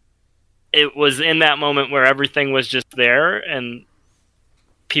it was in that moment where everything was just there and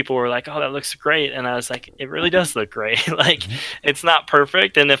people were like, oh, that looks great. And I was like, it really does look great. Like, it's not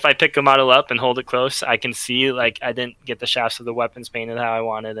perfect. And if I pick a model up and hold it close, I can see, like, I didn't get the shafts of the weapons painted how I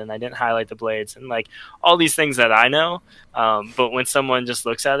wanted, and I didn't highlight the blades, and, like, all these things that I know. But when someone just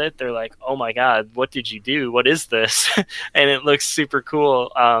looks at it, they're like, oh, my God, what did you do? What is this? And it looks super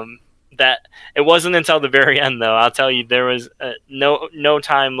cool. That it wasn't until the very end, though. I'll tell you, there was no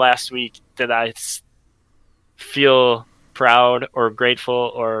time last week that I feel proud or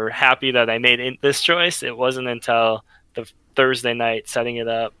grateful or happy that I made this choice. It wasn't until the Thursday night setting it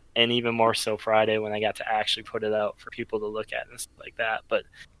up, and even more so Friday when I got to actually put it out for people to look at and stuff like that. But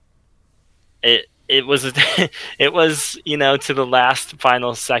it was it was, you know, to the last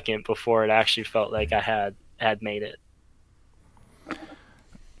final second before it actually felt like I had made it.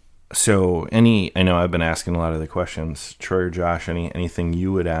 So I know I've been asking a lot of the questions. Troy or Josh, anything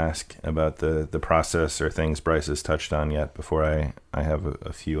you would ask about the process or things Bryce has touched on yet before I have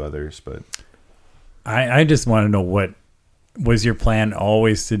a few others? But I just want to know, what was your plan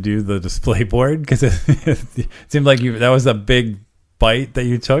always to do the display board? Because it seemed like that was a big bite that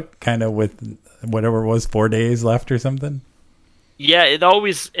you took, kind of with whatever it was, 4 days left or something. Yeah, it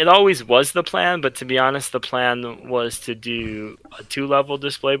always was the plan, but to be honest, the plan was to do a 2-level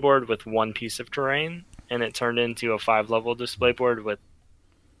display board with one piece of terrain, and it turned into a 5-level display board with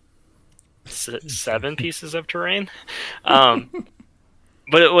 7 pieces of terrain. But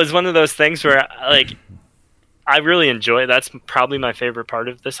it was one of those things where, like, I really enjoy it. That's probably my favorite part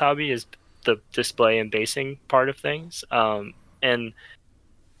of this hobby, is the display and basing part of things. And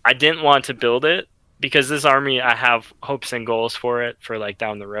I didn't want to build it, because this army, I have hopes and goals for it for, like,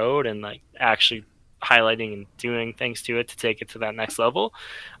 down the road, and, like, actually highlighting and doing things to it to take it to that next level.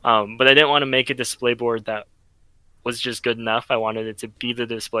 But I didn't want to make a display board that was just good enough. I wanted it to be the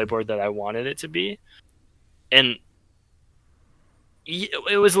display board that I wanted it to be. And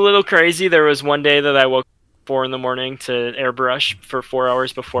it was a little crazy. There was one day that I woke up 4 a.m. to airbrush for 4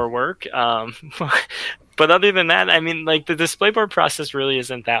 hours before work. But other than that, I mean, like, the display board process really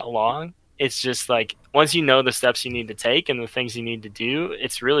isn't that long. It's just like, once you know the steps you need to take and the things you need to do,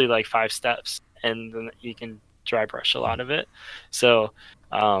 it's really like 5 steps, and then you can dry brush a lot of it. So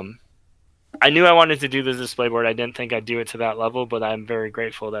I knew I wanted to do the display board. I didn't think I'd do it to that level, but I'm very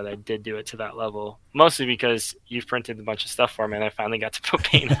grateful that I did do it to that level, mostly because you've printed a bunch of stuff for me and I finally got to put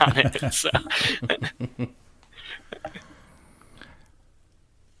paint on it. So.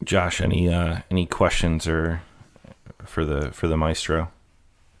 Josh, any questions or for the maestro?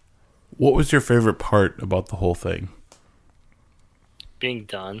 What was your favorite part about the whole thing? Being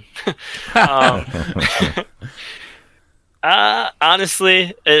done.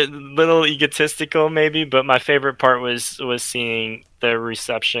 Honestly, a little egotistical maybe, but my favorite part was seeing the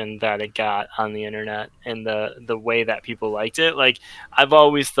reception that it got on the internet and the way that people liked it. Like, I've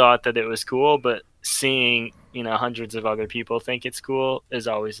always thought that it was cool, but seeing, you know, hundreds of other people think it's cool is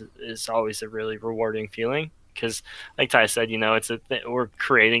always a really rewarding feeling. Because, like Ty said, you know, we're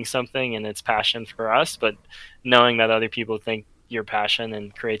creating something and it's passion for us, but knowing that other people think your passion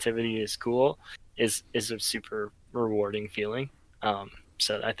and creativity is cool is a super rewarding feeling.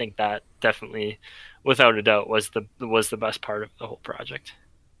 So I think that definitely, without a doubt, was the best part of the whole project.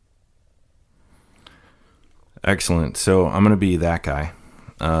 Excellent. So I'm going to be that guy.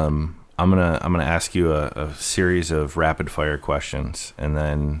 I'm gonna ask you a series of rapid fire questions, and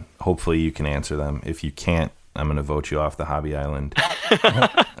then hopefully you can answer them. If you can't, I'm gonna vote you off the hobby island.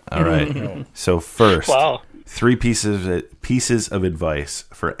 All right. So first, Wow. 3 pieces of advice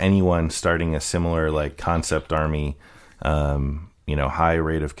for anyone starting a similar like concept army. High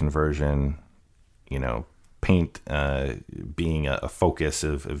rate of conversion. Paint being a focus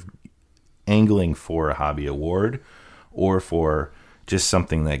of angling for a hobby award, or for just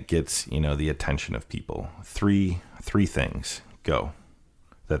something that gets the attention of people. Three things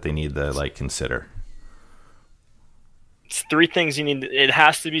that they need to like consider. It's 3 things you need. It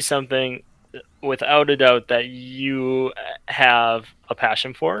has to be something without a doubt that you have a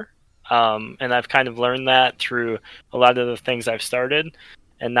passion for. And I've kind of learned that through a lot of the things I've started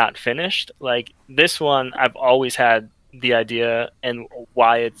and not finished. Like this one, I've always had the idea and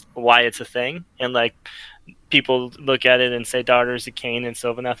why it's a thing. And like people look at it and say Daughters of Cain and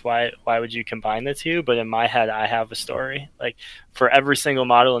Sylvaneth, why would you combine the two? But in my head, I have a story. Like for every single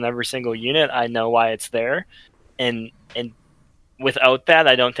model and every single unit, I know why it's there. And without that,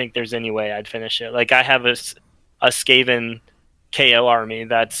 I don't think there's any way I'd finish it. Like I have a Skaven KO army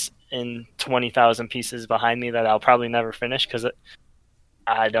that's in 20,000 pieces behind me that I'll probably never finish because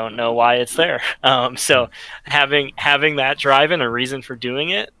I don't know why it's there. So having that drive and a reason for doing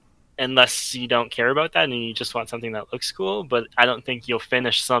it, unless you don't care about that and you just want something that looks cool, but I don't think you'll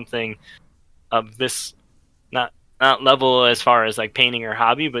finish something of this not level as far as like painting or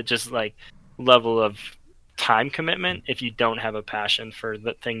hobby, but just like level of time commitment if you don't have a passion for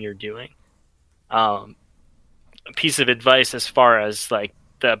the thing you're doing. A piece of advice as far as like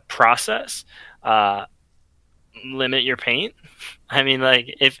the process, limit your paint. I mean,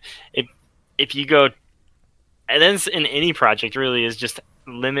 like if you go, and then in any project really is just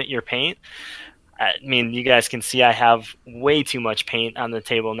limit your paint. I mean, you guys can see I have way too much paint on the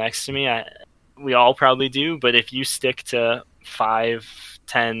table next to me. We all probably do, but if you stick to 5,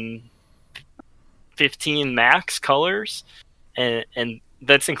 10, 15 max colors, and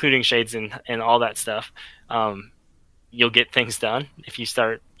that's including shades and all that stuff, you'll get things done. If you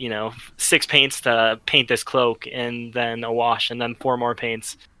start, 6 paints to paint this cloak and then a wash and then 4 more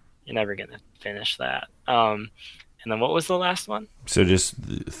paints, you're never going to finish that. And then what was the last one? So just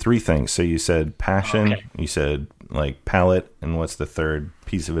 3 things. So you said passion, You said like palette, and what's the third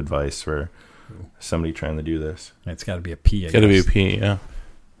piece of advice for somebody trying to do this? It's got to be a P. It's got to be a P, yeah.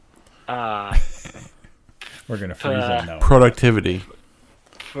 We're going to freeze on that one. Productivity.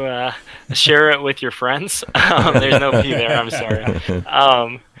 Share it with your friends. There's no P there. I'm sorry.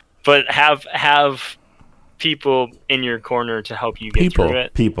 But have people in your corner to help you get through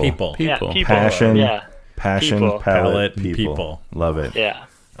it. People. Yeah, people. Passion. Yeah. Passion, people. palette, people. Love it. Yeah.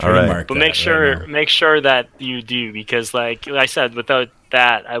 All right. But make sure that you do, because like I said, without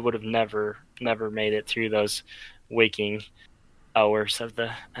that, I would have never made it through those waking hours of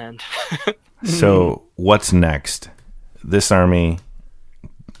the end. So what's next? This army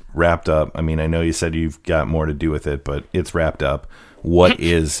wrapped up. I mean, I know you said you've got more to do with it, but it's wrapped up. What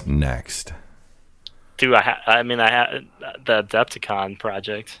is next? I had the Adepticon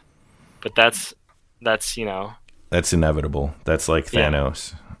project, but that's that's inevitable. That's like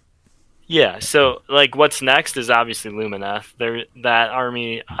Thanos. Yeah. So like, what's next is obviously Lumineth. That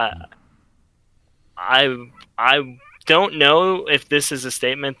army. I don't know if this is a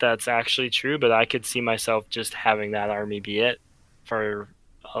statement that's actually true, but I could see myself just having that army be it for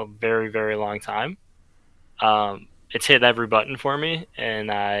a very, very long time. It's hit every button for me, and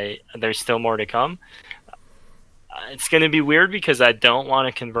there's still more to come. It's going to be weird because I don't want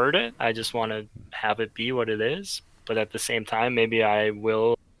to convert it. I just want to have it be what it is. But at the same time, maybe I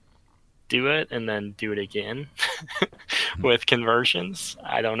will do it and then do it again with conversions.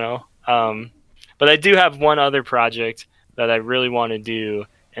 I don't know. But I do have one other project that I really want to do,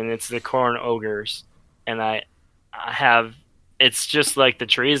 and it's the Khorne Ogres. And I have, it's just like the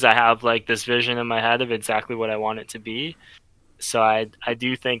trees. I have like this vision in my head of exactly what I want it to be. So I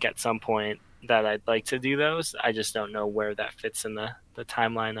do think at some point that I'd like to do those. I just don't know where that fits in the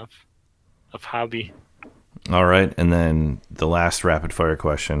timeline of hobby. All right. And then the last rapid fire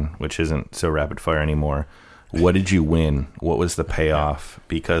question, which isn't so rapid fire anymore. What did you win? What was the payoff?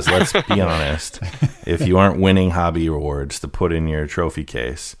 Because let's be honest, if you aren't winning hobby awards to put in your trophy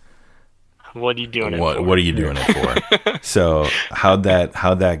case, what are you doing it for? What are you doing it for? So how'd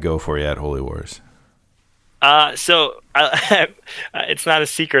that go for you at Holy Wars? It's not a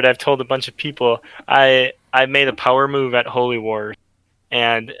secret. I've told a bunch of people. I made a power move at Holy Wars,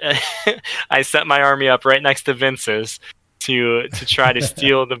 and I set my army up right next to Vince's to try to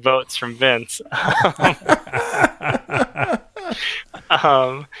steal the votes from Vince.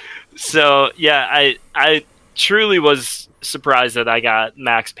 So yeah, I truly was surprised that I got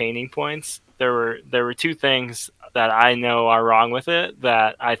max painting points. There were two things that I know are wrong with it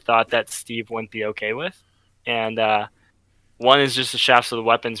that I thought that Steve wouldn't be okay with, and one is just the shafts of the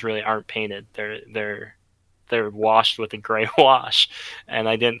weapons really aren't painted. They're washed with a gray wash, and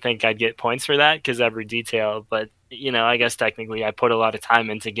I didn't think I'd get points for that because every detail. But I guess technically I put a lot of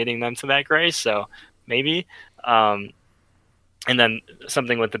time into getting them to that gray, so maybe. And then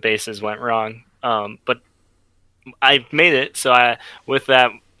something with the bases went wrong. But I made it, so with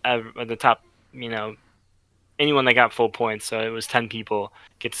that at the top, anyone that got full points, so it was 10 people,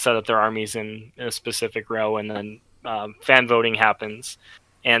 get to set up their armies in a specific row, and then fan voting happens.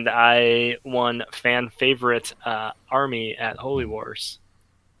 And I won fan favorite army at Holy Wars.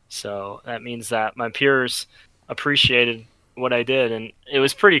 So that means that my peers appreciated what I did, and it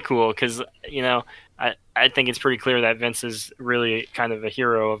was pretty cool because, I think it's pretty clear that Vince is really kind of a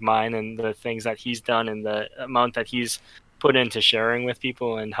hero of mine, and the things that he's done and the amount that he's put into sharing with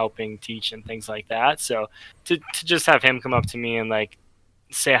people and helping teach and things like that. So to just have him come up to me and like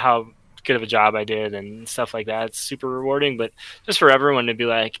say how good of a job I did and stuff like that, it's super rewarding. But just for everyone to be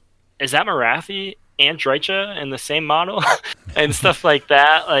like, is that Marathi and Drycha in the same model? And stuff like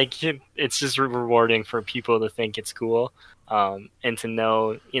that, like it's just rewarding for people to think it's cool. And to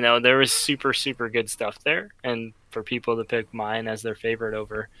know, there was super, super good stuff there, and for people to pick mine as their favorite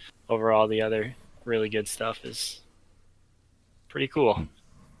over all the other really good stuff is pretty cool.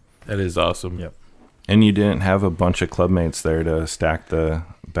 That is awesome. Yep. And you didn't have a bunch of clubmates there to stack the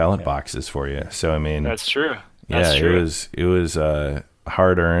ballot boxes for you. So, I mean, that's true. That's true. It was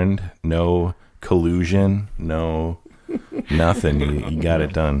hard earned, no collusion, no nothing. You got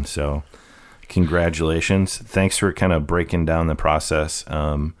it done. So, congratulations. Thanks for kind of breaking down the process.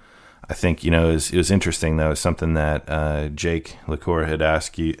 I think, it was interesting, though, something that Jake LaCour had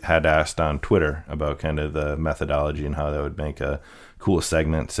asked on Twitter about kind of the methodology and how that would make a cool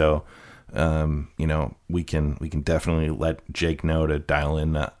segment. So, we can definitely let Jake know to dial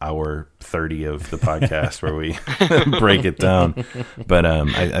in hour 30 of the podcast where we break it down. But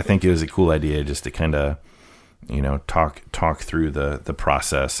I think it was a cool idea just to kind of, talk through the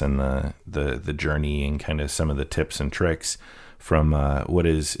process and the journey and kind of some of the tips and tricks from what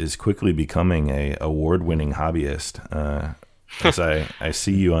is quickly becoming a award-winning hobbyist. As I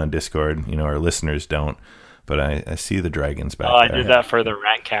see you on Discord, our listeners don't, but I see the dragons back there. I did that for the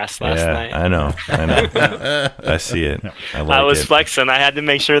Rantcast last night. I know. I see it. I was flexing. I had to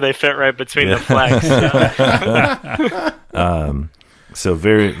make sure they fit right between the flex. So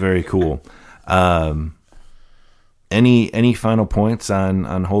very, very cool. Any final points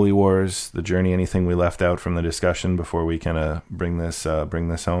on Holy Wars, the journey? Anything we left out from the discussion before we kind of bring this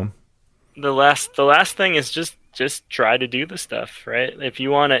home? The last thing is just try to do the stuff, right? If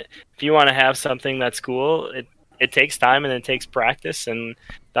you want to have something that's cool, it takes time and it takes practice. And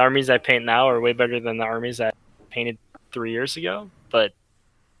the armies I paint now are way better than the armies I painted 3 years ago. But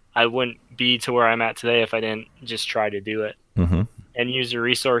I wouldn't be to where I'm at today if I didn't just try to do it and use your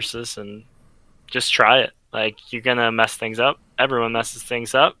resources and just try it. Like, you're gonna mess things up. Everyone messes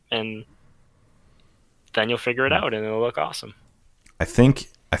things up, and then you'll figure it out, and it'll look awesome. I think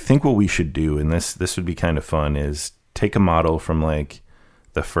what we should do, and this would be kind of fun, is take a model from like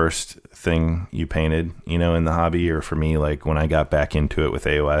the first thing you painted, in the hobby, or for me, like when I got back into it with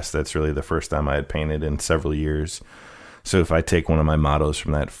AOS, that's really the first time I had painted in several years. So if I take one of my models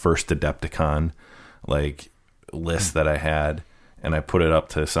from that first Adepticon like list that I had, and I put it up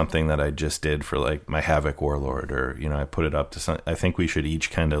to something that I just did for like my Havoc Warlord, or I put it up to some. I think we should each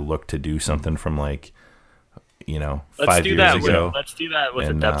kind of look to do something from like 5 years ago. Let's do that with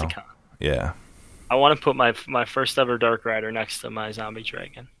Adepticon. Yeah, I want to put my first ever Dark Rider next to my Zombie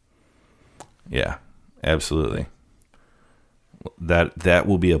Dragon. Yeah, absolutely. That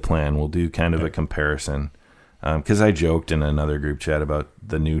will be a plan. We'll do kind of a comparison. Because I joked in another group chat about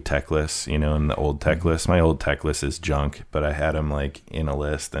the new tech list, and the old tech list. My old tech list is junk, but I had him like in a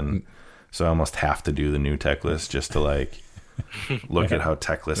list, and so I almost have to do the new tech list just to like look at how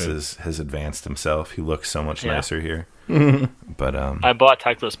tech list has advanced himself. He looks so much nicer here. But I bought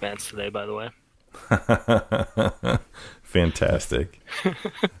tech list bands today, by the way. Fantastic.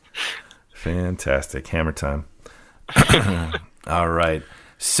 Fantastic. Hammer time. All right.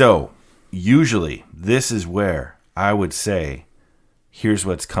 So usually this is where I would say, here's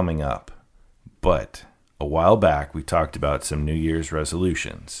what's coming up. But a while back, we talked about some New Year's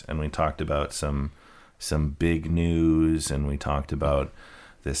resolutions, and we talked about some big news, and we talked about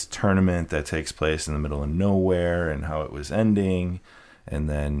this tournament that takes place in the middle of nowhere and how it was ending. And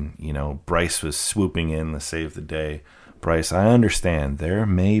then, Bryce was swooping in to save the day. Bryce, I understand there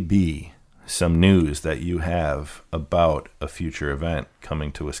may be some news that you have about a future event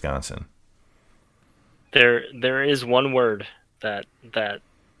coming to Wisconsin. There is one word that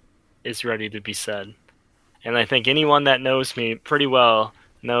is ready to be said. And I think anyone that knows me pretty well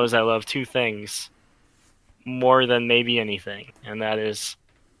knows I love two things more than maybe anything, and that is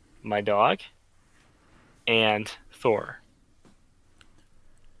my dog and Thor.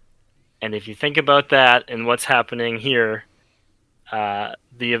 And if you think about that and what's happening here, the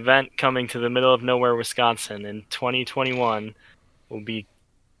event coming to the middle of nowhere, Wisconsin in 2021 will be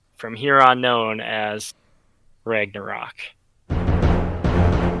from here on known as Ragnarok.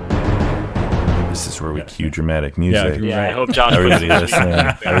 This is where we cue dramatic music. Yeah, I hope Josh Everybody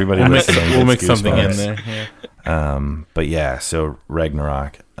listening. Everybody listening. We'll mix gets something in goosebumps. there. Yeah. But yeah, so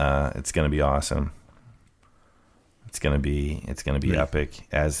Ragnarok, it's gonna be awesome. It's gonna be epic.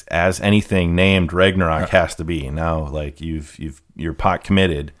 As anything named Ragnarok has to be. Now, like you're pot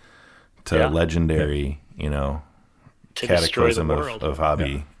committed to legendary, to cataclysm destroy the world. of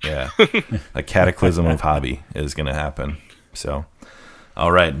hobby. Yeah. A cataclysm of hobby is gonna happen. So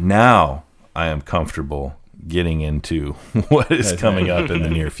all right, now I am comfortable getting into what is coming up in the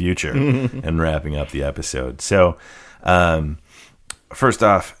near future and wrapping up the episode. So, first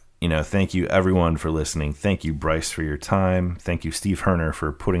off, thank you everyone for listening. Thank you, Bryce, for your time. Thank you, Steve Herner,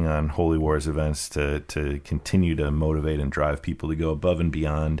 for putting on Holy Wars events to continue to motivate and drive people to go above and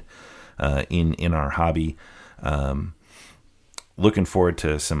beyond in our hobby. Looking forward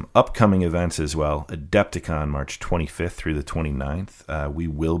to some upcoming events as well. Adepticon, March 25th through the 29th. We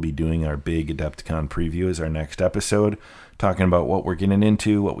will be doing our big Adepticon preview as our next episode, talking about what we're getting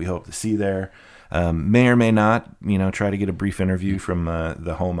into, what we hope to see there. May or may not, try to get a brief interview from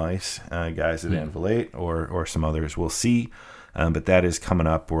the home ice guys at Anvilate or some others. We'll see. But that is coming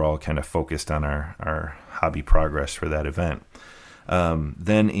up. We're all kind of focused on our hobby progress for that event.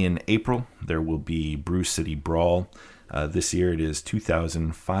 Then in April, there will be Brew City Brawl. This year it is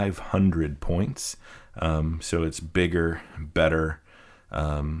 2,500 points. So it's bigger, better,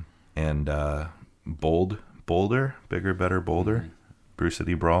 and bolder. Bigger, better, bolder. Brew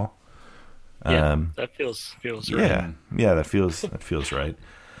City Brawl. Yeah, that feels right. Yeah, that feels right.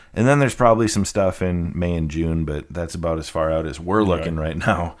 And then there's probably some stuff in May and June, but that's about as far out as we're looking right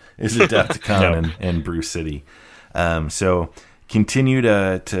now. Is Adepticon and Brew City. So continue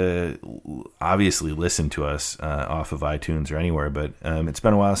to obviously listen to us off of iTunes or anywhere, but it's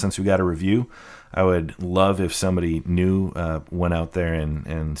been a while since we got a review. I would love if somebody new went out there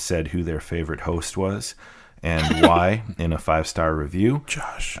and said who their favorite host was and why in a 5-star review.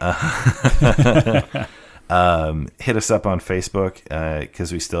 Josh. Hit us up on Facebook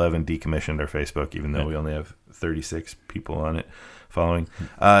because we still haven't decommissioned our Facebook, even though we only have 36 people on it following.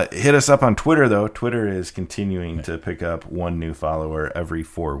 Hit us up on Twitter, though. Twitter is continuing to pick up one new follower every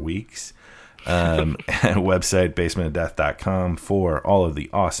 4 weeks. And website basementofdeath.com for all of the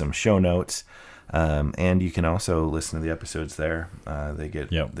awesome show notes. And you can also listen to the episodes there. They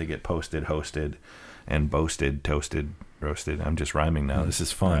get posted, hosted, and boasted, toasted, roasted. I'm just rhyming now. This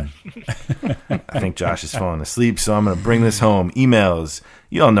is fun. I think Josh is falling asleep, so I'm going to bring this home. Emails.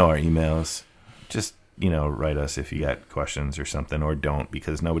 You all know our emails. Just, write us if you got questions or something, or don't,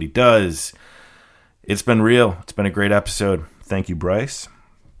 because nobody does. It's been real. It's been a great episode. Thank you, Bryce.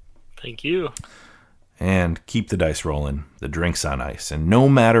 Thank you. And keep the dice rolling, the drinks on ice, and no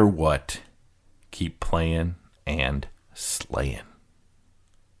matter what, keep playing and slaying.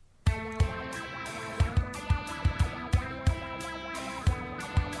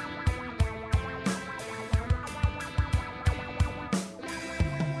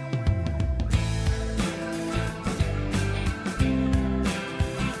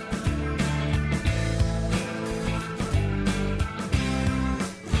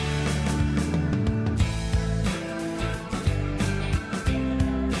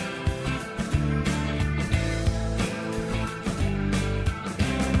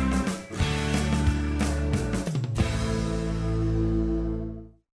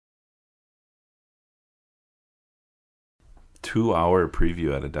 Two-hour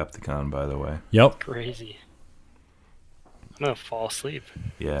preview at Adepticon, by the way. Yep. Crazy. I'm going to fall asleep.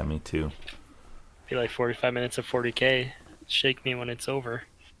 Yeah, me too. Be like 45 minutes of 40K. Shake me when it's over.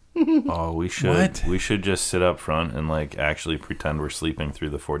 Oh, we should. What? We should just sit up front and actually pretend we're sleeping through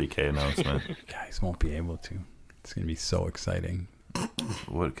the 40K announcement. Guys won't be able to. It's going to be so exciting.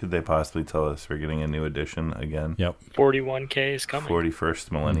 What could they possibly tell us? We're getting a new edition again. Yep. 41K is coming.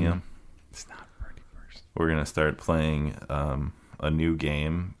 41st Millennium. Mm-hmm. It's not 31st. We're going to start playing a new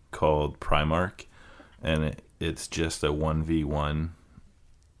game called Primarch, and it's just a 1v1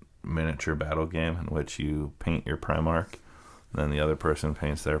 miniature battle game in which you paint your Primarch, and then the other person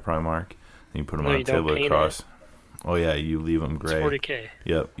paints their Primarch, and you put them No, on a you don't table paint across. Oh yeah, you leave them It's gray. 40K.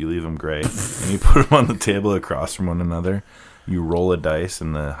 Yep, you leave them gray, and you put them on the table across from one another. You roll a dice,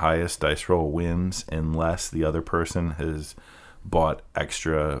 and the highest dice roll wins, unless the other person has bought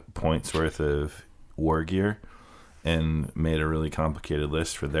extra points worth of war gear and made a really complicated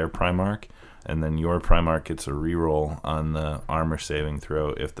list for their Primarch. And then your Primarch gets a reroll on the armor saving throw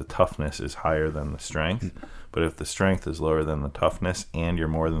if the toughness is higher than the strength. But if the strength is lower than the toughness and you're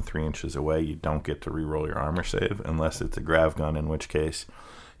more than 3 inches away, you don't get to reroll your armor save unless it's a grav gun, in which case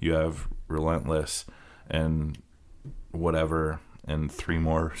you have Relentless and whatever and 3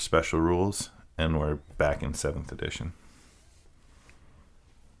 more special rules, and we're back in 7th edition.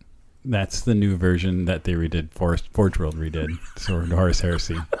 That's the new version that they redid. Forge World redid. Sword Horus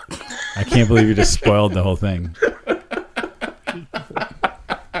Heresy. I can't believe you just spoiled the whole thing.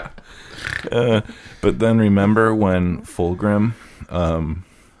 But then remember when Fulgrim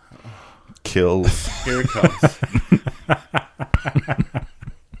kills... Here it comes.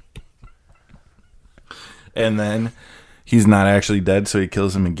 and then he's not actually dead, so he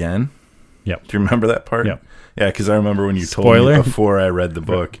kills him again? Yep. Do you remember that part? Yep. Yeah, because I remember when you told Spoiler? me before I read the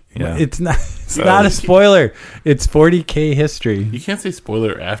book. Yeah. It's not. It's not a spoiler. It's 40K history. You can't say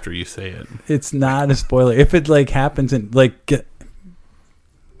spoiler after you say it. It's not a spoiler. If it like happens in like the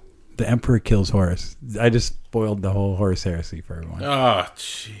Emperor kills Horus, I just spoiled the whole Horus Heresy for everyone. Oh,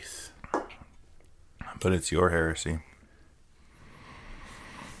 jeez. But it's your heresy.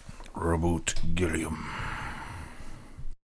 Reboot Gilliam.